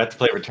 Do I have to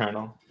play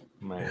Returnal?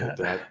 Might hit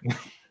that.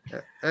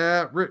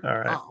 All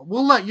right.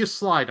 We'll let you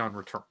slide on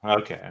Returnal.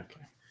 Okay.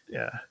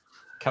 Yeah.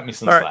 Cut me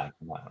some slack on that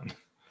one.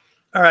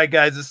 All right,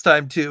 guys. It's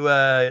time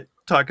to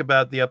talk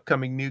about the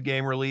upcoming new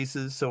game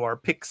releases. So our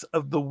picks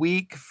of the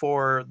week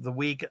for the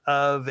week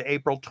of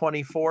April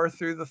 24th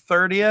through the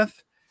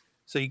 30th.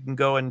 So you can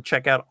go and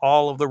check out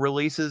all of the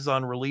releases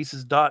on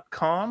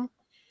releases.com.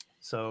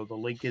 So the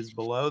link is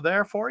below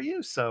there for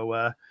you.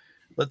 So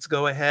let's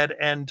go ahead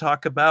and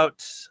talk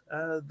about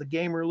the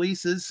game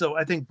releases. So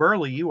I think,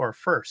 Burley, you are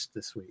first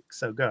this week.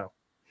 So go.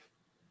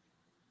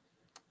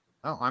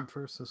 Oh, I'm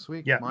first this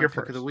week. Yeah, my you're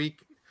pick first. of the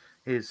week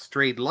is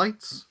Strayed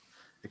Lights.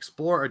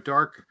 Explore a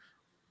dark,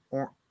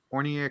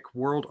 orniac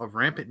world of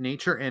rampant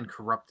nature and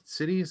corrupted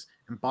cities.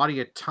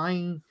 Embody a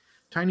tiny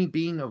Tiny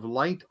being of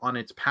light on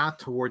its path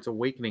towards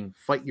awakening.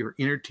 Fight your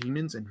inner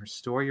demons and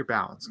restore your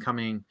balance.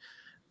 Coming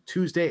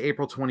Tuesday,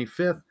 April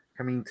 25th.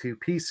 Coming to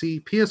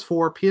PC,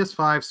 PS4,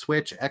 PS5,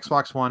 Switch,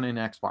 Xbox One, and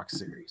Xbox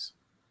Series.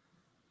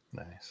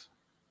 Nice.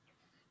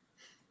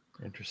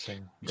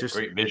 Interesting. Just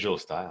great visual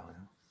style.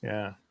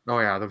 Yeah. Oh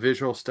yeah, the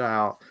visual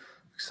style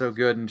so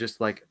good, and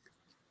just like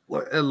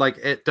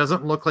it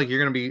doesn't look like you're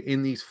going to be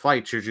in these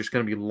fights. You're just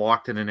going to be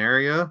locked in an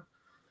area,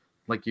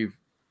 like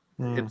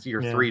it's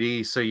your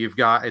 3D, so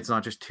it's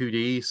not just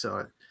 2D.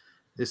 So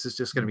this is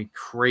just going to be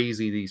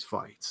crazy. These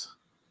fights.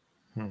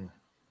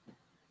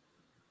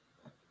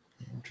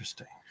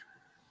 Interesting.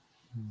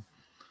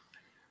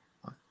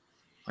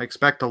 I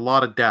expect a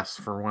lot of deaths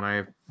for when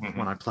I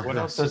play. What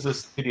else has this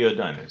studio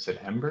done? Is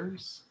it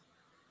Embers?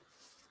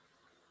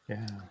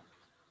 Yeah.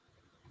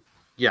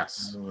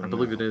 Yes, I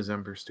believe it is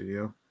Ember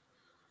Studio.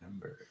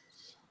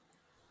 Embers.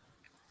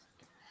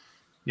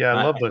 Yeah,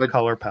 I love the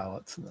color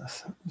palettes in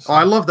this. Oh,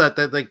 I love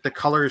that like the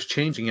color is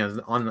changing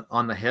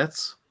on the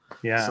hits.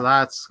 Yeah. So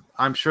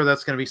I'm sure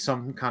that's going to be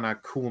some kind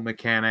of cool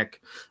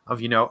mechanic of,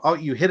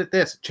 you hit it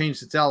this, it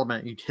changed its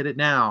element, you hit it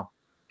now.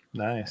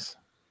 Nice.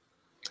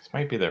 This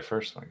might be their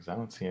first one because I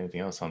don't see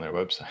anything else on their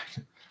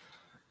website.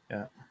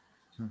 Yeah.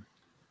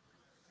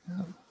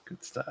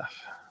 Good stuff.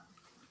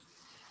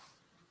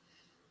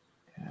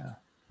 Yeah.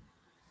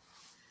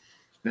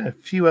 There's been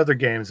a few other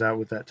games out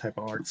with that type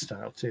of art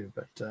style too,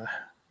 but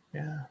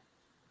yeah.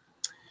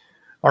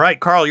 All right,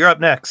 Carl, you're up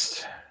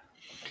next.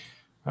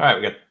 All right,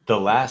 we got The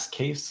Last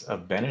Case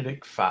of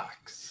Benedict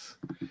Fox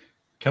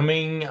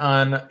coming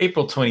on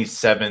April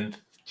 27th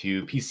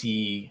to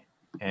PC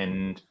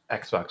and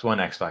Xbox One,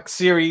 Xbox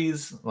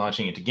Series,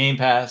 launching into Game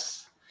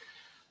Pass.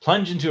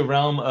 Plunge into a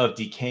realm of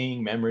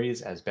decaying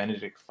memories as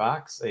Benedict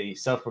Fox, a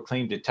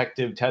self-proclaimed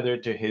detective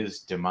tethered to his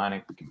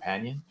demonic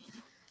companion.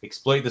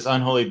 Exploit this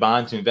unholy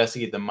bond to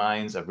investigate the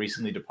minds of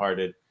recently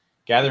departed,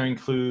 gathering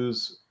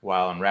clues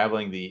while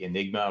unraveling the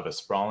enigma of a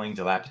sprawling,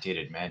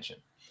 dilapidated mansion,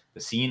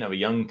 the scene of a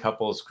young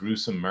couple's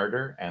gruesome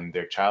murder and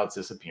their child's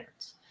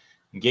disappearance.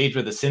 Engage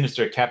with a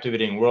sinister,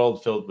 captivating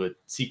world filled with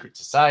secret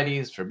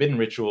societies, forbidden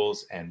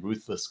rituals, and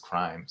ruthless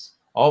crimes,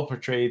 all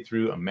portrayed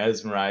through a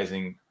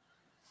mesmerizing,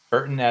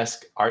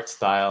 Burton-esque art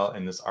style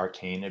in this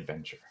arcane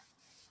adventure.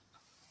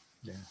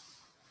 Yeah.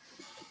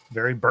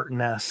 Very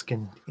Burton-esque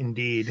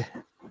indeed.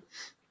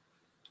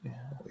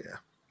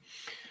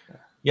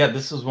 Yeah,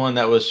 this was one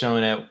that was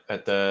shown at one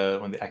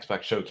of the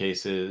Xbox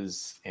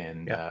showcases,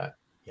 and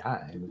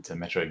it's a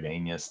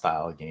Metroidvania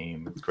style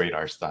game. It's great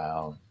art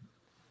style.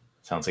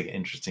 Sounds like an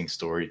interesting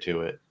story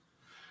to it.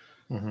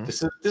 Mm-hmm.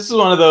 This is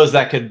one of those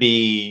that could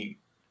be,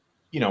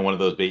 one of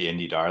those big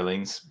indie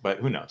darlings, but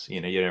who knows? You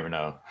never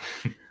know.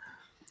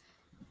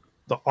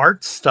 The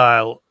art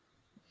style,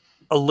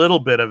 a little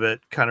bit of it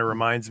kind of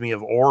reminds me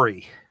of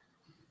Ori.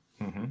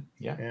 Mm-hmm.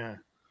 Yeah.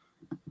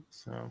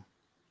 So,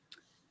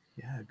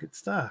 yeah, good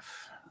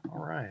stuff. All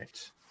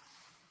right.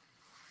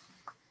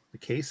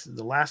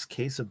 The last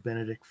case of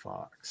Benedict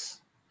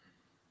Fox.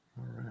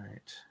 All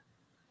right.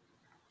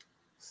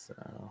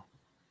 So,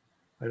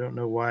 I don't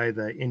know why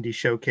the indie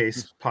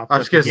showcase popped up. I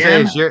was going to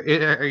say,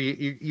 again. are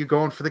you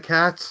going for the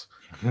cats?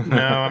 No,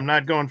 I'm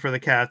not going for the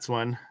cats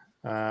one,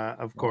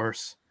 of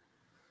course.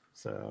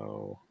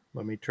 So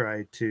let me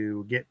try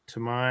to get to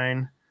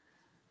mine.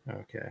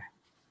 Okay,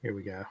 here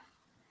we go.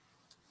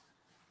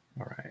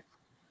 All right.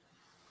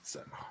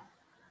 So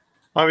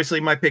obviously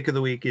my pick of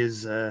the week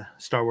is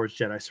Star Wars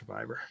Jedi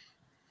Survivor.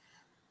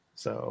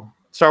 So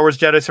Star Wars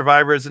Jedi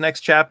Survivor is the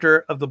next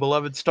chapter of the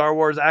beloved Star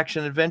Wars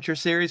action adventure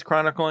series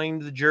chronicling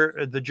the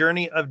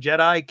journey of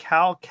Jedi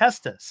Cal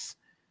Kestis.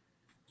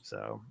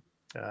 So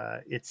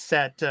it's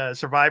set,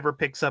 Survivor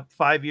picks up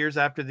 5 years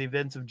after the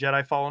events of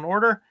Jedi Fallen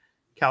Order.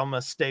 Cal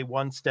must stay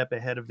one step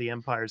ahead of the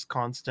Empire's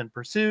constant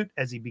pursuit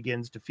as he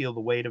begins to feel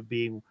the weight of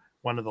being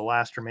one of the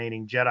last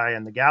remaining Jedi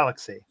in the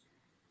galaxy.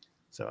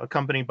 So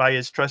accompanied by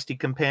his trusty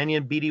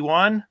companion,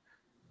 BD-1,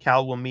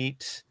 Cal will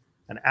meet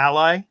an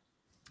ally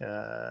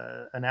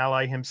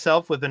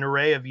himself with an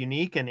array of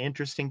unique and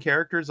interesting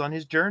characters on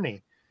his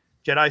journey.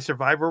 Jedi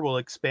Survivor will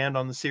expand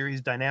on the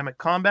series' dynamic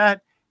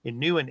combat in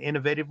new and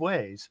innovative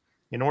ways.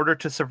 In order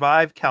to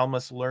survive, Cal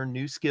must learn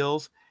new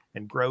skills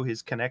and grow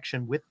his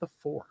connection with the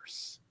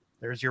Force.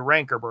 There's your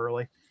ranker,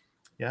 Burley.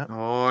 Yeah.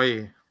 Oh,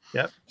 yeah.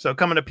 Yep. So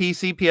coming to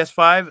PC,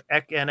 PS5,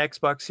 and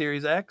Xbox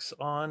Series X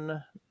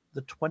on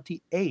the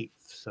 28th.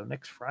 So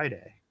next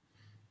Friday.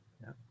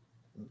 Yep.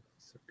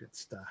 So good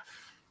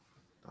stuff.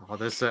 Oh,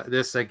 this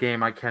is a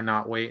game I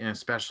cannot wait, and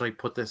especially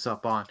put this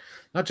up on,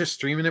 not just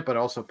streaming it, but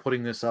also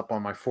putting this up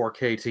on my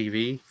 4K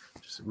TV.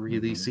 Just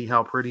really see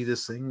how pretty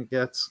this thing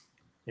gets.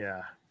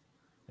 Yeah.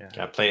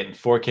 Gotta play it in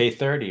 4K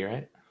 30,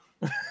 right?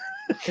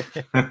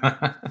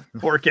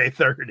 4K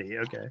 30,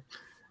 okay.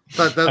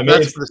 That's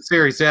for the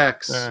Series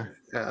X. The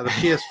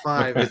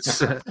PS5,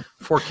 it's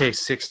 4K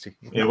 60.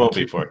 It won't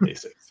be 4K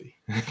 60.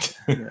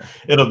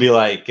 It'll be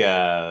like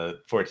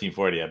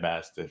 1440 at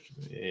best,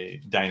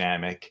 if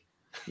dynamic.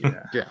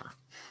 Yeah.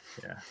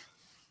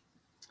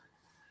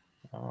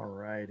 All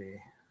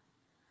righty.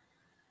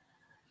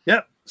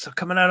 Yep. So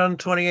coming out on the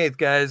 28th,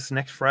 guys,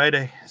 next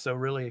Friday. So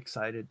really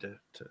excited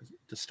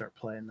to start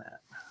playing that.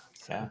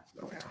 So,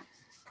 Yeah.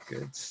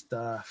 Good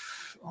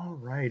stuff. All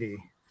righty.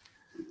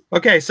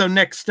 Okay, so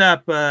next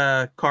up,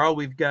 Carl,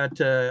 we've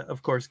got,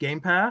 of course, Game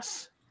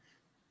Pass.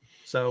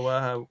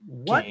 So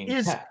what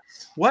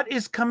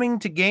is coming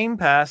to Game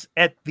Pass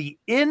at the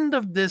end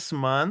of this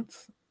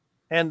month,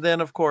 and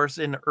then, of course,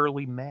 in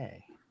early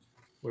May?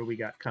 What do we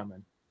got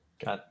coming?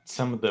 Got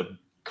some of the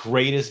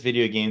greatest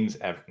video games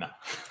ever. No.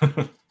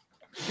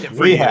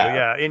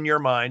 Yeah, in your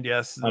mind,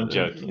 yes. I'm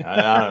joking.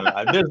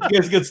 I don't know.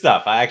 There's good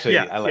stuff. I like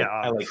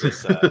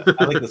this. I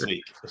like this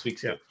week. This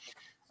week's good.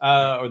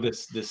 Or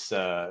this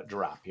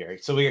drop here.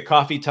 So we got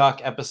Coffee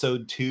Talk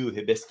episode 2,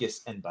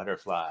 Hibiscus and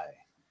Butterfly,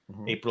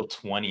 April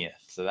 20th.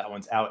 So that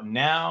one's out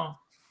now.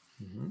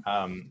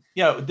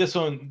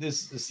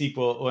 This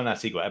sequel, well, not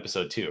sequel,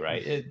 episode 2,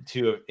 right?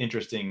 To an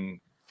interesting,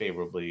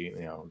 favorably,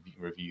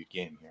 reviewed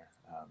game here.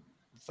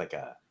 It's like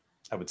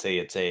I would say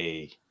it's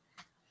a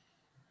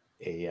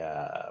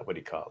what do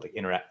you call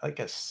it? Like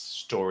a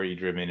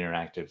story-driven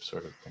interactive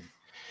sort of thing.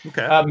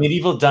 Okay.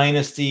 Medieval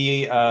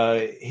Dynasty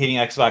hitting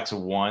Xbox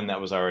One. That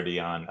was already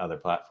on other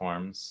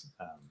platforms.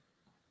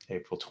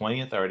 April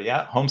 20th, already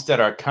out. Homestead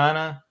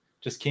Arcana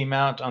just came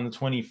out on the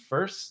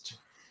 21st.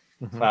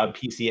 Cloud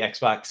PC,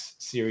 Xbox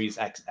Series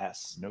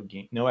XS.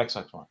 No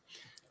Xbox One.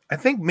 I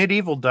think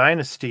Medieval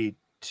Dynasty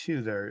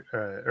too.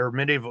 Or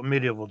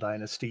Medieval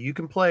Dynasty. You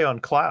can play on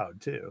cloud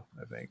too,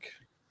 I think.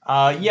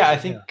 I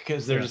think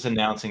because they're just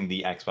announcing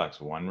the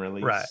Xbox One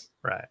release.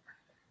 Right.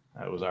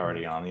 It was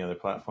already on the other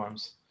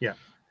platforms. Yeah.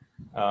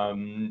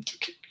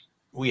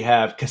 We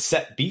have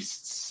Cassette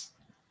Beasts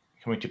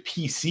coming to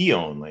PC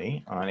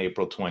only on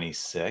April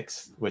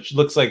 26th, which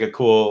looks like a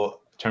cool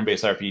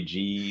turn-based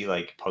RPG,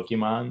 like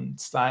Pokemon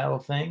style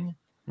thing.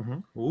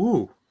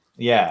 Ooh.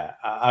 Yeah.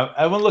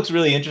 That one looks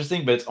really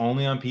interesting, but it's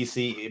only on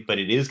PC, but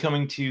it is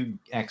coming to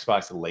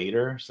Xbox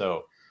later.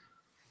 So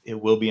it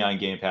will be on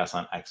Game Pass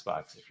on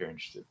Xbox if you're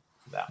interested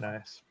in that.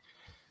 Nice.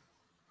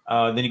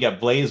 Then you got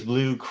Blaze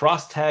Blue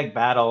Cross Tag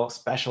Battle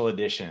Special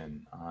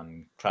Edition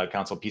on Cloud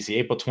Console PC,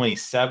 April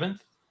 27th.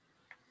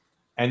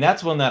 And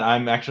that's one that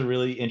I'm actually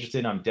really interested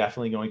in. I'm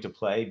definitely going to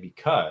play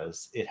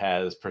because it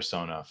has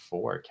Persona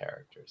 4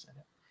 characters in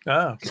it.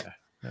 Oh, okay.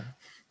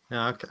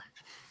 Yeah, okay.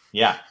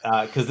 Yeah,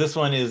 because this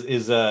one is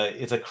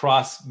it's a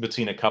cross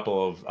between a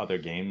couple of other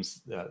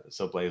games.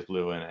 So Blaze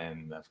Blue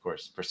and of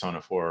course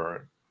Persona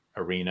 4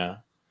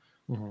 Arena,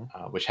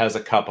 which has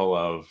a couple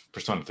of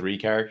Persona 3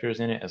 characters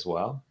in it as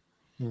well.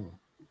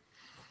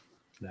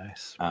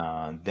 Nice.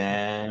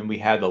 Then we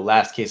had The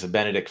Last Case of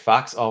Benedict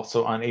Fox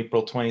also on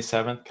April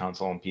 27th,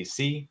 console and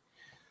PC,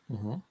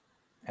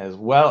 as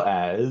well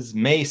as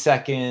May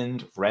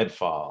 2nd,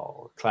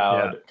 Redfall,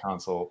 cloud,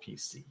 console,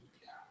 PC.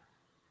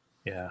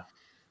 Yeah.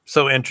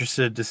 So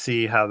interested to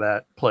see how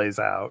that plays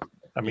out.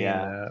 I mean,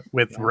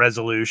 with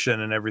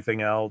resolution and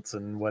everything else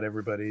and what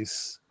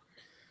everybody's,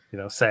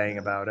 saying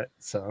about it.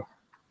 So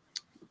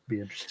be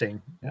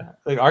interesting. Yeah.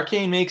 Like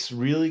Arcane makes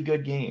really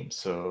good games.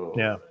 So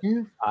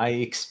I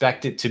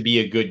expect it to be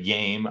a good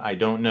game. I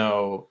don't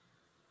know.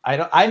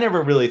 I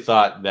never really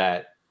thought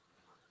that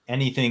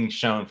anything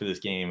shown for this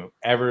game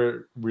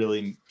ever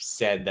really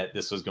said that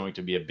this was going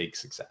to be a big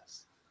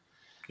success.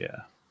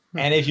 Yeah.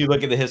 And if you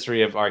look at the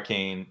history of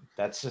Arcane,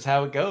 that's just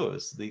how it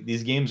goes.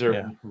 These games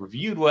are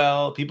reviewed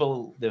well.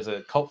 There's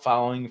a cult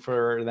following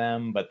for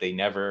them, but they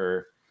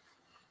never,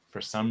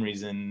 for some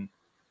reason,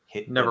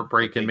 never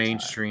break in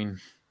mainstream.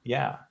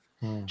 Yeah.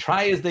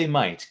 Try as they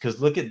might,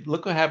 because look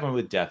what happened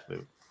with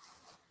Deathloop.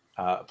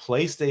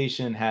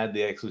 PlayStation had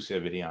the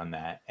exclusivity on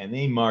that, and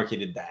they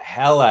marketed the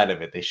hell out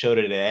of it. They showed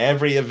it at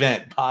every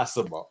event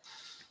possible.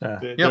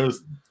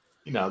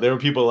 There were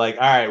people like,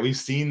 all right, we've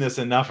seen this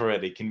enough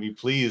already. Can we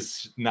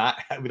please not?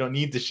 We don't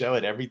need to show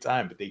it every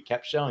time, but they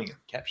kept showing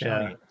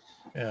it.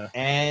 Yeah.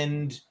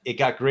 And it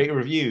got great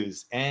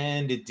reviews,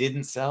 and it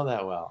didn't sell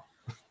that well.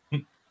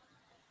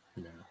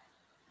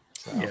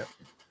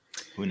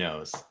 Who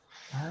knows?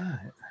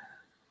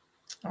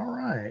 All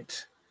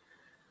right.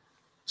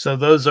 So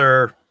those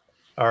are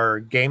our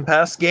Game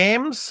Pass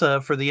games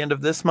for the end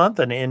of this month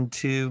and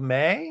into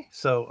May.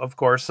 So of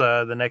course,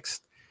 on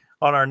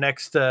our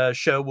next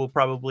show, we'll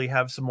probably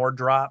have some more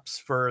drops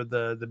for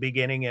the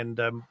beginning and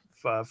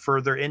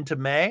further into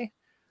May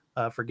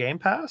for Game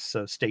Pass.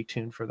 So stay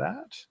tuned for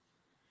that.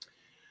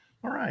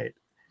 All right.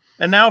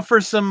 And now for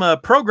some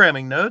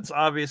programming notes.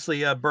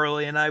 Obviously,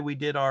 Burley and I, we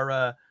did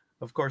our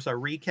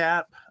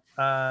recap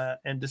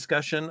and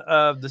discussion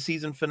of the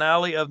season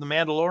finale of The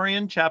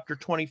Mandalorian, Chapter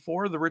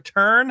 24, The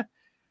Return.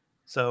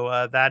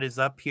 So that is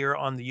up here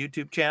on the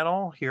YouTube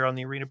channel, here on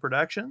the Arena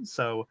Productions.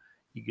 So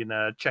you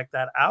can check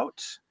that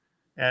out.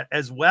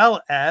 As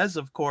well as,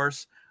 of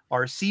course,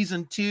 our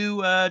Season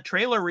 2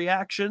 trailer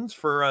reactions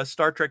for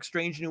Star Trek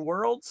Strange New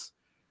Worlds.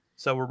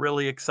 So we're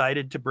really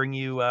excited to bring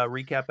you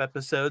recap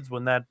episodes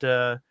when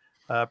that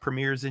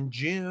premieres in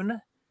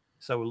June.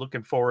 So we're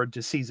looking forward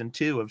to Season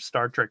 2 of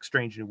Star Trek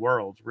Strange New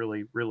Worlds.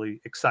 Really,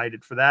 really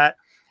excited for that.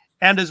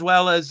 And as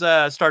well as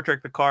Star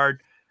Trek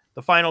Picard,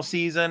 the final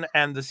season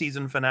and the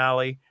season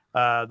finale,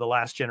 The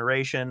Last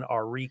Generation,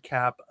 our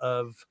recap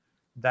of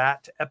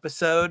that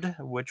episode,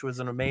 which was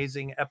an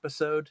amazing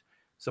episode.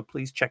 So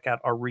please check out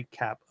our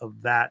recap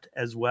of that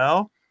as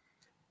well.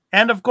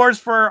 And of course,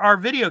 for our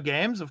video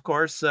games, of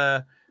course,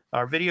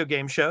 our video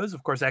game shows,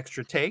 of course,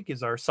 Extra Take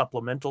is our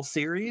supplemental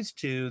series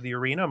to the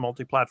Arena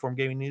Multiplatform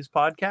Gaming News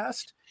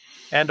Podcast.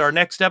 And our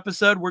next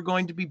episode, we're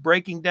going to be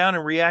breaking down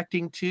and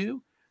reacting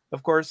to,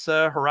 of course,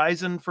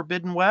 Horizon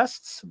Forbidden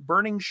West's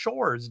Burning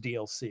Shores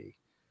DLC.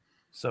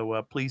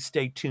 So please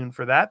stay tuned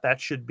for that. That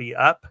should be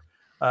up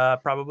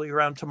probably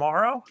around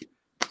tomorrow.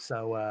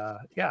 So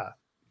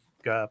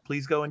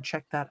please go and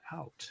check that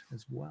out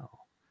as well.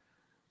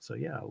 So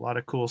yeah, a lot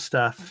of cool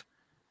stuff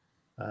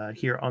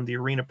here on the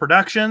Arena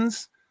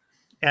Productions.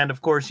 And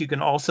of course, you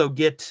can also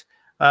get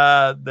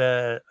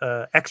the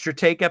Extra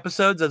Take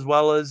episodes as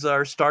well as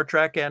our Star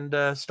Trek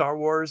and Star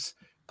Wars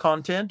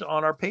content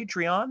on our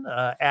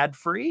Patreon,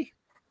 ad-free.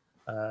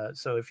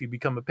 So if you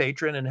become a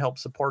patron and help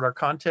support our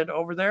content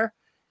over there,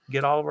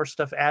 get all of our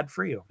stuff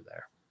ad-free over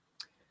there.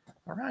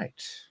 All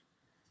right.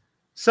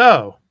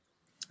 So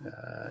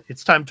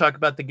it's time to talk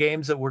about the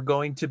games that we're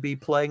going to be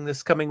playing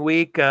this coming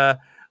week. I'm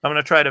going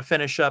to try to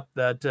finish up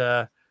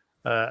that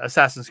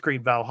Assassin's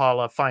Creed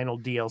Valhalla final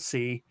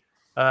DLC.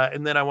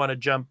 And then I want to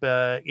jump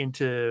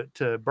into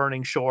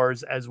Burning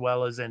Shores as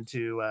well as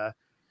into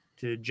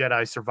to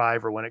Jedi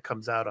Survivor when it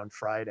comes out on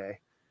Friday.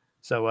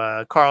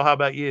 So, Carl, how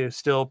about you?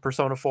 Still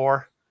Persona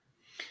 4?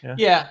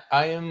 Yeah,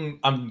 I'm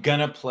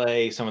gonna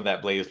play some of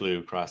that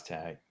BlazBlue cross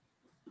tag.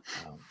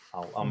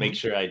 I'll make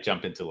sure I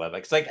jump into Lev.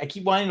 Because I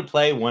keep wanting to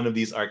play one of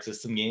these Arc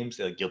System games.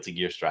 Guilty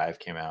Gear Strive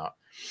came out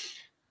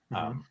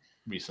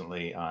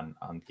recently on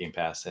Game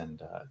Pass,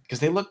 and because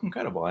they look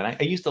incredible. And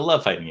I used to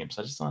love fighting games.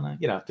 So I just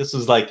want to, this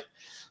was like,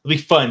 it'll be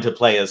fun to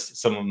play as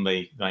some of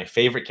my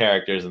favorite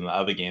characters in the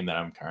other game that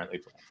I'm currently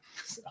playing.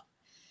 So.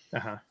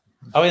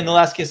 Oh, and The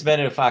Last Kiss of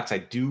Benedict Fox, I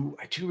do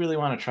really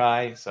want to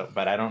try. So,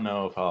 but I don't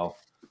know if I'll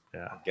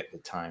get the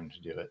time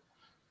to do it.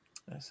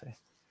 I see.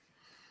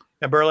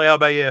 Yeah, Burley, how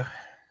about you?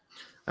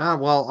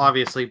 Well,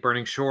 obviously,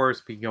 Burning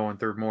Shores, be going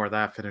through more of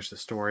that, finish the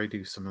story,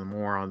 do some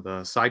more on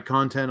the side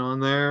content on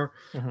there.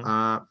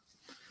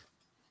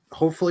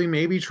 Hopefully,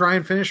 maybe try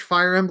and finish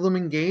Fire Emblem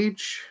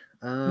Engage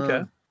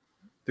through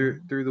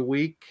the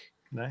week.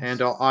 Nice.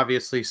 And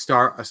obviously,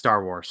 Star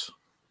Wars.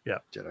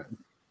 Yep.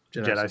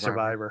 Jedi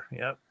Survivor.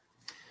 Yep.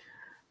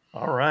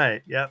 All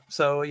right. Yep.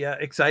 So,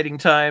 exciting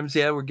times.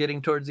 Yeah, we're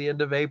getting towards the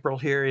end of April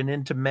here and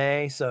into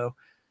May. So,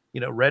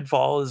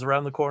 Redfall is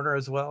around the corner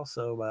as well.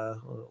 So a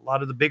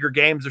lot of the bigger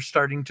games are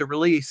starting to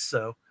release.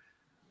 So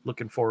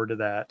looking forward to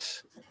that.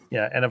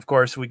 Yeah. And of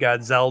course we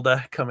got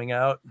Zelda coming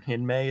out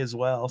in May as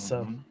well.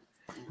 So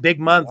big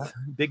month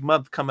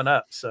coming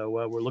up. So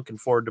we're looking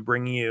forward to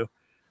bringing you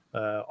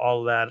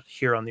all of that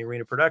here on the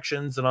Arena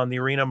Productions and on the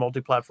Arena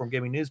Multiplatform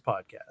Gaming News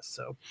Podcast.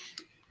 So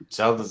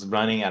Zelda's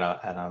running at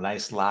a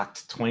nice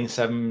locked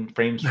 27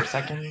 frames per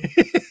second.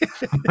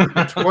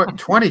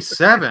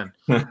 27.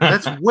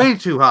 That's way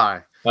too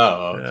high.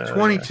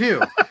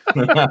 22.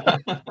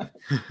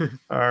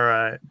 All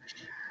right.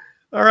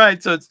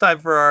 So it's time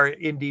for our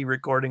indie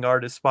recording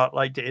artist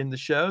spotlight to end the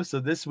show. So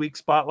this week's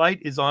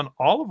spotlight is on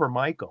Oliver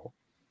Michael.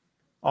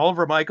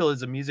 Oliver Michael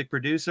is a music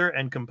producer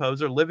and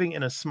composer living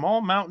in a small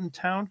mountain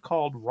town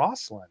called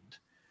Rossland,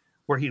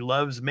 where he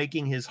loves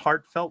making his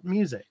heartfelt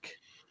music.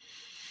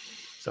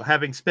 So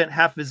having spent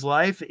half his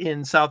life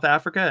in South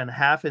Africa and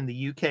half in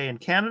the UK and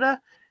Canada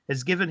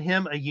has given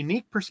him a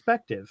unique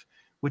perspective,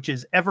 which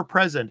is ever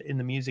present in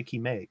the music he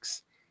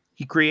makes.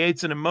 He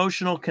creates an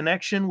emotional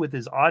connection with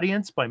his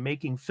audience by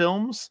making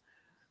films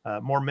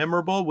more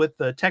memorable with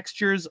the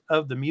textures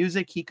of the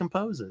music he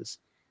composes,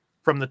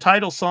 from the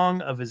title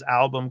song of his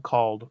album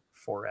called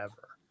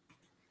Forever.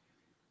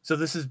 So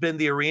this has been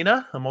The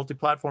Arena, a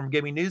multi-platform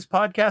gaming news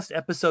podcast,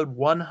 episode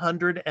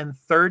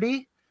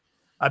 130.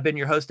 I've been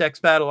your host,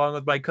 Expat, along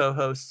with my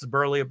co-hosts,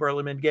 Burley of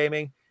Burlyman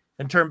Gaming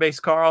and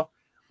Turn-Based Carl.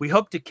 We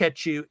hope to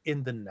catch you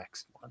in the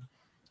next one.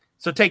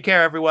 So take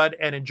care, everyone,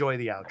 and enjoy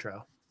the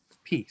outro.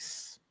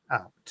 Peace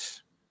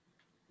out.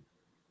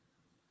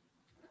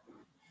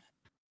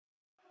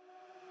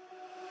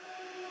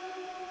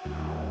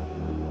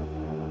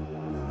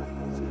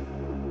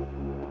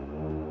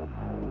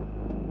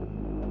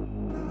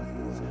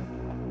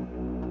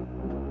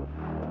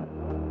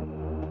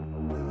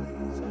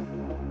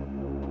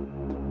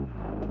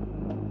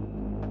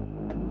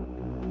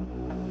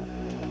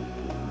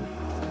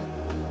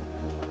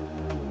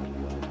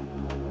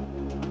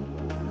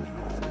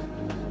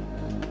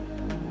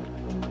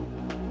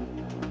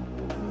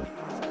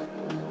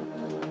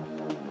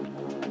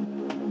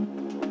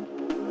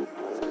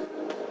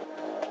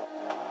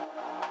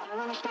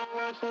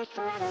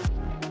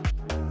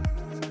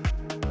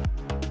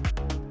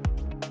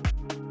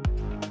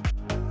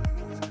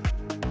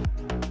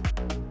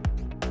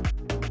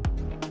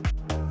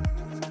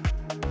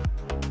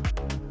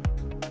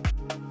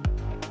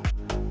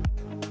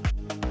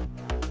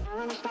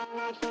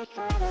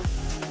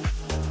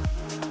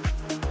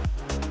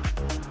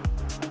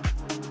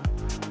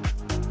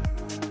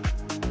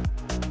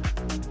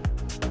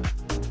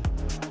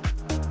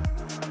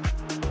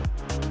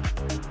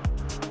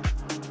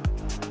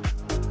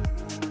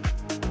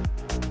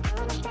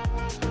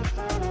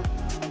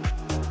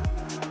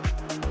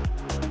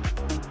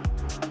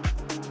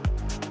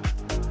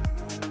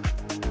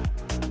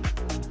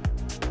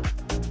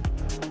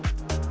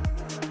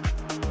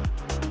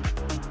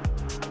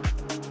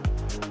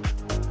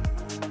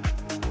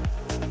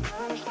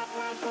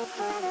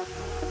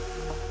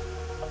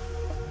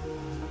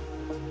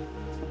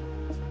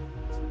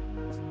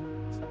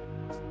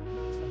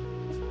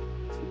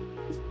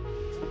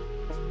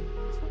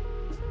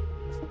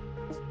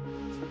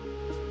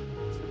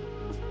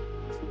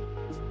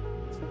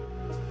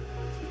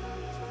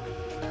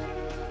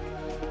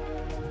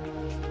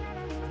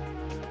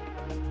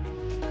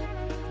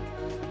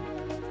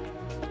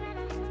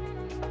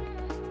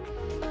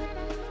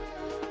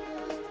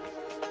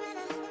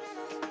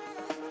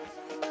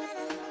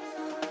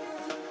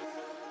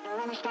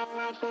 stay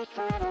like this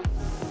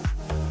forever.